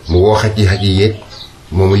mu woo xaj yi yéeg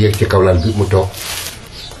moom mu yéeg ci kaw lal bi mu toog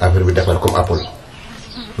affaire bi defar comme Apollo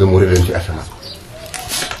ba mu réer ci asamaan.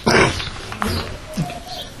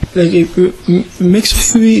 léegi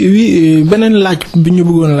mix wi beneen laaj bi ñu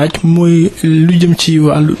bëggoon laaj mooy lu jëm ci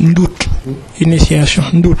wàllu nduut initiation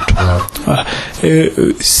nduut waaw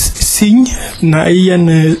signe na ay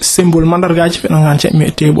yenn symbole mandarga ci fenangaan ci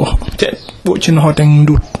mi te bo ci noxoten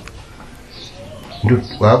nduut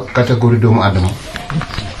waaw catégorie doomu aadama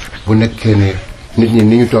bu nekkee ne nit ñi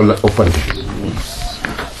ni ñu toll ëppante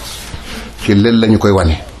ci lel lañu koy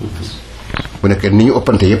wane bu nekkee ni ñu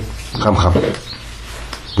ëppante yëpp xam-xam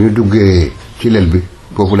bu ñu duggee ci lel bi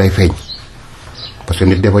foofu lay feeñ parce que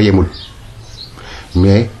nit dafa yemul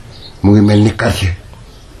mais mu ngi mel ni quartier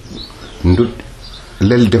ndut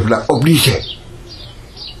lel def la obligé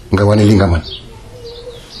nga wane li nga man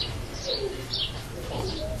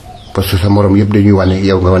parce que sa morom yëpp dañuy wane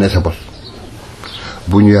yow nga wane sa bos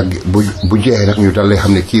bu ñu yàgg bu jeexee nag ñu dal lay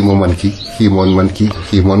xam ne kii moo man kii kii moo man kii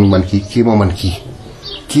kii moo man kii kii moo man kii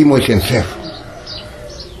kii mooy seen chef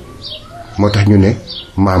moo tax ñu ne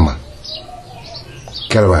maama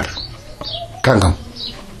kelwaar kàngam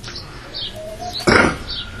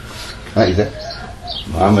Isa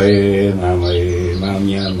maam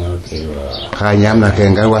ñaama kelwaar xaa ñaam naa kay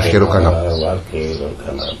nga wax keru kàngam war keru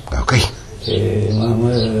kàngam waaw kay maama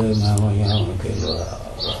ñaama kelwaar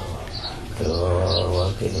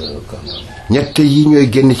ñett yi ñooy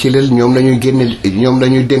génn ci lël ñoom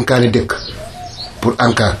lañuy dénkaane dëkk pour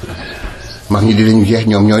ANCAR mag ñi dinañu jeex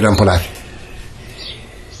ñoom ñooy remplacer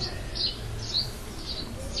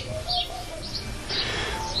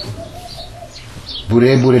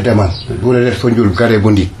buree demal buree def fa njul gare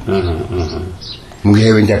bu ndi mu ngi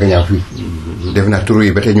xewe njàgg ñaaw fii def na turu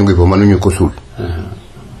yi ba tey ñu ngi fa mënuñu ko suul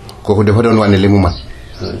kooku dafa doon wane li mu man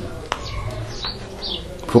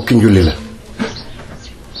fukki njulli la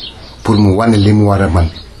pour mu wane li mu war a man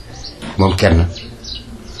moom kenn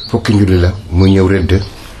fukki njulli la mu ñëw rëdd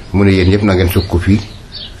mu ne yéen ñëpp na ngeen sukk ko fii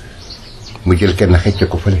mu jël kenn xecc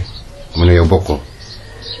ko fële mu ne yow bokkoo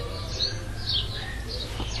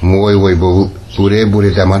mu woy boobu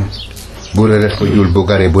buree daman buree def ko jul bu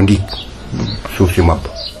garee ba ndiig suuf si mapp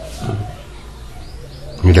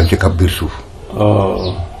ñu dem ci kab biir suuf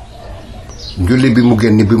njulli bi mu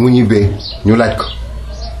génn bi mu ñibbee ñu laaj ko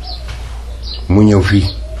mu ñëw fii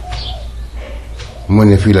mu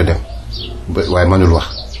ne fii la dem waaye mënul wax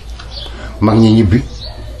mag ñi ñibbi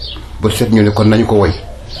ba set ñu ne kon nañu ko woy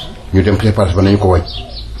ñu dem préparation ba nañu ko woy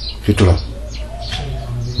ci turam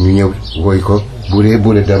ñu ñëw woy ko buree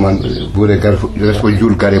daman buree gar res ko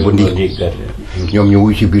jul gare ba ndiig ñoom ñu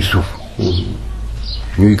wuy ci biir suuf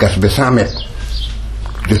ñuy gas ba 100 mètres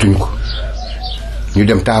jotuñu ko ñu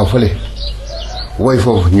dem taxaw fële woy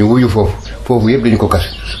foofu ñu wuyu foofu yëpp dañu ko gas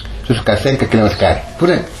jusqu'à 5 kilomètres carrés pour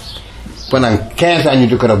ne pendant 15 ans ñu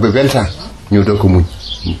di ko def ba 20 ans ñu doon ko muñ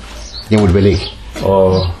ñëwul ba léegi.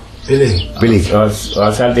 ba léegi.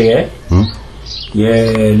 waaw Saltigi.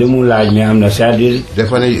 li mu laaj mi am na c'est-à-dire.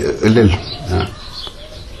 dafa ne lël.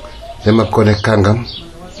 dama ko ne kàngam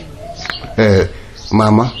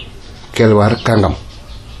maama kelwaar kàngam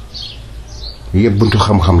yëpp buntu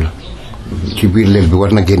xam-xam la ci biir lël bi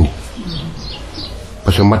war na génni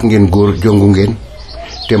parce que mat ngeen góor jongu ngeen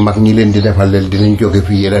te mag ñi leen di defal lël dinañ jóge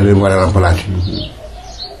fii yéen a leen war a remplacer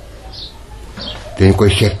dañ koy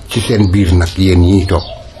seet ci seen biir nag yéen ñiy toog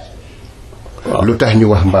lu tax ñu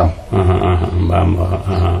wax mbaam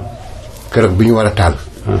keroog bi ñu war a taal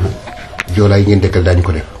joolaa yi ngeen dëkkal daañu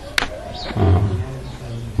ko def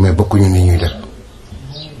mais bokkuñu ni ñuy def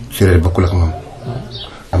séeréer bokkul ak moom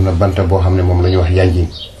am na banta boo xam ne moom la ñuy wax yanjing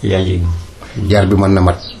jaar bi mën na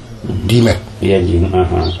mat 10 mètres yanjing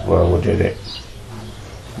waaw wute de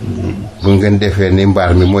bu ngeen defee ni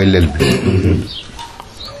mbaar mi mooy lël bi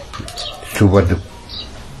suba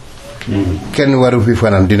kenn waru fi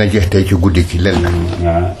fanaan dina jeex tey ci guddi gi lël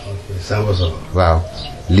waaw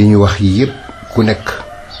li ñu wax yépp ku nekk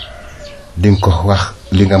dinga ko wax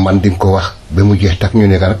li nga man dinga ko wax ba mu jeex tak ñu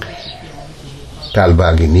ne nag taal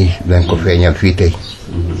baa ngi nii dañ ko feeñal fii tey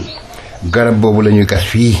garab boobu la ñuy gas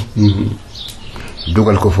fii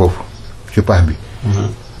dugal ko foofu ci pax bi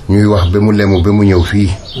ñuy wax ba mu lemu ba mu ñëw fii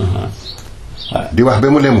di wax ba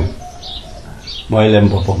mu lemu mooy lem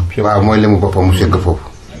boppam waaw mooy lemu boppam mu segg foofu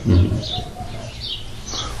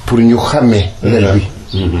pour ñu xàmmee lel bi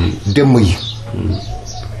dëmm yi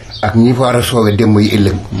ak ñi war a soowe dëmm yi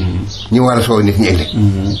ëllëg ñi war a soowe nit ñi ëllëg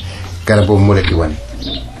garab boobu mu rekki wane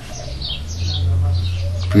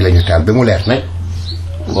fii lañu taal ba mu leer nag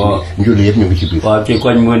njulli yëpp ñu ngi ci biir waaw ci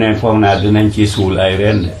koñ mu ne foog naa dinañ ci suul ay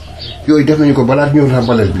ren de yooyu def nañu ko balaa ñu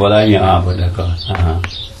ràmbalal bi balaa ñu ba d'accord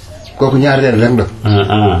kooku ñaari reen rek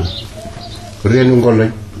la reenu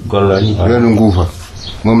ngoloñ reenu nguufa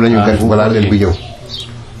moom la ñu gas balaa lel bi ñëw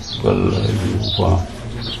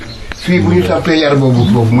fii bu ñu sampee yar boobu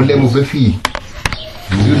foofu mu lemu ba fii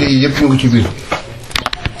njulli yi yëpp ñu ngi ci biir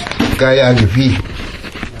gaa yaa ngi fii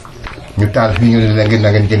ñu taal fii ñu ne la ngeen na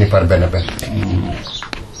ngeen jëni par benn benn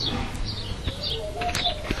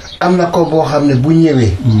am na ko boo xam ne bu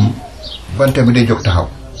ñëwee banta bi day jóg taxaw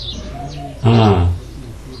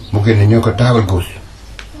mu génne ñoo ko taxawal góos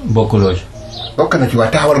bokkuloo ci bokk na ci waa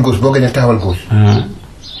taxawal góos boo gënee taxawal góos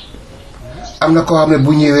am na koo xam ne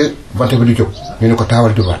bu ñëwee banta bi du jóg ñu ne ko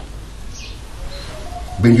taxawal dubaat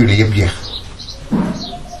ba njulli yëpp jeex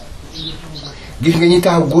gis nga ñi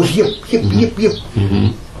taxaw góos yëpp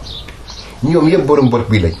ñoom yëpp borom bot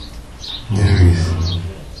bii lañ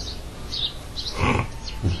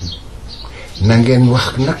na ngeen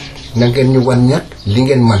wax nag na ngeen ñu wan ñat li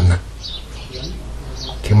ngeen man nag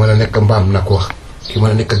ki mën a nekk mbaam na ko wax ki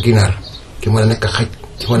mën a nekk ginaar ki mën a nekk xaj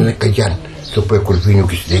ki mën a nekk jaan soppeekul fii ñu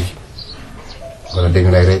gis léegi wala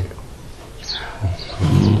dañu lay rey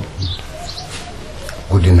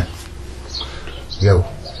guddi na yow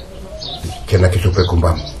kenn ki soppeeku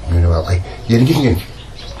mbaam ñu ne waaw ay yéen gis ngeen ci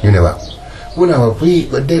ñu ne waaw mu ne waaw fii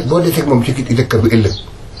boo deseeg moom ci dëkk bi ëllëg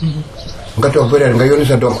nga toog ba reer nga yónni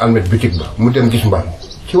sa doom almet bitig ba mu dem gis mbaam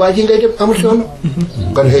ci waa ji ngay dem amul sonn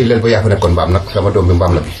kan xëy leel ba yaa fa nekkoon mbaam nag sama doom bi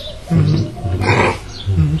mbaam la gis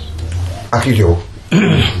ak i teew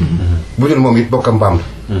bu dul moom it bokkam mbaam la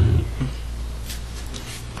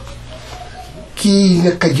kii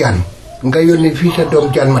nekk jaan nga yónni fii sa doom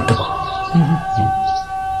jaan matt ko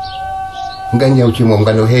nga ñëw ci moom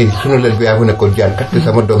nga ne hey sunu leel bi yaa fa nekkoon jaan kat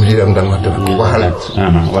sama doom si dem dan matt ko waxal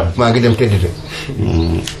maa ngi dem tëdd de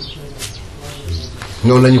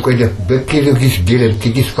noonu lañu koy def ba kii la gis géléem ki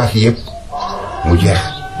gis fas yëpp mu jeex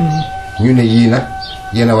ñu ne yii nag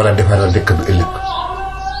yéen a war a defaral dëkk bi ëllëg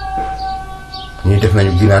ñii def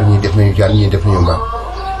nañu ginaar ñii def nañu jaan ñii def nañu mbaam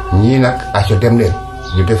ñii nag aca dem leen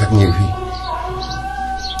ñu def ak ñii fii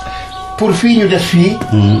pour fii ñu def fii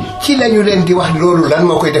ci lañu leen di wax loolu lan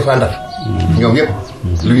moo koy défendre ñoom yëpp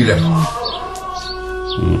lu ñu def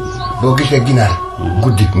boo gisee ginaar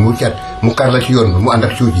guddi mu cat mu kar la ci yoon bi mu ànd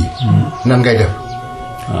ak suuj yi nan ngay def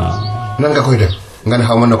nan nga koy def nga ne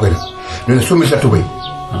xaw mën na koy def ñu ne summi sa tubay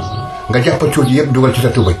nga jàpp cuuj yëpp dugal ci sa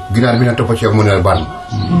tubay ginaar bi na toppa ci yow mu ne la baal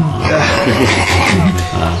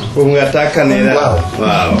pour nga tàkkane la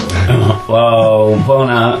waaw foog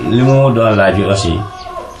naa li mu doon laaj aussi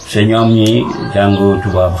c'est ñoom ñi jàng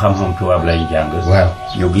tubaab xam-xam tubaab lañu jàng waaw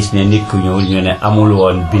ñu gis ne nit ku ñuul ñu ne amul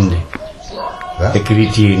woon bind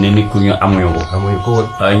écriture ne nit ku ñu amuñu ko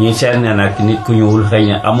waaye ñu seet ne nag nit ku ñuul xëy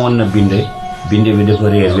na amoon na bind bi dafa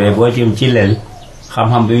réer mais boo ci lel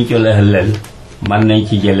xam-xam bi ñu ci lel mën nañ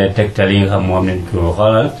ci jëlee tegtal yi nga xam moom nañ ko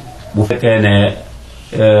xoolal bu fekkee ne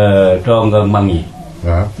toog nga mag ñi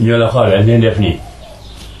ñu la xoolal ne def nii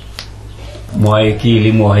mooy kii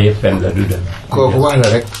li mu wax yëpp fen la du dem kooku wax la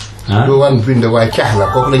rek du wan bind waaye caax la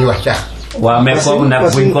kooku lañuy wax caax waaw mais kooku nag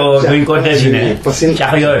buñ ko dessiné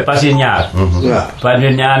cax yooyu pasin ñaar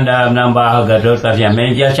pasin ñaar na mbaax ga doot pasin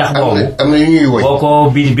mais cax boobu am na yu ñuy woy boo ko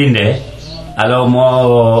bindee alors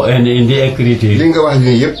moo indi écriture li nga wax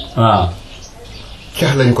nii yëpp waaw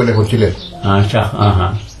cax lañu ko defoon ci leen cax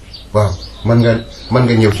waaw man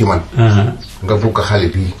nga ñëw ci man nga bugg xale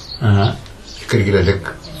bii ci kër gi la dëkk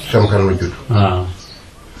sama kanam la judd waaw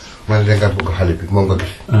man da nga bugg xale bi moom nga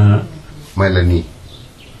gis may la nii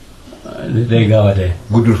day gaawatee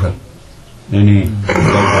guddul fan nii day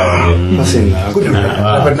gaawatee guddul fan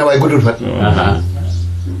rafet na waaye guddul fan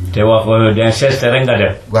te wax ko den seste rek nga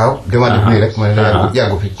def waaw dama def nii rek man la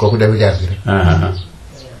yàggu fi kooku dafa jaar fi rek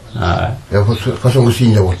dafa façon nga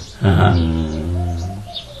signe la woon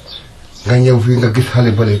nga ñëw fii nga gis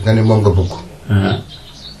xale bële nga ne moom nga bëgg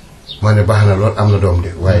ma ne baax na lool am na doom de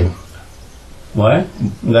waaye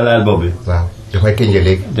nga laal boobu waaw dafay tënje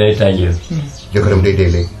léegi day tànjee jëkkëram day dee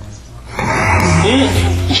léegi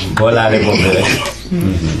boo laalee boobu rek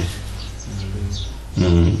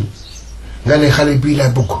nga ne xale bii laa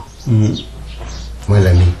bëgg mooy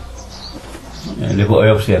la nii li ko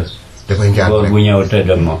oyof seel dafay njaaloo rek bu ñëw tëdd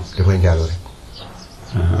ak moom dafay njaaloo rek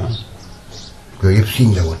yooyu yëpp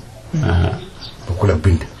signe la woon bokku la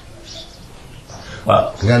bind waaw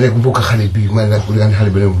nga ne bu bëgg xale bii man nag nga ne xale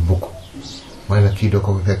bi ne bu bëgg man nag kii doo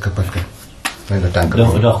ko fekk parce que man la tànk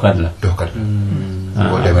doxkat la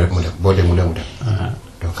boo demee rek mu dem boo dem mu dem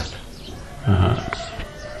doxkat la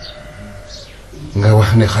nga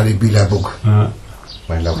wax ne xale bii laa bëgg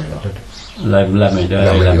man la wax lami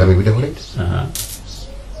bi dafa rek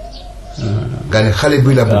nga ne xale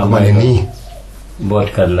bii laa bëgg ma ne nii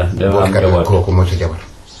bootkat la bootkat la kooku mooy sa jabar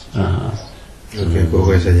ok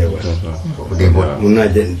kooku sa jabar kooku day boot mun naa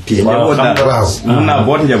téye njaboot waaw mun naa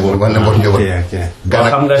boot njaboot war na boot njaboot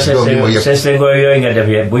xam nga seste yooyu nga def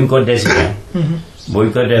yëpp buñ ko dessiné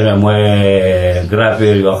buñ ko defee mooy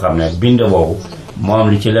gravure yoo xam ne bind boobu moom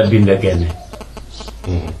li ci la bind génne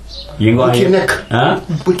yi nga wax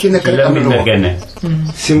bu ci nekk la bind génne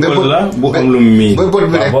symbole la bu am lu mu mii boo bot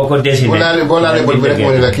bi rek boo ko dessiné boo laalee bot bi rek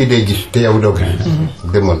mu ne la kii day gis te yow doo gis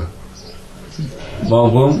demoon na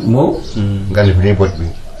bon mu nga ne fi nii bot bi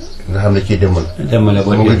nga xam ne kii demoon na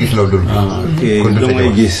mu nga gis loolu dul kon damay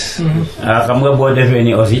gis xam nga boo defee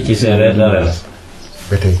ni aussi ci séeréer dara la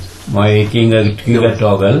ba tey mooy ki nga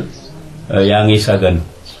toogal yaa ngi saggan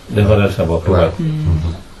defaral sa bopp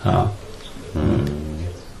waaw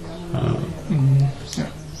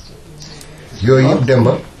yooyu yëpp dem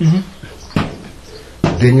ba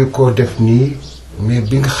dañu ko def nii mais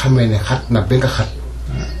bi nga xamee ne xat na ba nga xat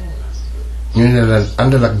ñu ne la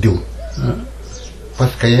àndal ak diw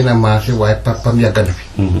parce que yéen a maase waaye papam yàgg na fi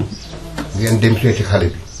ngeen dem seeti xale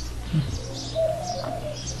bi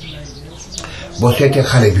boo seetee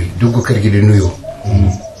xale bi dugg kër gi di nuyoo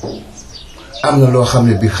am na loo xam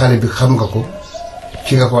ne bi xale bi xam nga ko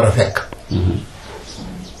ci nga ko war a fekk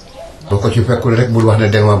boo ko ci fekkul rek bul wax ne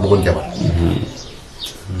danga ma bëggoon jabar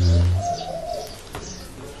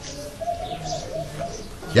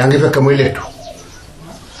yaa ngi fekk muy lettu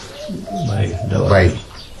bàyyi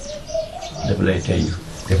daf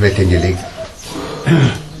lay teñj léegi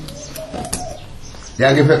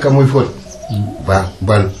yaa ngi fekk muy fóot baax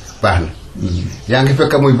na yaa ngi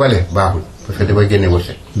fekk muy bale baaxul parce que dafay génne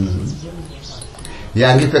wërsëg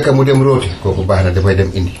yaa ngi fekk mu dem rooti kooku baax na dafay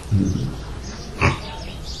dem indi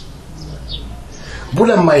bu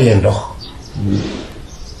la mayee ndox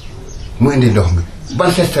mu indi ndox mi ban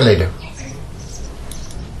geste lay def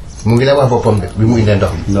mu ngi la wax boppam de bi mu indee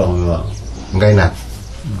ndox mi waaw ngay naan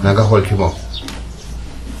na nga xool ci moom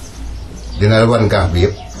dina la wan ngaaf bi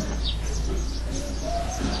yëpp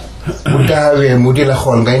bu taawee mu di la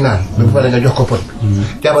xool ngay naan ba pare nga jox ko pot bi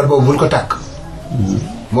jabar boobu buñ ko tàkk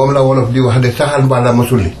moom la wolof di wax de saxal mbaa la ma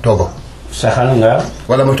sulli tooba saxal nga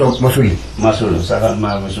wala ma toog ma sulli saxal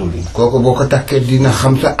maa ma sulli kooku boo ko takkee dina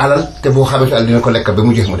xam sa alal te boo xamee sa alal dina ko lekk ba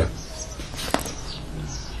mu jeex mu dem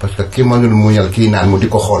parce que ki mënul muñal kii naan mu di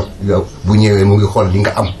ko xool yow bu ñëwee mu ngi xool li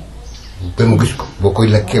nga am ba mu gis ko boo koy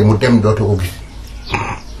lekkee mu dem dootu ko gis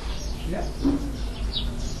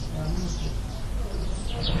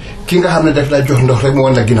ki nga xam ne daf lay jox ndox rek mu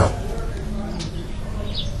wan la ginnaaw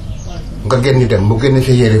nga génn dem mu génne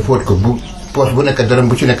sa yére fóot ko bu poos bu nekk dërëm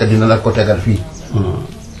bu ci nekk dina la ko tegal fii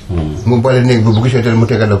mu bale néeg bi bu gisee dërëm mu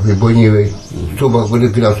tegal la fii boo ñëwee suba bu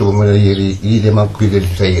dee ginnaaw suba mu ne yére yi de maa ko ci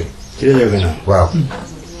sa yére waaw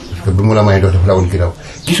parce que bi mu la may ndox dafa la woon ginnaaw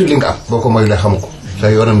gisul li nga am boo ko mayu la xamu ko sa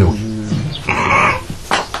yoonam newul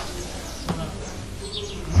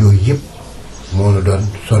yooyu yëpp moo la doon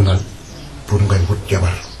sonal pour ngay wut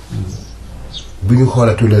jabar bi ñu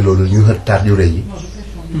xoolatulee loolu ñu xët taat yu rëy yi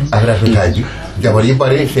ak rafetaay bi jabar yi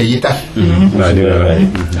bari sëy yi tas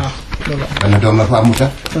benn doom la fa am mu tas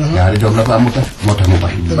ñaari doom la fa am mu tas moo tax mu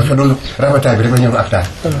bari parce que loolu rafetaay bi rek la ñëw ak taat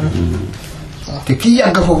te kii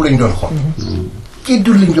yàgg foofu lañ doon xool kii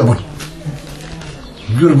dur liñ jobut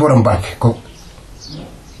jur borom barke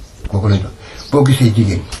kooku lañ doon boo gisee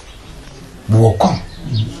jigéen bu woo kom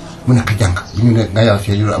mu nekk jàng bu ñu ne nga yàlla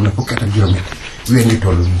see juróom am na fukki at ak juróom-ñett ween di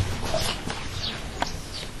toll nii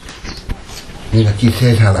ñu ne kii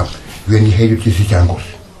 16 ans la am ween yi xëyut ci si càngoor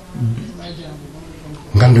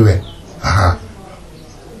ngandu ween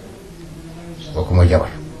kooku mooy jabar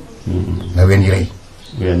na ween yi rëy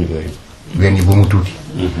ween yi bu mu tuuti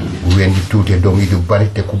bu ween yi tuutee doom yi du bari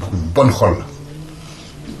te ku bon xol la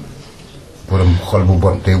borom xol bu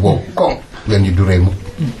bon te wow koŋ ween yi du rëy mu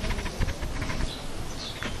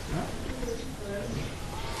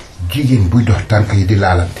jigéen buy dox tànk yi di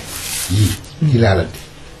laalante yii di laalante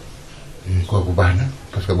kooku baax na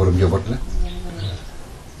parce que borom njaboot la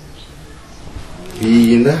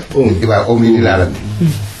yii na om yi di laalante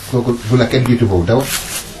kooku bu la kenn jiitu boobu daw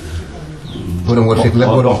borom wërsëg la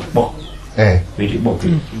borom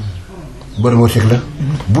borom wërsëg la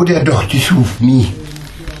bu dee dox ci suuf nii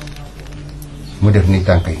mu def nii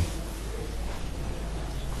tànk yi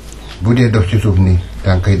bu dee dox ci suuf nii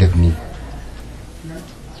tànk yi def nii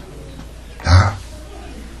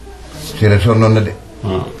séeréer sonnoon na de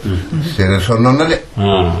séeréer sonnoon na de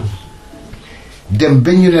dem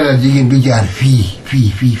ba ñu ne la jigéen bi jaar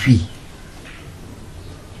fii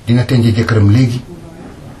dina tenje jëkkëram léegi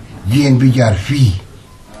jigéen bi jaar fii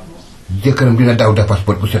jëkkëram dina daw dapas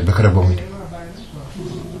bët bu set ba këram ba muy de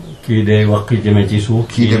kii day wax ki jëme ci suuf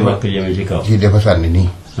kii day wax ki jëme ci kaw kii dafa sànni nii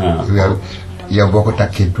yow boo ko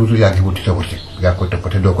tàkkee toujours yaa ngi wuti sa wërsëg yaa ko topp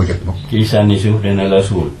te doo ko jot moom kii sànni suuf dina la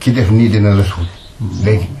suul ki def nii dina la suul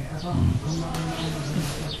léegi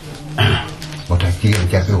moo tax jigéen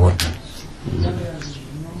jàppee woon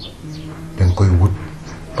danga koy wut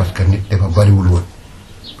parce que nit dafa bariwul woon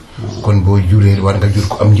kon boo juree war nga jur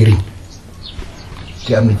ko am njëriñ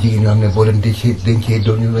te am na jigéen ñoo xam ne boo leen dencee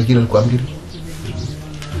doon ñu la jëlal ko am njëriñ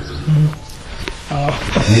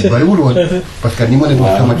nit bariwul woon parce que ni ma leen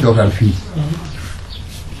wax sama coosaan fii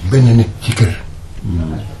benn nit ci kër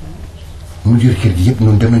mu jur kër gi yëpp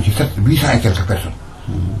ñun dem nañ ci 800 et quelques personnes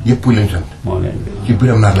yëpp leen sant ci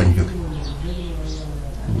Biram naar lañu jóge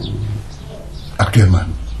actuellement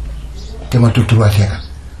te matul 3 siècles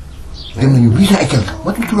dem nañu 800 et quelques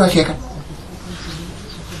matul 3 siècles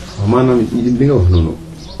maanaam li nga wax noonu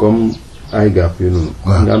comme ay gaaf yu noonu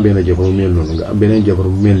nga am benn jabar bu mel noonu nga am beneen jabar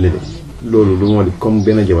bu mel ne de loolu lu moo di comme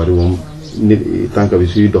benn jabar bi moom nit tànk bi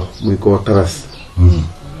suy dox muy koo taras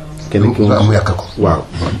keneen ki moom amu yàq ko waaw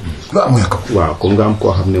lu amu yàq ko waaw comme nga am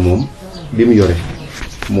koo xam ne moom bi mu yore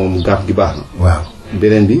moom gaaf gi baax na waaw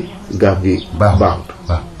beneen bi gaaf gi baaxut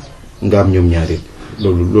waaw nga am ñoom ñaari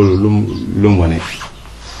loolu lu mu wane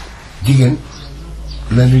jigéen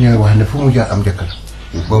la lu ñooy wax ne fu mu jaar am jëkkër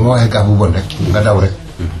boo ma waxee gaaf bu bon rek nga daw rek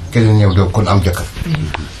keneen ñëw doo kon am jëkkër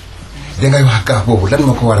dangay wax gaaf boobu lan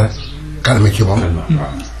ma ko war a calmer ci moom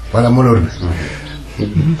wala mënoor bi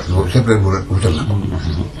c'est vrai wutal na ko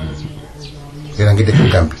yéen a ngi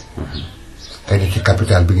dëkk Gambie xëy na ci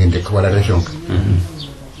capitale bi ngeen dëkk wala région bi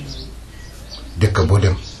dëkk boo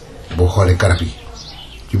dem boo xoolee garab yi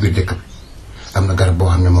ci biir dëkk bi am na garab boo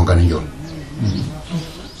xam ne moo gën a njool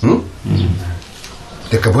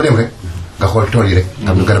dëkk boo dem rek nga xool tool yi rek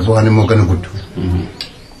am na garab boo xam ne moo gën a gudd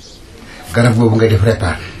garab boobu ngay def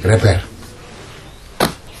repère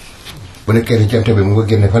bu nekkee ni jant bi mu nga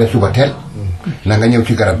génne fale suba teel na nga ñëw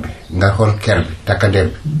ci garab bi nga xool ker bi takkandeer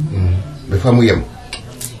bi fa mu yem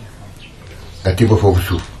nga tibb foofu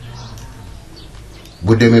suuf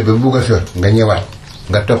bu demee ba bugg a sor nga ñëwaat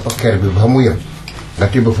nga topp ker bi fa mu yem nga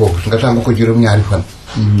tibb foofu nga sàngu ko juróom-ñaari fan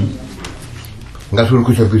nga suul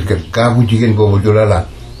ko sa biir kër gaa bu jigéen boobu du la laal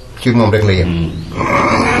ci moom rek la yem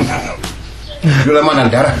du la mënal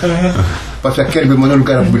dara parce que ker bi mënul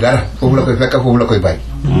garab bi dara foofu la koy fekk foofu la koy bàyyi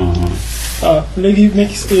waaw léegi mais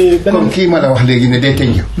comme kii ma la wax léegi ne day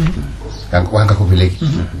tënj wax nga ko fi léegi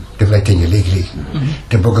daf lay tënj léegi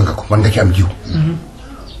te bëgg nga ko mën nga ci am jiw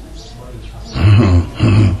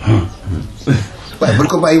waaye bul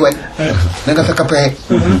ko bàyyi waay na nga fekk pexe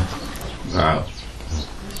waaw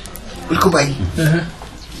bul ko bàyyi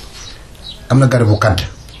am na garabu kadd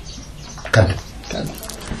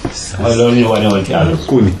mooy loolu ñu wane woon ci àll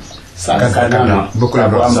kóoni bokk la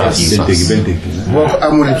doon boo ko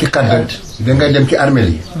amulee ci kadd dangay dem ci armeel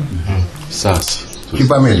yi ci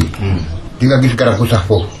bàmmeel yi di nga gis garab bu sax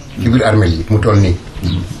foofu ci biir armeel yi mu toll nii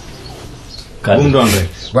bu mu doon rek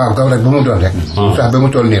waaw gaw rek bu mu doon rek mu sax ba mu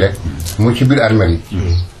toll nii rek mu ci biir armeel yi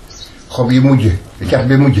xob yi mujje cat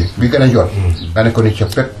bi mujje bi gën a njool nga ne ko ni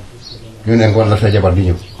cëppet ñu ne ngoon la sa jabar di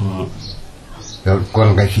ñëw yow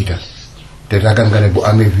ngoon ngay siital te ragal nga ne bu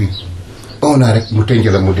amee fii on a rek mu tënj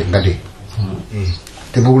la mu de nga dee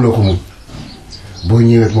te bëgguloo ko muñ boo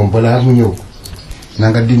ñëwee moom balaa mu ñëw na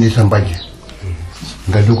nga dindi sa mbàjj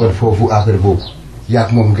nga dugal foofu affaire boobu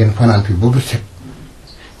yaag moom ngeen fanaan fi boobu set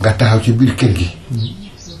nga taxaw ci biir kër gi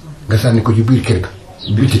nga sànni ko ci biir kër ga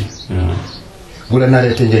biti bu la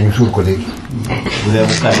naree tënjee ñu suul ko léegi bu dee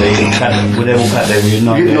bu kàdda yi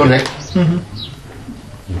noonu rek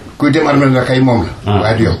kuy dem armel la kay moom la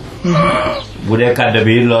waaye du yow bu dee kàdda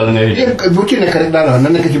bi loolu ngay bu ci nekk rek daal wax na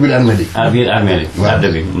nekk ci biir armel yi biir armeel yi kàdda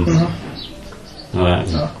bi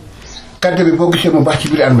waaw kàdda bi boo gisee mu baax ci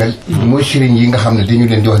biir armel mooy sëriñ yi nga xam ne dañu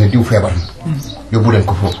leen di wax ne diw feebar na yóbbu leen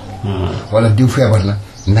ko foofu wala diw feebar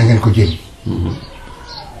na ngeen ko jëli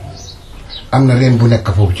am na leen bu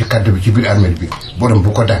nekk foofu ci kàddu bi ci biir armel bi borom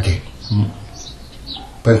bu ko daggee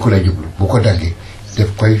penku lay jublu bu ko daggee def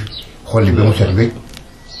koy xolli ba mu set wécc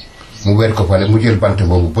mu weer ko fale mu jël bant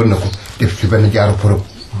boobu bën na ko def ci benn jaaru porob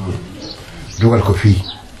dugal ko fii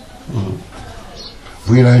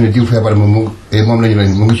bu ñu la ne diw feebar moom lañu la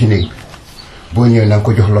mu ngi ci néeg bi boo ñëwee na nga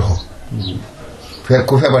ko jox loxo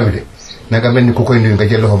ku feebar bi de na nga mel ni ku koy nuyu nga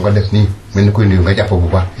jël loxo nga def nii mel ni koy nuyu nga jàpp bu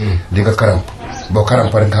baax di nga karamp boo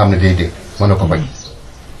karamp rek nga xam ne day dee mën na ko bañ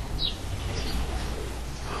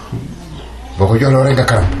boo ko joxloo rek nga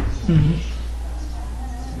karamp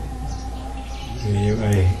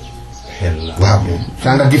waaw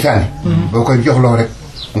saa nga gisaane boo koy joxloo rek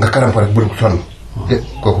nga karamp rek bul sonn de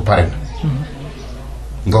kooku pare na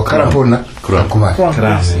boo karampoon nag commencé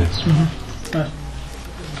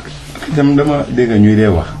itam dama dégg ñuy dee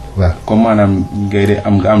wax waaw comme maanaam ngay de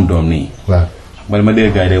am nga am doom nii waaw bala ma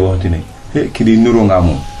dégg gars yi day waxti ne kii di nuroo nga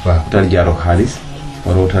moom waaw utal jaaro xaalis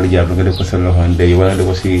wala utal jaaro nga def ko sa loxo ndey wala def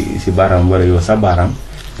ko si baaraam wala yow sa baaraam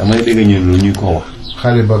dama dégg ñu lu ñuy ko wax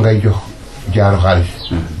xale ba ngay jox jaaro xaalis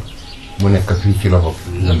mu nekk fii ci loxo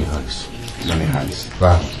lami xaalis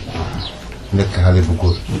waaw nekk xale bu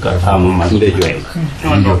góor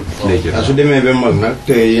ndeyjoor su demee ba mag nag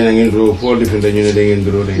te yéen a ngi nduroo foo defi dañu ne da ngeen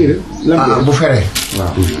nduroo bu feree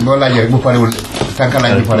boo laajee rek bu parewul tànka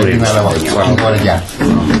laaj bu pare dinaa la wax nga war a jaar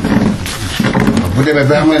bu demee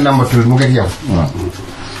ba xam ne nambatul mu ngeeg yow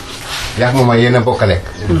yaa moom yéen a bokk a lekk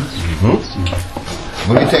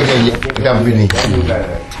bu ñu tegee dam bi nii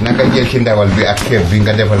na nga jël ci ndawal bi ak ceeb bi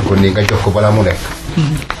nga defal ko nii nga jox ko balaa mu lekk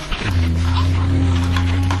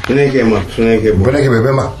su nekkee mag bu nekkee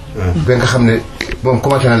ba mag ba nga xam ne moom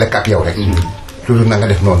commencé na lekk ak yow rek toujours na nga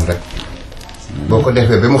def noonu rek boo ko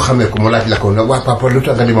defee ba mu xamee ko mu laaj la ko ne waa papa lu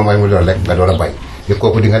tax nga di ma may mu doon lekk nga door a bàyyi te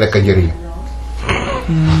kooku di nga lekk njëriñ.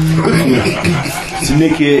 su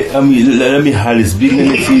nekkee ami xaalis bi nga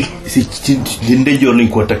ne si ndeyjoor lañ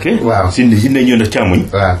koo takkee. waaw si ndeyjoor la càmmoñ.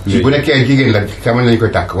 waaw bu nekkee jigéen la càmmoñ lañ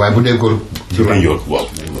koy tàkk waaye bu dee góor. si ndeyjoor waaw.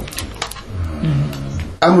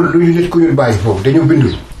 amul lu ñu nit ku ñu bàyyi foofu dañu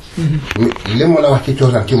bindul. li ma la wax ci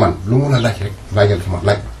Cosaan ci man lu mun a laaj rek laajal sama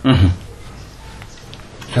laaj.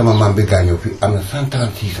 sama maam bi gaañoo fi am na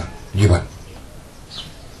 136 ans jibal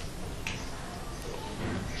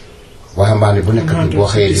waxambaane bu nekk fi boo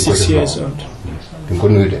xëyee di ko def loxo di ko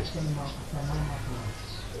nuyu de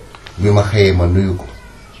bi ma xëyee ma nuyu ko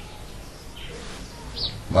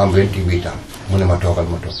ma am 28 ans mu ne ma toogal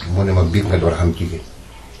ma toog mu ne ma biig nga door a xam jigéen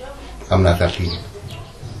am naa Saltigi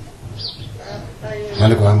ma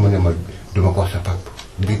ne ko xam mu ne ma duma ko wax sa pap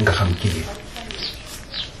biig nga xam jigéen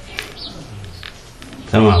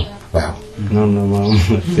sama waaw non non maam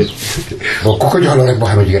boo ku ko joxloo rek boo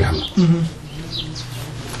xamee jigéen xam na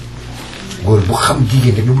góor bu xam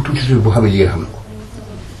jigéen rek lu mu tuuti tuuti bu xamee jigéen xam na ko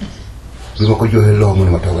bi ma ko joxee loo mu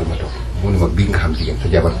ne ma toogal ma toog mu ne ma bii nga xam jigéen sa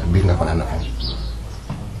jabar bii nga fanaan na ko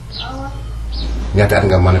ñaata at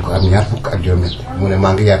nga ma ne ko am ñaar fukk ak juróom-ñett mu ne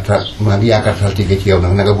maa ngi yaakaar Saltigi ci yow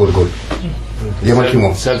nag na nga góorgóorlu yemal ci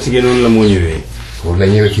moom. Saltigi noonu la moo ñëwee. foofu la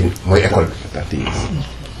ñëwee ci mooy école bi.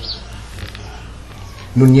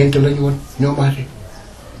 ñun ñeent lañu woon ñoo maase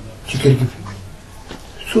ci kër gi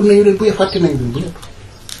suur nañu leen bu yee fàtte nañu leen bu yëpp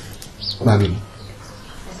maa ngi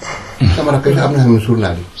sama rakk am na xam ne suur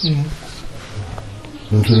naa leen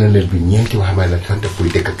ñun suur nañu leen bi ñeenti waxamay la sant Puuy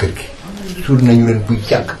dëkk kër gi suur nañu leen buy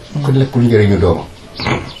jàgg ko lekkul njëriñu doomam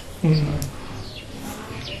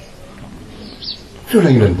suur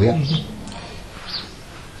nañu leen bu yàgg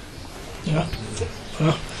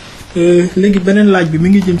waaw léegi beneen laaj bi mi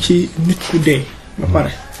ngi jëm ci nit ku dee ba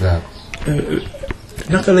pare waaw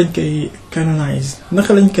naka lañ koy canonise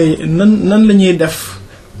naka lañ koy nan la ñuy def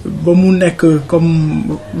ba mu nekk comme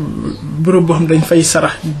bërëb boo xam dañ fay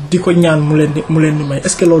sarax di ko ñaan mu leen di may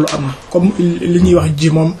est-ce que loolu am na comme li ñuy wax ji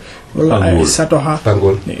moom wala ay satoxa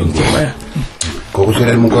pangool kooku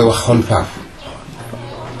séeréer mu ngi koy wax xon faaf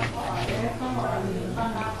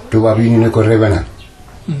tubaab yi ñu ne ko revenant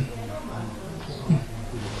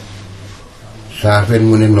saafeen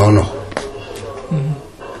mu ne noono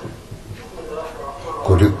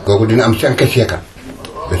kooku dina am 5 siècle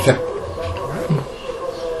ba 7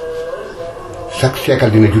 chaque siècle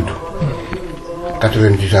dina judd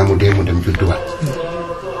 90 ans mu dee mu dem judduwaat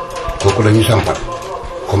kooku la ñu sampal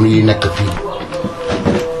comme yi nekk fii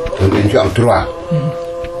ñun dañu ci am 3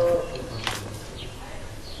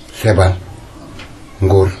 sebaan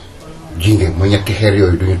ngóor jinge mu ñetti xeer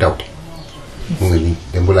yooyu duñu tawte mu ngi nii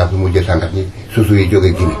dem bu laa fi mujjee sàngat ñi suusu yi jóge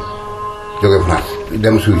Guinée jóge France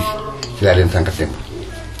dem Suisse ci laa leen sàngat dem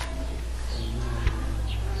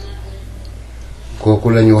kooku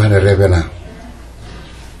la ñu wax ne revenant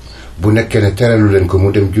bu nekkee ne teralu leen ko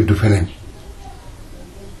mu dem juddu feneen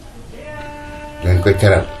leen koy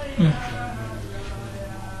teral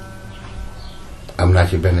am naa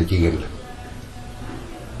ci benn jigéen la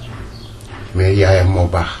mais yaayam moo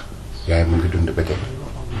baax yaayam mu ngi dund ba tey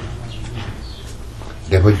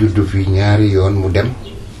dafa juddu fii ñaari yoon mu dem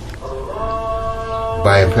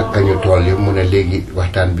bàyyam fekk ñu tool yi mu ne léegi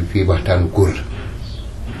waxtaan bi fii waxtaanu góor la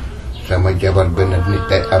sama jabar benn nit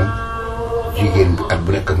day am jigéen bi at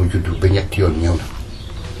bu nekk mu juddu ba ñetti yoon ñëw na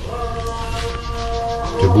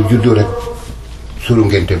te bu juddu rek suru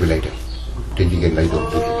ngénte bi lay dem te jigéen lay doon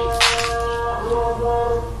tuuti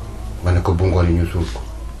ma ne ko bu ngoon ñu suul ko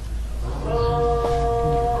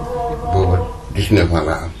booba 19 ans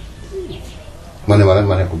laa am ma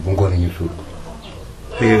ne ko bu ngoon ñu suul ko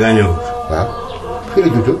fekk gaañoo waaw fii la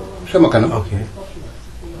juddu sama kanam ok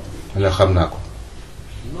ma ne xam naa ko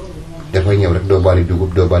dafay ñëw rek doo bari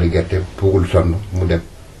dugub doo bari gerte puugul sonn mu dem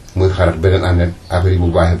muy xarat beneen année affaire yi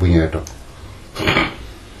bu baaxee bu ñëwee toog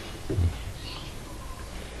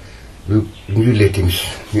lu ñu jullee timis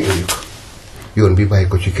ñu indi ko yoon bi bàyyi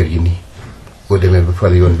ko ci kër gi nii boo demee ba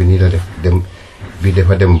fale yoon bi nii la def dem bii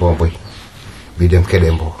dafa dem Mbomboy bii dem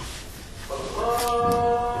Kédé Mbow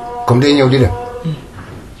comme day ñëw di dem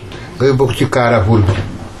ngay bokk ci Carrefour bi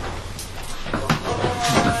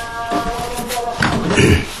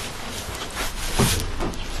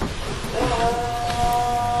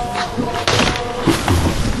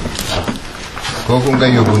kooku nga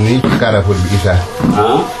yóbbu nii ci Carrefour bi Issa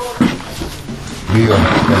bii yoon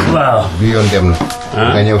waaw bii yoon dem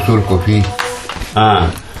na nga ñëw suul ko fii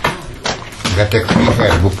nga teg fii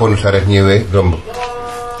xeer bu ponu saret ñëwee romb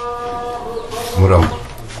mu romb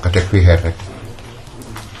nga teg fii xeer rek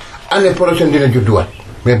année prochaine dina judduwaat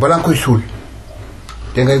mais balaa nga koy suul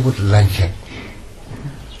dangay wut lancet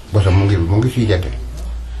bosam mu ngi sii jate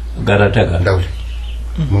garataga ndaw si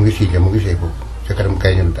mu ngi sii mu ngi sëy boobu sa kanam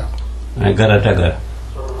kay ñun daaw ay garataga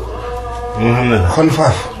moo xam ne la xon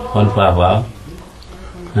faaf waaw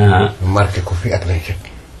marqué ko fii ak lancet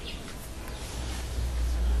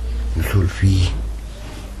ñu suul fii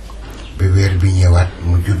ba weer bi ñëwaat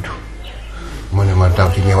mu judd mu ne ma daw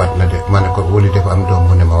ci ñëwaat na de ma ne ko wóoli dafa am doom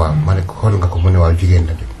mu ne ma waaw ma ne ko xool nga ko mu ne waaw jigéen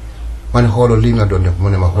la de ma ne xooloo lii nga doon def mu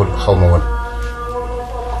ne ma xool xaw ma woon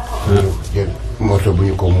jël morceau bu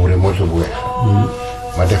ñu ko muuree morceau bu weex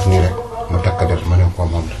ma def nii rek ma takk def ma ne ko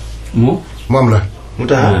moom la moom la mu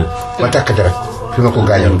tax ma takk def fi ma ko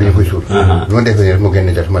gaañoon bi ñu koy suul bi ma defee nii rek mu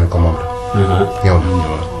génne def ma ne ko moom la ñëw na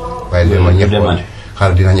waaye li ma ñëpp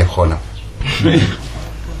xaaral dina ñëpp xoonam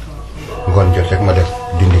ngoon jot rek ma def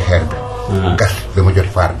dindi xeer bi gas ba ma jot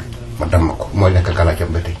faar bi ma damm ko mooy nekk galaajam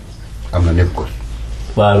ba tey am na népp ko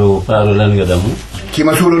faaru lan nga dem ci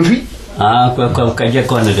ma suuloon fii ko ka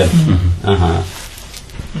jekkoon na dem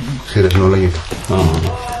séeréer noonu la ñuy def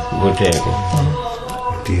bu tee ko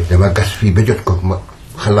dama gas fii ba jot ko ma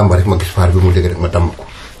xalamba rek ma gis faar bi mu dégg rek ma damm ko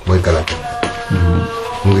mooy galaajam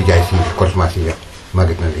mu ngi jaay si cosmasi wet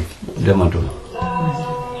màgget na léegi dematul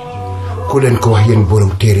ku leen ko wax yéen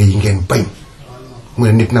borom téere yi ngeen bañ mu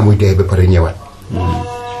ne nit na muy dee ba pare ñëwaat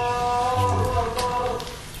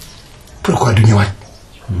pourquoi du ñëwaat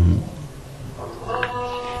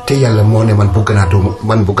te yàlla moo ne man bëgg naa doomu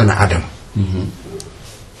man bëgg naa Adam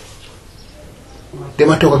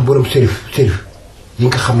dama toog ak borom sérif yi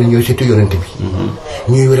nga xam ne ñooy seetu yonente bi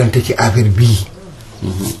ñuy werante ci affaire bii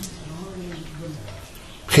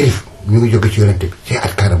sérif ñu ngi jóge ci yonente bi c'est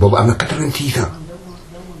askara boobu am na 86 ans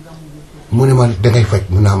mu ne ma dangay faj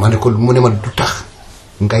mu naa ma ne ko mu ne ma du tax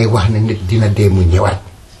ngay wax ne nit dina dee mu ñëwaat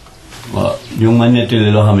waaw ñu ngi ma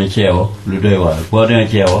nettali loo xam ne ceewo lu doy waar boo demee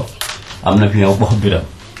ceewo am na fi ñëw box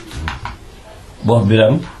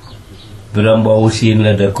biram boobu siin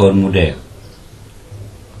la dëkkoon mu dee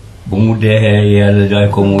bu mu dee yàlla doy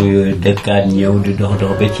ko muy dëkkaat ñëw di dox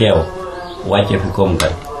ba ceewo wàcce fi comme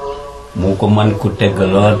kat mu ko man ku tegg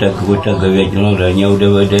lool tegg wecc lool da ñëw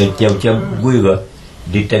de ceew ca guy ga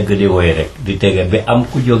di tegg di woy rek di tegg ba am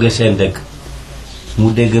ku jóge seen dëkk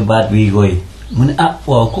mu dégg baat bi woy mu ne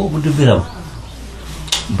waaw kooku du biram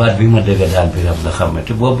baat bi ma dégg daal biram nga xam ne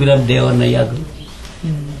te boobu biram dee woon na yàgg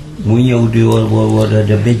mu ñëw di wóor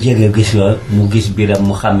da ba jege gis la mu gis biram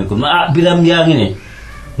mu xam ne ko biram yaa ngi ne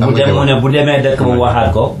mu dem mu ne bu demee dëkk mu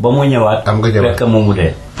waxaat ko ba mu ñëwaat fekk mu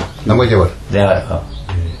dee am nga jabar waaw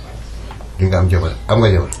di nga am jabar am nga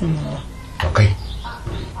jabar ok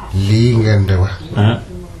lii ngeen de wax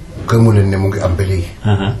gëmu leen ne mu ngi am ba léegi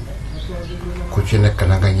ku ci nekk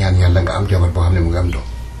na nga ñaan yàlla nga am jabar boo xam ne mu ngi am doom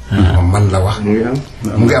moom man la wax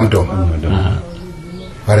mu ngi am doom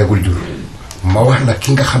paregul jur ma wax la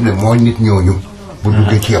ki nga xam ne mooy nit ñooñu bu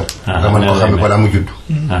duggee ci yow nga mën ko xam ne balaa mu judd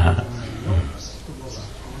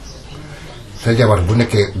sa jabar bu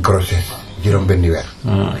nekkee grossesse juróom benni weer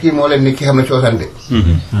kii moo leen ni ki xam ne Cosaan de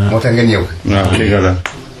moo tax ngeen ñëw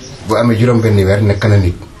bu amee juróom benni weer nekk na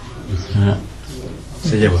nit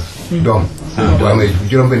sa jabar doom bu amee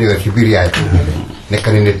juróom benni weer ci biir yaay nekk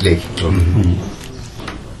na nit léegi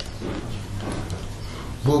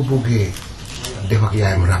boo buggee def ak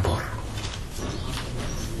yaayam rapport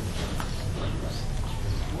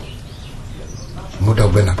mu daw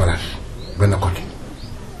benn place benn côté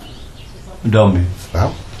doom bi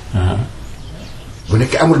waaw bu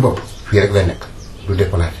nekkee amul bopp fii rek lay nekk du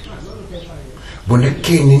déplacé bu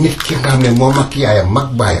nekkee ni nit ki nga xam ne moo mag yaayam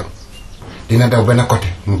mag baayam dina daw benn côté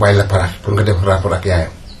mu bàyyi la place pour nga def rapport ak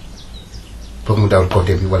yaayam foog mu daw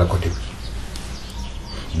côté bi wala côté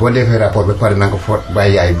bi boo defee rapport ba pare na nga foot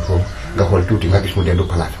bàyyi yaay bi foofu nga xool tuuti nga gis mu dellu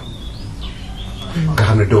place nga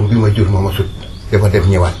xam ne doom bi ma jur moo ma sut dafa dem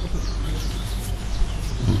ñëwaat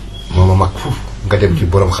moo ma mag foofu nga dem ci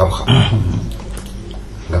borom xam-xam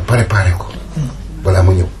nga préparé ko balaa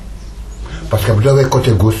mu ñëw parce que bu dawee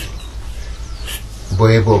côté gauche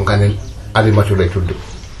booyee boo nga ne alimatu lay tudd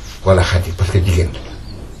wala xati parce que jigéen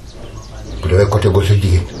bu dawee côté gauche sa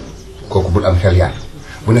jigéen kooku bul am xel yaar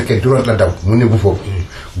bu nekkee droite la daw mu ne bu foofu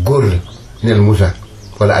góor la neel Moussa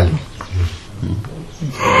wala Ali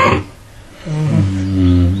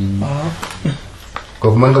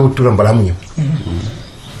kooku mën nga wut turam balaa mu ñëw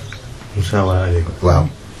Moussa wala Ali waaw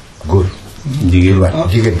góor jigéen waaw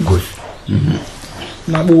jigéen góor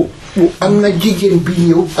naa bu am na jigéen bi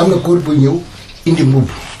ñëw am na góor bu ñëw indi mbubb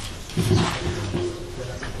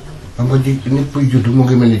xam nga nit buy judd mu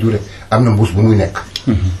ngi mel ni jure am na mbuus bu muy nekk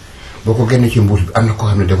boo ko génnee ci mbuus bi am na koo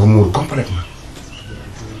xam ne dafa muur complètement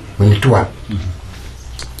mu ni tuwaat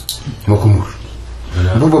moo ko muur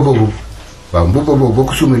mbubba boobu waaw mbubba boobu boo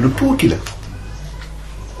ko sumee lu tuuti la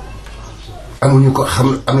amuñu ko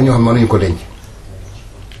xam am na ñoo xam ne mënuñu ko denc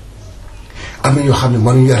am na ñoo xam ne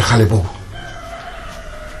mënuñu yar xale boobu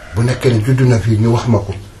bu nekkee ne juddu na fii ñu wax ma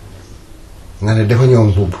ko nga ne dafa ñëw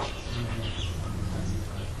mbubb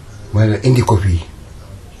ma ne indi ko fii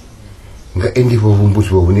nga indi foofu mbuus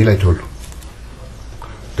boobu nii lay toll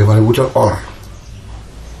dama ne wutal or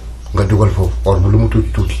nga dugal foofu or bu lu mu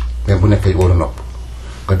tuuti tuuti mais bu nekkee oru nopp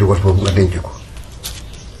nga dugal foofu nga denc ko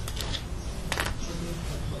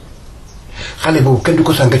xale boobu kenn du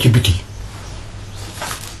ko sànga ci biti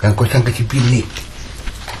danga ko sànga ci biir néeg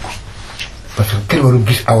parce que kenn warul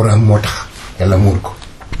gis awraam moo tax yàlla muur ko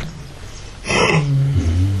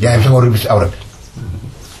yaayam sax warul gis awra bi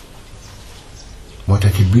moo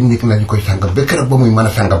tax ci biir néeg lañu koy sànga ba keroog ba muy mën a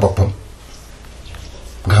sànga boppam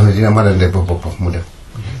nga xam ne dina mën a def boppam mu def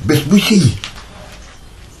bés bu sëyi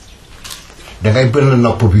dangay bënn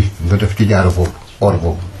nopp bi nga def ci jaaro boobu or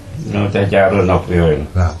boobu non te jaaro nopp yooyu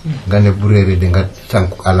waaw nga ne bu réeree di nga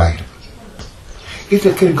sànku àllaaxira gis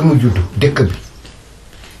nga kër ga mu juddu dëkk bi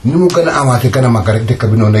ni mu gën a avancé gën a màgg rek dëkk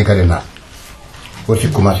bi noonu lay gën a naat war ci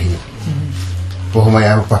commencé ñëw waxuma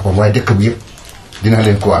yaay ak papa waaye dëkk bi yëpp dina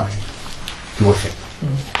leen ko amee ci wërsëg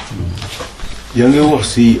yaa ngi wax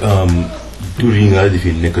si tur yi nga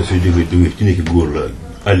defi nekk soo jógee ci nekk góor la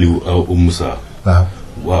Aliou aw Moussa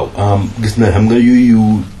waaw gis naa xam nga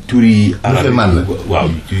yooyu tur yi arab la waaw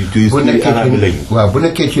tur yi arab lañu waaw bu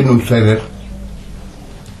nekkee ci nun séeréer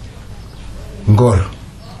ngóor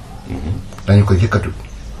dañu ko jëkkatu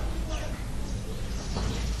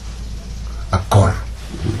ak koor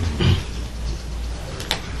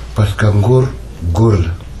parce que ngóor góor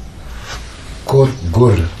la koor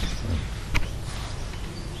góor la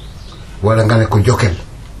wala nga ne ko jokkel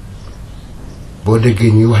boo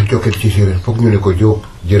déggee ñuy wax jokkel ci séeréer foog ñu ne ko jóob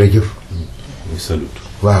jërëjëf salut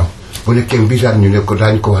waaw bu nekkee mbisaan ñu ne ko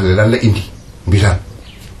daañu ko wax ne lan la indi mbisaan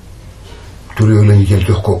tur yooyu la ñu jël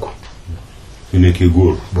jox kooku bu nekkee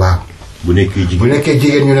góor waaw bu nekkee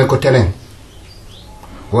jigéen ñu ne ko teneen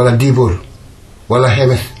wala diiboor wala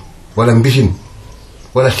xemes wala mbisin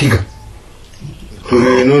wala siga tur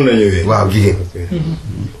yooyu noonu la ñëwee waaw jigéen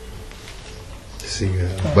siga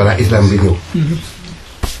balaa islam bi ñëw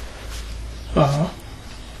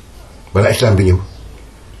balaa islam bi ñëw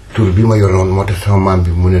tur bi ma yor noonu moo tax sama maam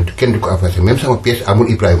bi mu ne kenn du ko effacé même sama pièce amul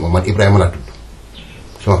Ibrahima man Ibrahima laa tudd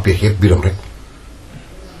sama pièce yëpp Biram rek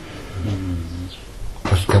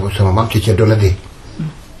parce que sama maam ci ceddo la dee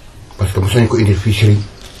parce que mu sañ ko indil fii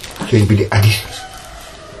sëriñ bi di addis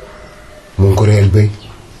mu ngi ko reyal béy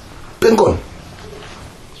pengoon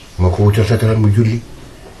moo ko wutal sataran mu julli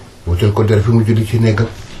wutal ko dara fi mu julli ci neggam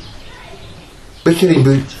ba sëriñ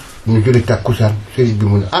bi ñu julli tàkkusaan sëriñ bi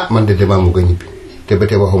mu ne man de damaa mu nga ñibbi te ba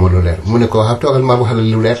tey waxuma lu leer mu ne ko wax toogal maa waxal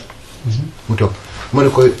lu leer mu toog mu ne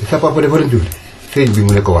ko sa papa dafa doon julli sëriñ bi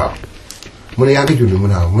mu ne ko waaw mu ne yaa ngi julli mu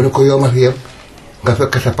ne waaw mu ne ko yow ma fi yem nga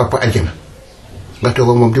fekk sa papa aljana nga toog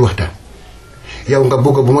ak moom di waxtaan yow nga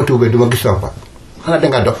bëgg bu ma tuubee du ma gis sama papa xanaa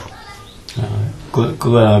dangaa dof ku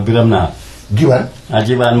Biram naa jiwaan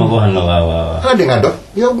jiwaan ma ko wax na waaw xanaa dangaa dof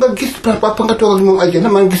yow nga gis sa papa nga toog ak moom aljana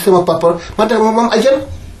maa ngi gis sama papa man tax moom aljana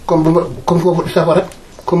comme foofu safara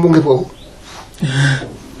comme mu ngi foofu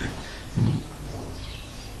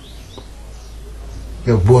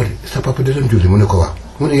yow boori sa papa da doon julli mu ne ko waaw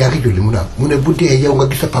mu ne yaa ngi julli mu ne waaw mu ne bu dee yow nga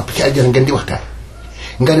gis sa papa ci aljana ngeen di waxtaan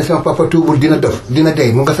nga ne sama papa tuubul dina dof dina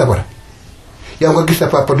dee mu nga safara yow nga gis sa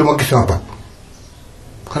papa du ma gis sama papa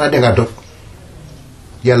xanaa dangaa dof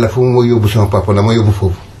yàlla fu mu ma yóbbu sama papa la ma yóbbu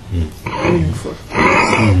foofu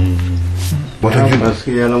moo tax parce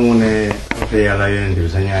que yàlla mu ne te yàlla yonent bi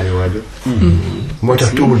sa ñaari waajur moo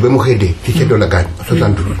tax tuubul ba mu xëy dee ci ceddo la gaañ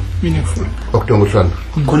 72 octobre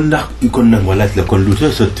 72 kon nag ma laaj la kon lu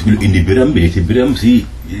tax sa lu indi Biram bi ci Biram si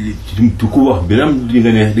tu ku wax Biram di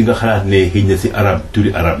nga xalaat ne xëy na si arab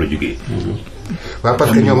turi arab la jógee waaw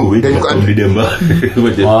parce que ñoom dañu ko andi dañu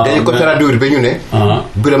ko traduire ba ñu ne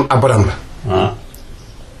Biram Abraham la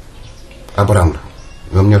Abraham la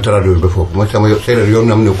ñoom ñoo traduire ba foofu mooy sama séeréer yoon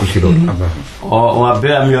na am nekkul si loolu waaw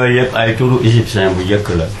Biram yooyu yëpp ay turu égyptien bu njëkk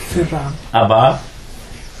la Aba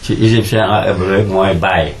ci égyptien en hébreu mooy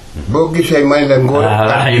baay boo gisee may la ngóor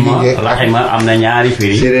Rahima am na ñaari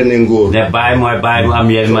firi séeréer ne ngóor ne baay mooy baay bu am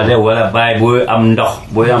yërmande wala baay buy am ndox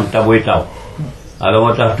buy am buy taw alors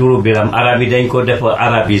moo tax turu Biram arab yi dañ ko def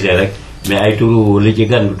arabisé rek mais ay turu li ci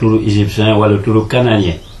gan turu égyptien wala turu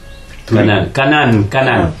cananien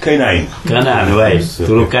Kanaan waaye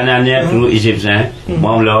turu cananien turu égyptien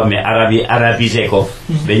moom la mais arab yi arabisé ko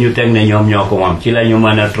ba ñu teg ne ñoom ñoo ko moom ci la ñu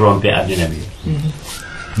mën a trompé adduna bi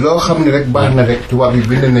loo xam ne rek baax na rek tubaab yi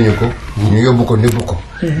bind nañu ko ñu yóbbu ko nëbbu ko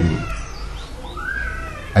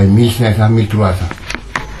ay 1500 1300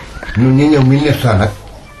 ñun ñu ñëw 1900 nag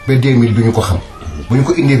ba 2000 du ñu ko xam bu ñu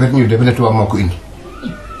ko indi rek ñu defe ne tubaab moo ko indi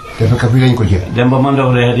te fekk fii lañ ko jël dem ba man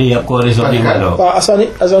dox le di ko réseau yi ma dox waaw asani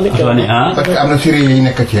parce que am na série yi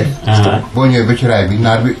nekk Thiès boo ñëwee ba ci raay bi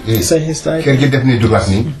naar bi kër gi def ni droite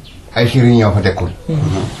nii ay série ñoo fa dekkul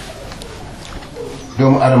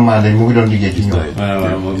doomu Arama lañ mu ngi doon liggéey ci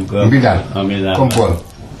ñoom mbi daal comme bon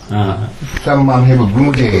sama maam xebu bi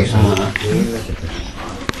mu dee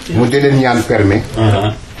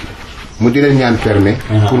mu di leen ñaan permis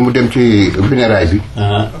pour mu dem ci funérailles bi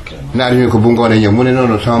naar ñu ko bu ngoonee ñëw mu ne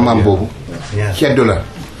noonu sama maam boobu ceddu la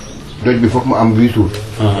doj bi foog mu am 8 jours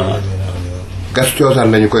gas coosaan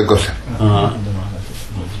lañu koy gosa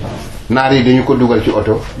naar yi dañu ko dugal ci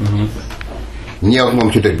oto ñeew ak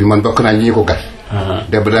moom ci doj bi man bokk naa ñi ñu ko gas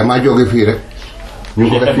deb damaa jóge fii rek ñu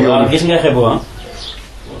ko def yoon gis nga xebo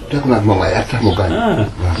teg naa moom ay at sax mu gaañ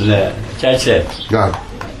waaw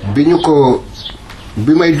bi ñu ko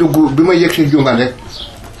bi may yëg si jungaan rek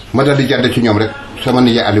ma dal di jàdd ci ñoom rek sama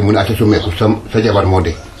nijaay Ali mu ne ata sumeeku sa jabar moo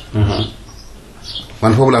dee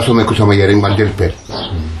man foofu laa sumeeku sama yére man jël peel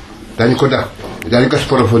dañu ko def dañu gas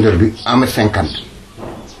profondeur bi 1m50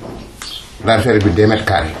 largeur bi 2 mètres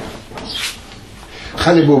carrés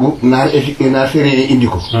xale boobu naar séeréer indi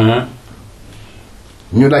ko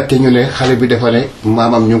ñu laajte ñu ne xale bi dafa ne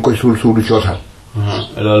maamam ñu ngi koy suulu coosaan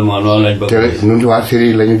loolu lañ bëgg te ñun waa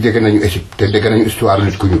séeréer la ñu jege nañu Égypte te dégg nañu histoire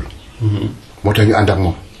nit ku ñuul moo tax ñu ànd ak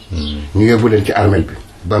moom ñu yóbbu leen ci armel bi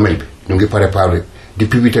bamel bi ñu ngi préparé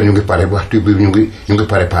depuis 8 heures ñu ngi pare waxtu bi ñu ngi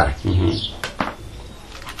préparé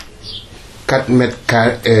 4 mètres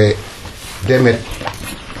carrés 2 mètres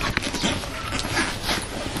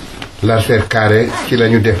largeur carré ci la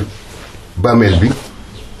ñu def bamel bi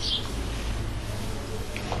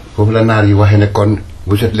foofu la naar yi waxee ne kon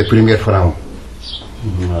vous êtes les premiers pharaons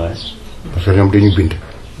parce que ñoom dañu bind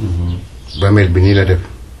bamel bi nii la def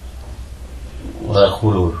wala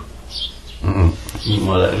xulóor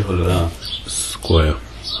wala xulóor square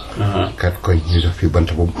 4 koñ ñu def fii bant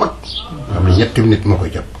bu mag xam ne 7 nit moo koy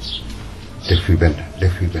jàpp def fii benn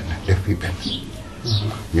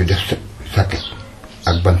ñu def sàkket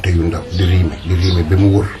ak bant yu ndaw di riime ba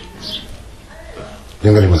mu wër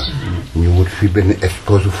jëngali ma ñu wut fii benn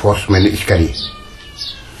expose force mel ni escalier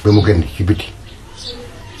ba mu génn ci biti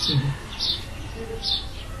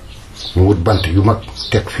ñu wut bant yu mag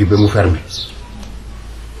teg fii ba mu fermé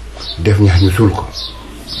def ñax ñu suul ko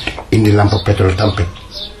indi lampe pétrole tampet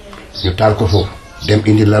ñu taal ko foofu dem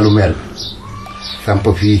indi lalu meer bi samp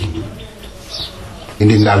fii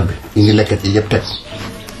indi ndaal bi indi lekket yi yëpp teg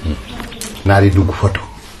naar yi dugg photo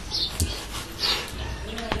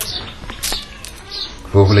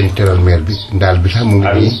foofu lañu teral meer bi ndaal bi sax mu ngi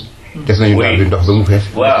nii def nañu ndaal bi ndox ba mu fees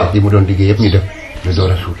lekket yi mu doon liggéey yëpp ñu def ñu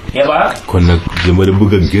door a suul kon nag dama la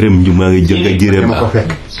bëgg a gërëm ñu maa ngi jël nga gërëm dama ko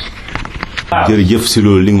fekk jërëjëf si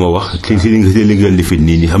loolu li nga ma wax si li nga lifit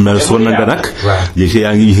nii xam naa ne sonn nga nag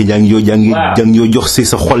yaa ngi yoo jox si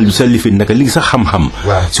sa xol sa lifit naka li sa xam-xam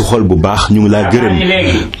si xol bu baax ñu ngi laa gërëm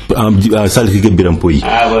Saltigi Biram Puuy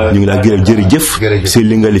ñu ngi laa gërëm jërëjëf si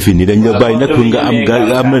li nga lifit nii dañ la bàyyi nag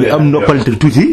nga am noppalante tuuti